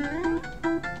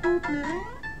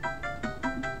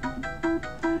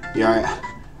 Yeah,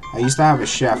 I used to have a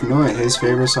chef. You know what his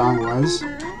favorite song was?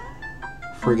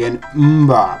 Friggin'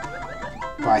 MMMBop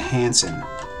by Hanson.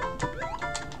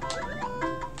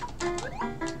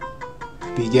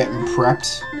 Be getting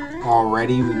prepped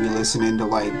already. We'd be listening to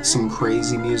like some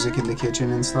crazy music in the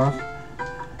kitchen and stuff.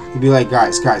 He'd be like,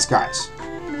 guys,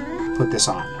 put this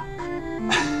on.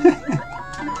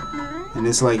 And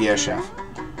it's like, yeah, chef.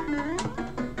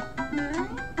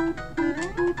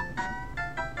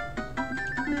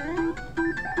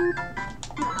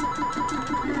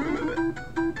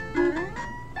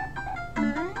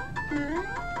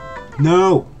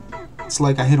 No! It's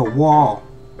like I hit a wall.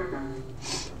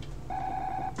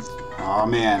 Oh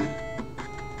man.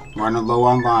 Running low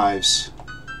on lives.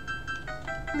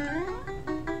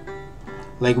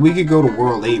 Like, we could go to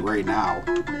World 8 right now.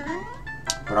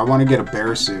 But I want to get a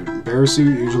bear suit. Bear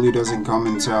suit usually doesn't come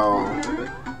until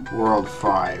World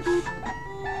 5.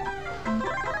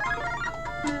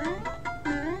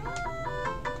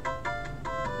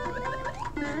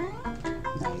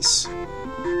 Nice.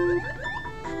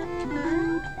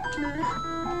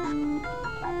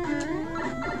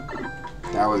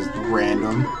 That was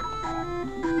random.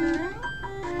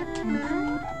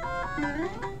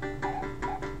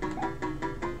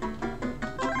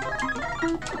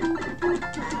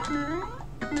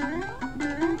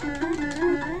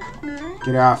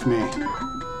 Get off me.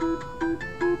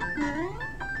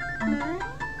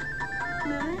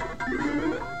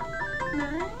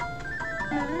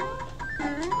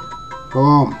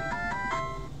 Boom.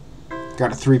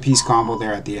 Got a 3-piece combo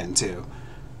there at the end too.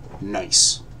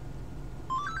 Nice.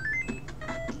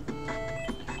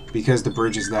 Because the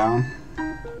bridge is down,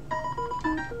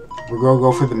 we're gonna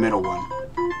go for the middle one.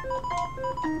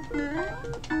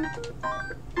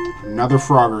 Another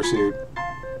Frogger suit.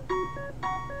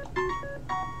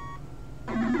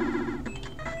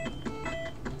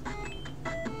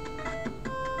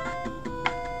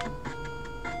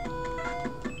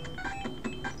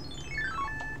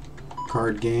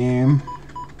 Card game.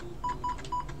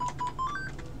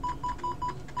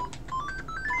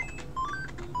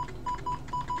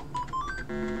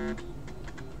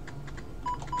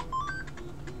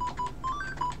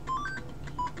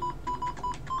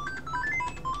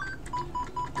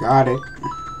 Got it.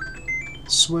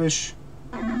 Swish.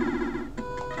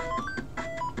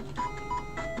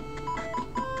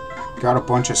 Got a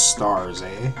bunch of stars,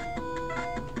 eh?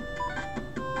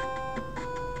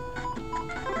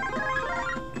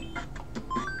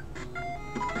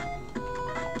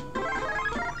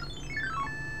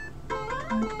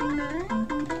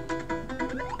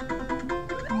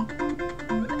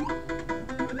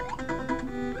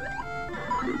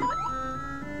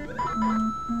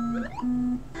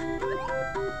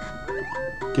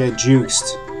 Get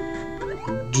juiced.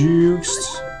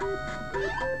 Juiced.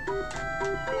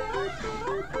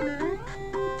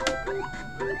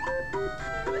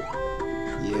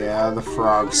 Yeah, the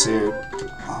frog suit.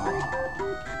 Oh.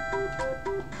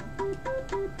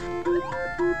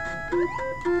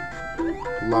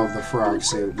 Love the frog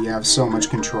suit. You have so much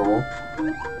control.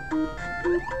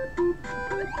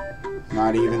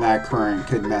 Not even that current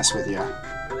could mess with you.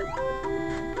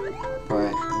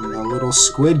 But the little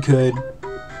squid could.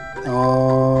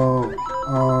 Oh,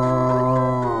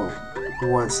 oh,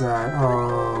 what's that?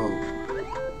 Oh,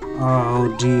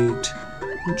 juked,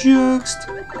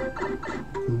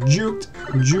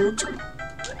 juked.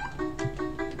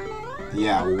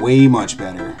 Yeah, way much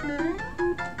better.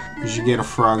 You should get a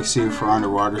frog suit for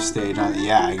underwater stage.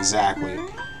 Yeah, exactly.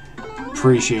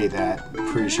 Appreciate that.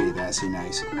 Appreciate that. See,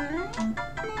 nice.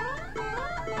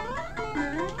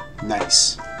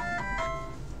 Nice.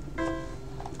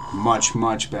 Much,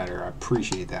 much better. I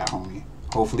appreciate that, homie.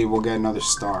 Hopefully we'll get another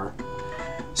star.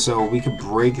 So we could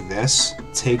break this,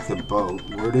 take the boat.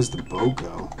 Where does the boat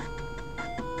go?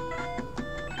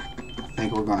 I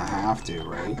think we're gonna have to,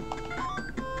 right?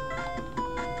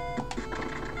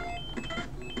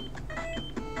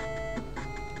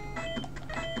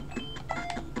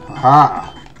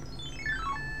 Aha!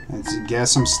 Let's get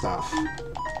some stuff.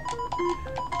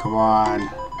 Come on.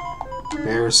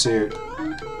 Bear suit.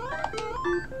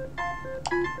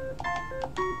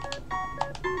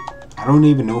 I don't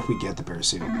even know if we get the bear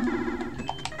suit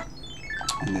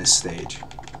in this stage.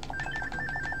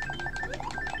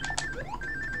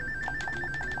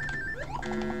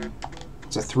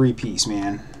 It's a 3-piece,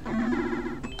 man.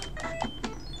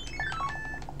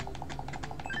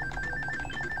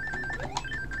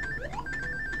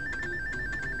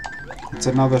 It's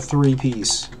another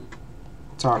 3-piece.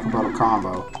 Talk about a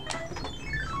combo.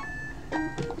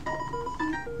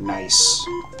 Nice.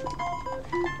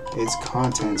 It's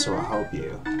contents will help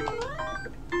you.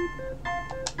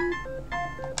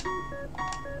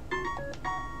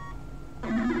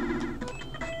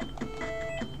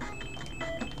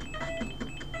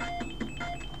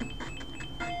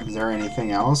 Is there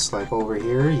anything else like over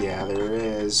here? Yeah, there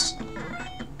is.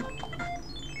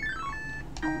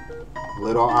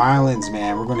 Little islands,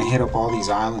 man. We're gonna hit up all these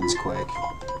islands quick.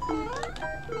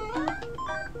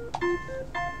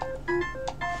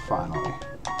 Finally.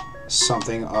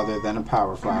 Something other than a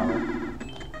power flower.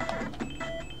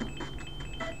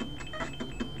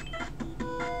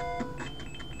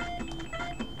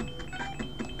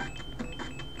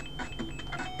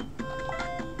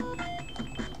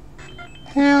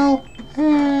 Help!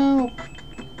 Help!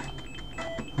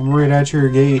 I'm right at your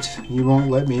gate. You won't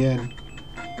let me in.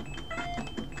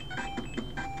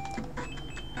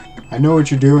 I know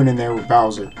what you're doing in there with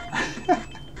Bowser.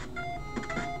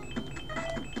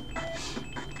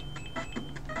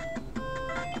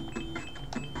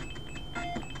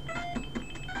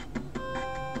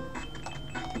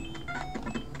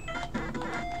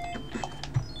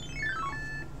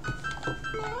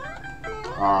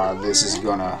 This is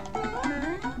gonna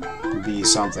be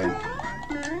something.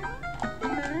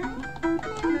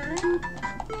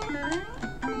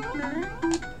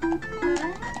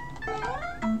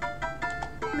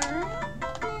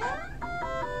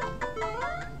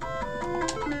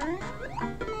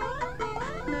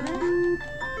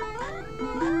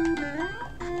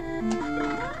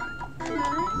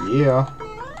 Yeah.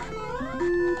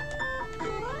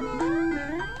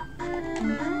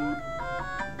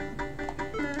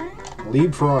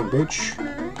 Leapfrog, bitch.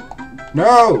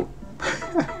 No!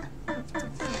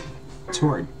 To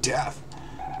our death.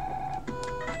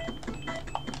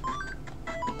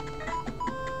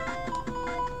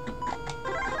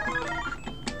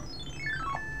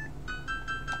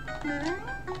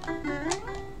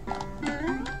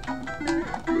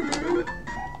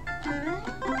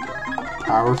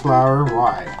 Power flower?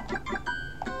 Why?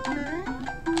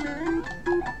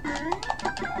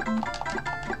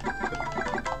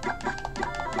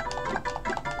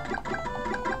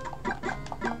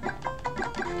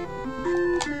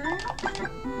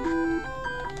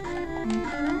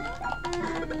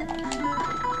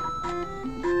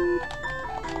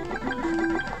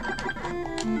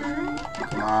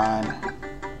 Come on.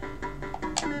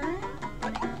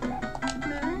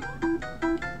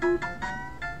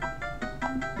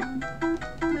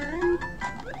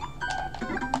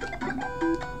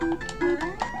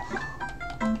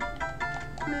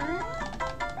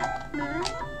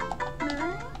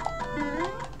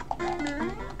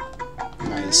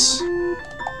 Nice.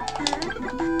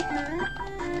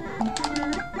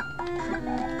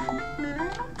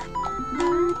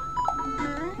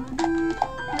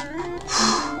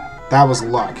 That was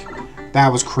luck. That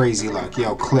was crazy luck.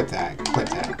 Yo, clip that. Clip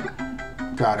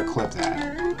that. Gotta clip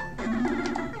that.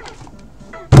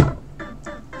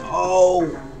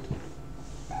 Oh!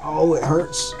 Oh, it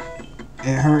hurts.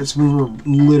 It hurts. We were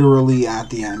literally at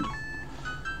the end.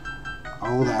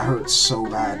 Oh, that hurts so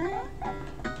bad.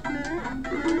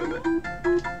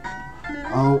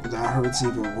 Oh, that hurts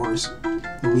even worse.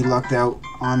 We lucked out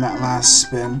on that last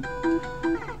spin.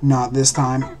 Not this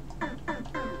time.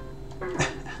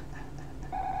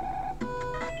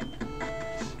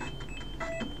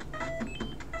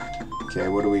 Okay,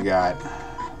 what do we got?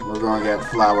 We're gonna get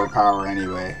flower power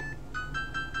anyway.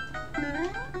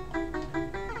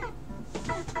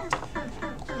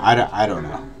 I don't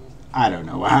know. I don't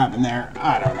know what happened there.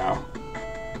 I don't know.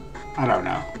 I don't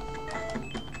know.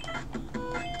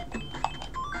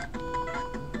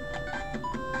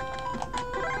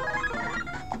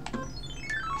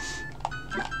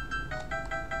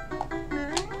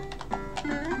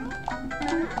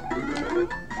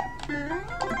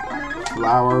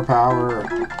 Flower power.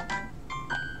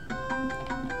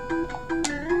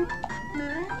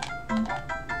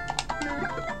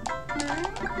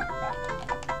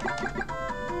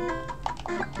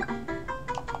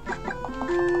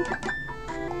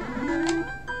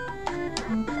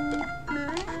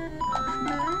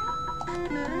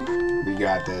 We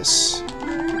got this.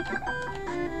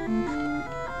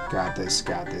 Got this,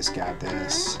 got this, got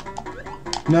this.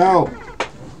 No!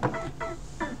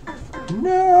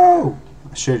 No!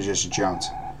 I should have just jumped.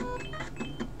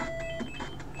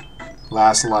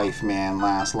 Last life, man.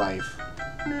 Last life.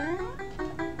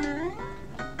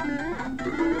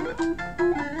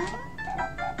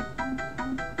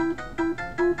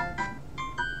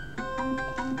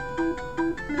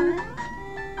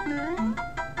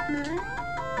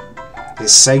 It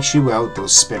psychs you out,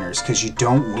 those spinners, because you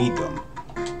don't need them.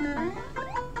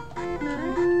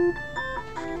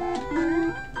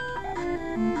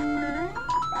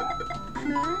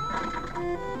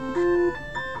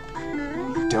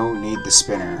 You don't need the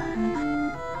spinner.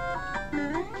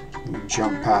 You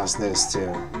jump past this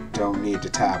too. Don't need to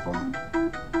tap them.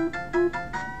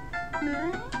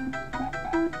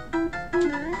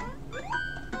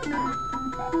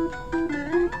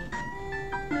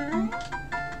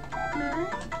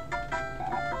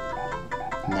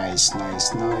 Nice,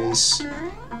 nice, nice.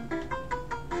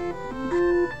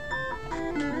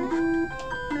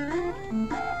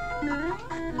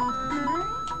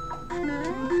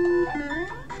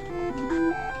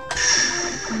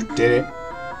 Did it.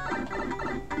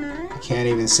 I can't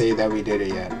even say that we did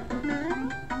it yet.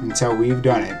 Until we've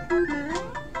done it.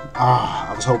 Ah,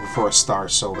 I was hoping for a star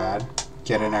so bad.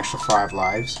 Get an extra 5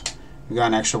 lives. We got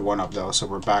an extra 1 up though, so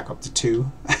we're back up to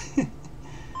 2.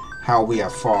 How we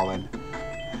have fallen.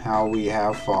 How we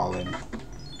have fallen.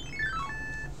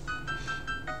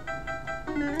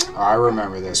 I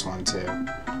remember this one too.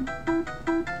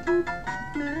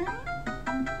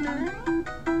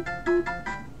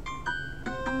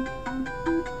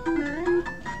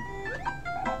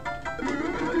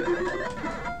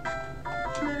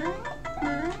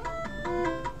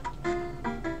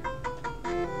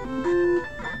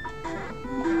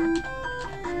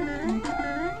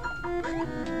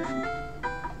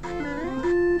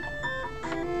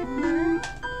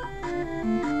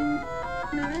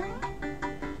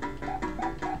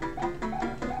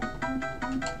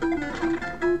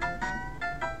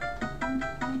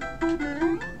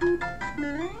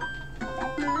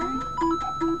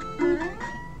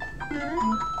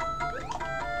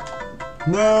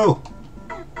 No!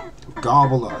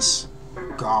 Gobbled us.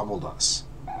 Gobbled us.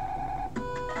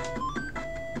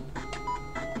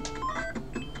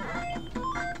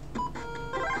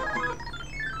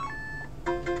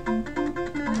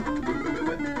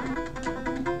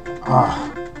 Ah.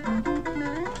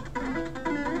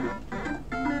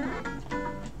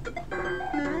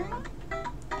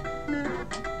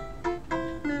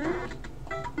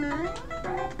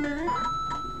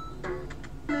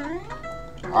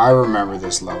 I remember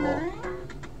this level.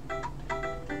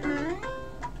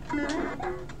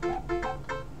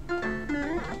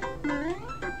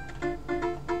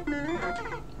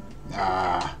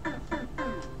 Ah.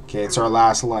 Okay, it's our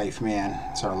last life, man.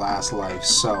 It's our last life,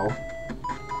 so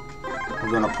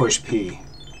we're gonna push P.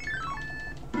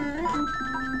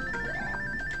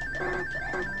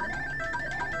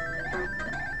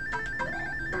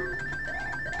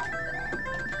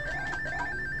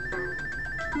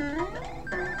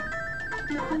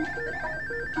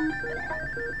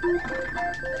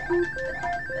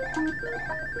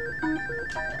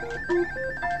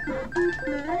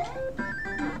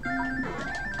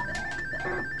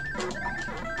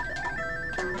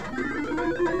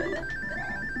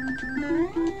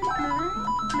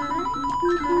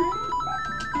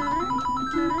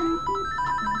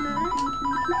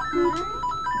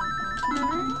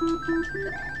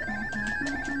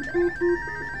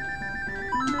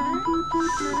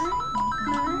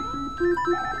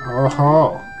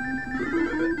 Oh-ho.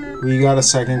 We got a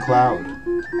second cloud.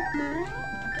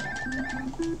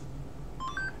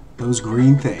 Those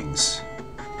green things,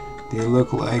 they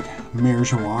look like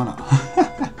marijuana.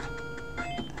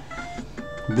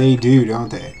 They do, don't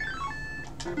they?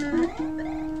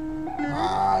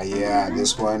 Ah, yeah,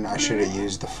 this one, I should have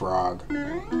used the frog.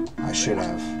 I should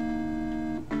have.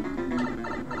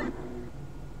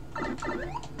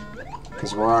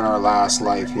 Because we're on our last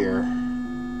life here.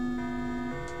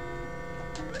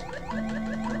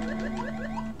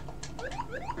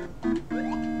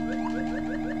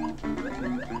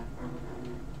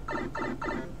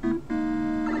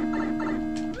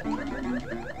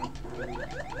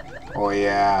 Oh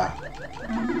yeah.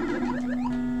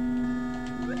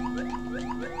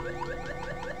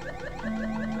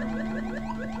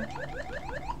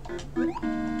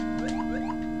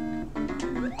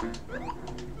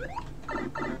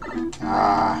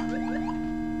 Ah.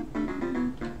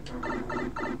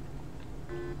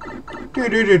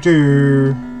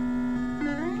 Do.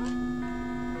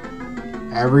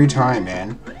 Every time,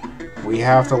 man. We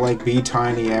have to, like, be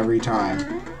tiny every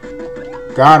time.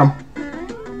 Got him.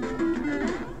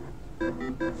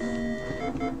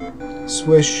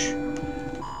 Swish.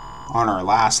 On our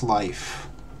last life.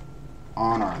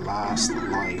 On our last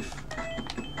life.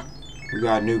 We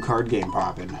got a new card game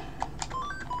popping.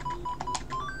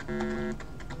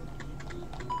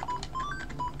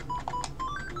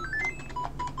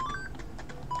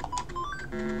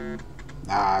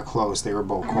 Ah, close. They were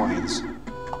both coins.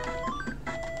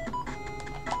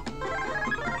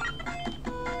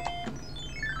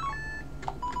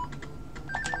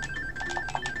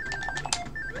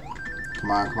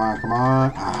 Come on, come on, come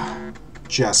on. Ah,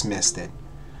 just missed it.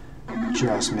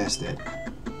 Just missed it.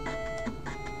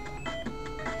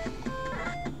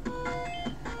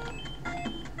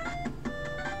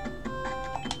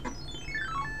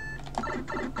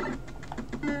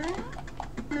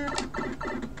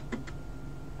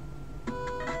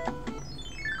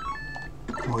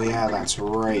 Oh yeah, that's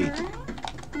right.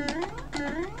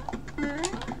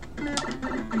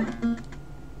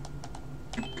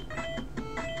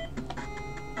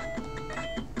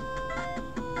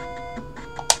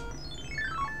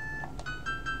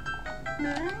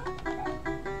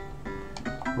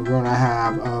 We're gonna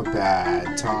have a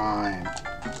bad time.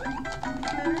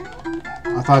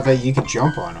 I thought that you could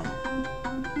jump on them.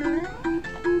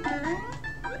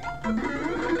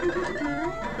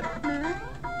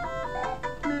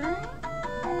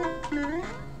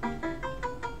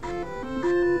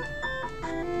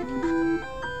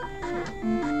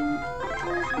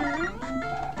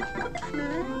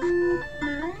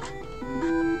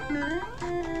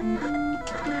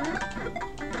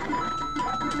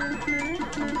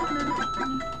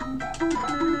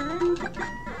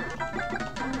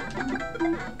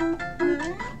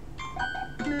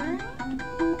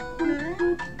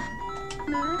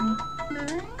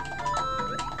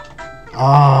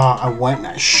 Ah, I went and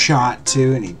I shot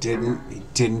too, and he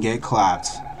didn't get clapped.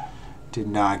 Did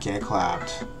not get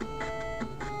clapped.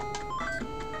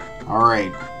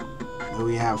 Alright.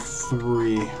 We have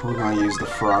 3. We're gonna use the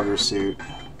Frogger suit.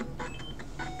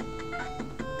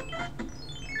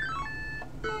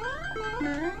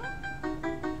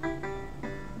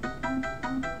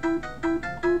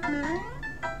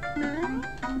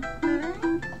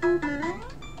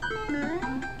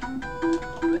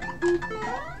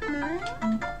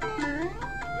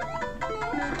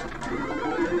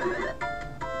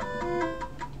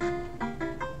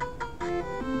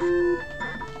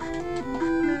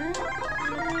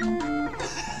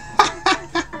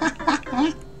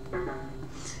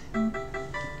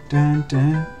 Dun,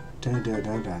 dun, dun, dun,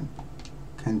 dun, dun.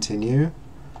 Continue.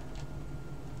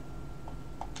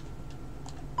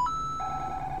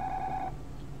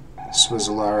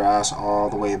 Swizzle our ass all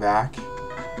the way back.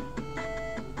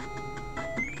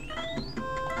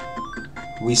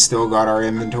 We still got our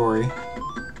inventory.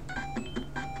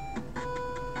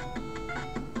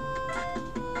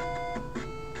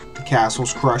 The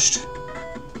castle's crushed.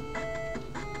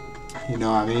 You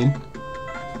know what I mean?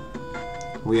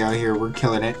 We out here, we're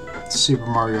killing it. Super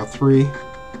Mario 3.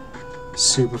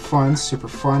 Super fun, super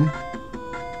fun.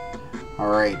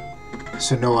 Alright.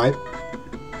 So know what?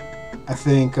 I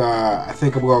think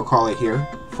I'm gonna call it here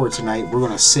for tonight. We're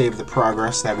gonna save the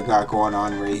progress that we got going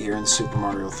on right here in Super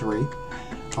Mario 3.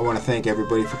 I want to thank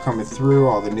everybody for coming through,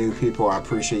 all the new people. I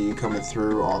appreciate you coming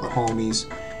through, all the homies.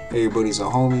 Everybody's a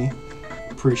homie.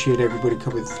 Appreciate everybody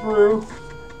coming through.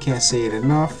 Can't say it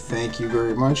enough. Thank you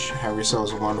very much. Have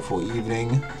yourselves a wonderful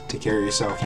evening. Take care of yourself.